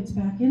some of the kids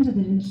back into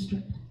the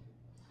district.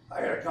 I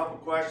got a couple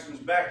questions.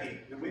 Becky,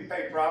 do we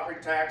pay property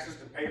taxes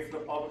to pay for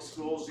the public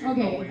schools? Even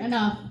though Okay, we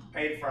enough.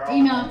 paid for our own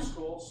Enough.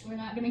 schools? We're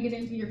not going to get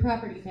into your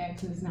property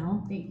taxes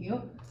now. Thank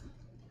you.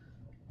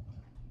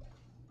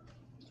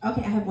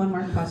 Okay, I have one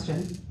more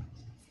question.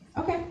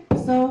 Okay,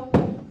 so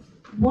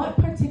what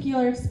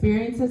particular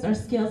experiences or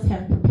skills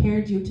have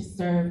prepared you to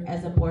serve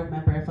as a board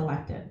member if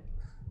elected?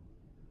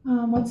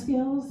 What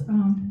skills?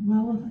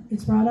 Well,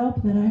 it's brought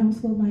up that I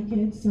homeschooled my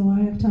kids, so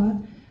I have taught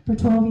for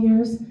 12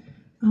 years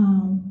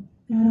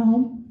at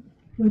home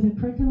with a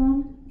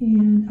curriculum,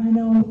 and I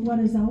know what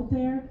is out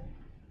there.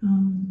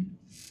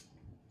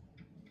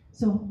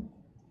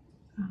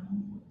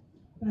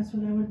 That's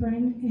what I would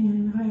bring.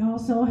 And I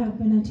also have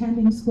been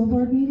attending school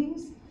board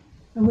meetings.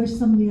 I wish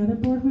some of the other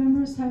board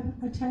members have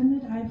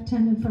attended. I've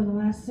attended for the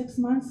last 6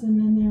 months, and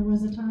then there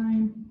was a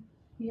time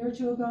a year or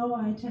two ago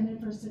I attended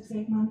for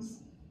 6-8 months.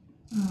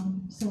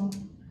 So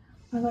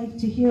I like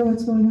to hear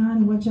what's going on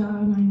and what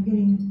job I'm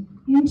getting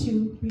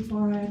into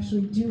before I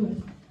actually do it.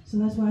 So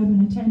that's why I've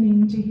been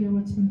attending to hear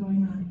what's been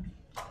going on.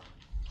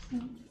 So.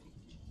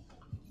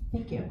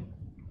 Thank you.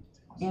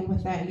 And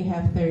with that, you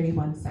have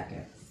 31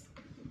 seconds.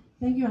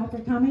 Thank you all for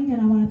coming,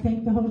 and I want to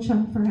thank the Ho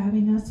Chunk for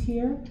having us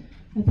here.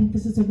 I think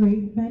this is a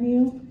great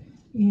venue,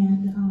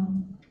 and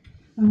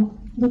I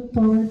look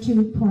forward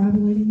to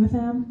collaborating with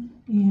them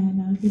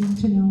and getting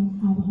to know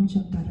all the Ho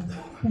Chunk better.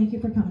 Thank you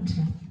for coming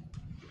tonight.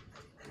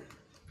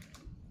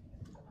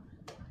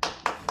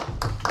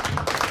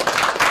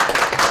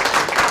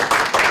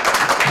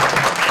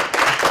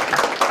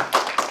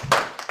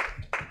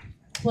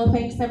 Well,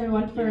 thanks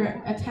everyone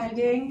for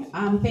attending.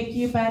 Thank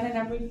you, Ben,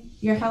 and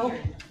your help.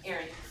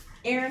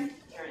 Aaron,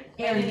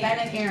 Ben,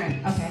 and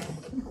Aaron. Okay.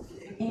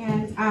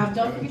 And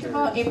don't forget to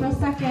vote April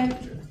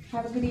 2nd.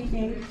 Have a good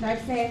evening.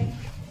 Drive safe.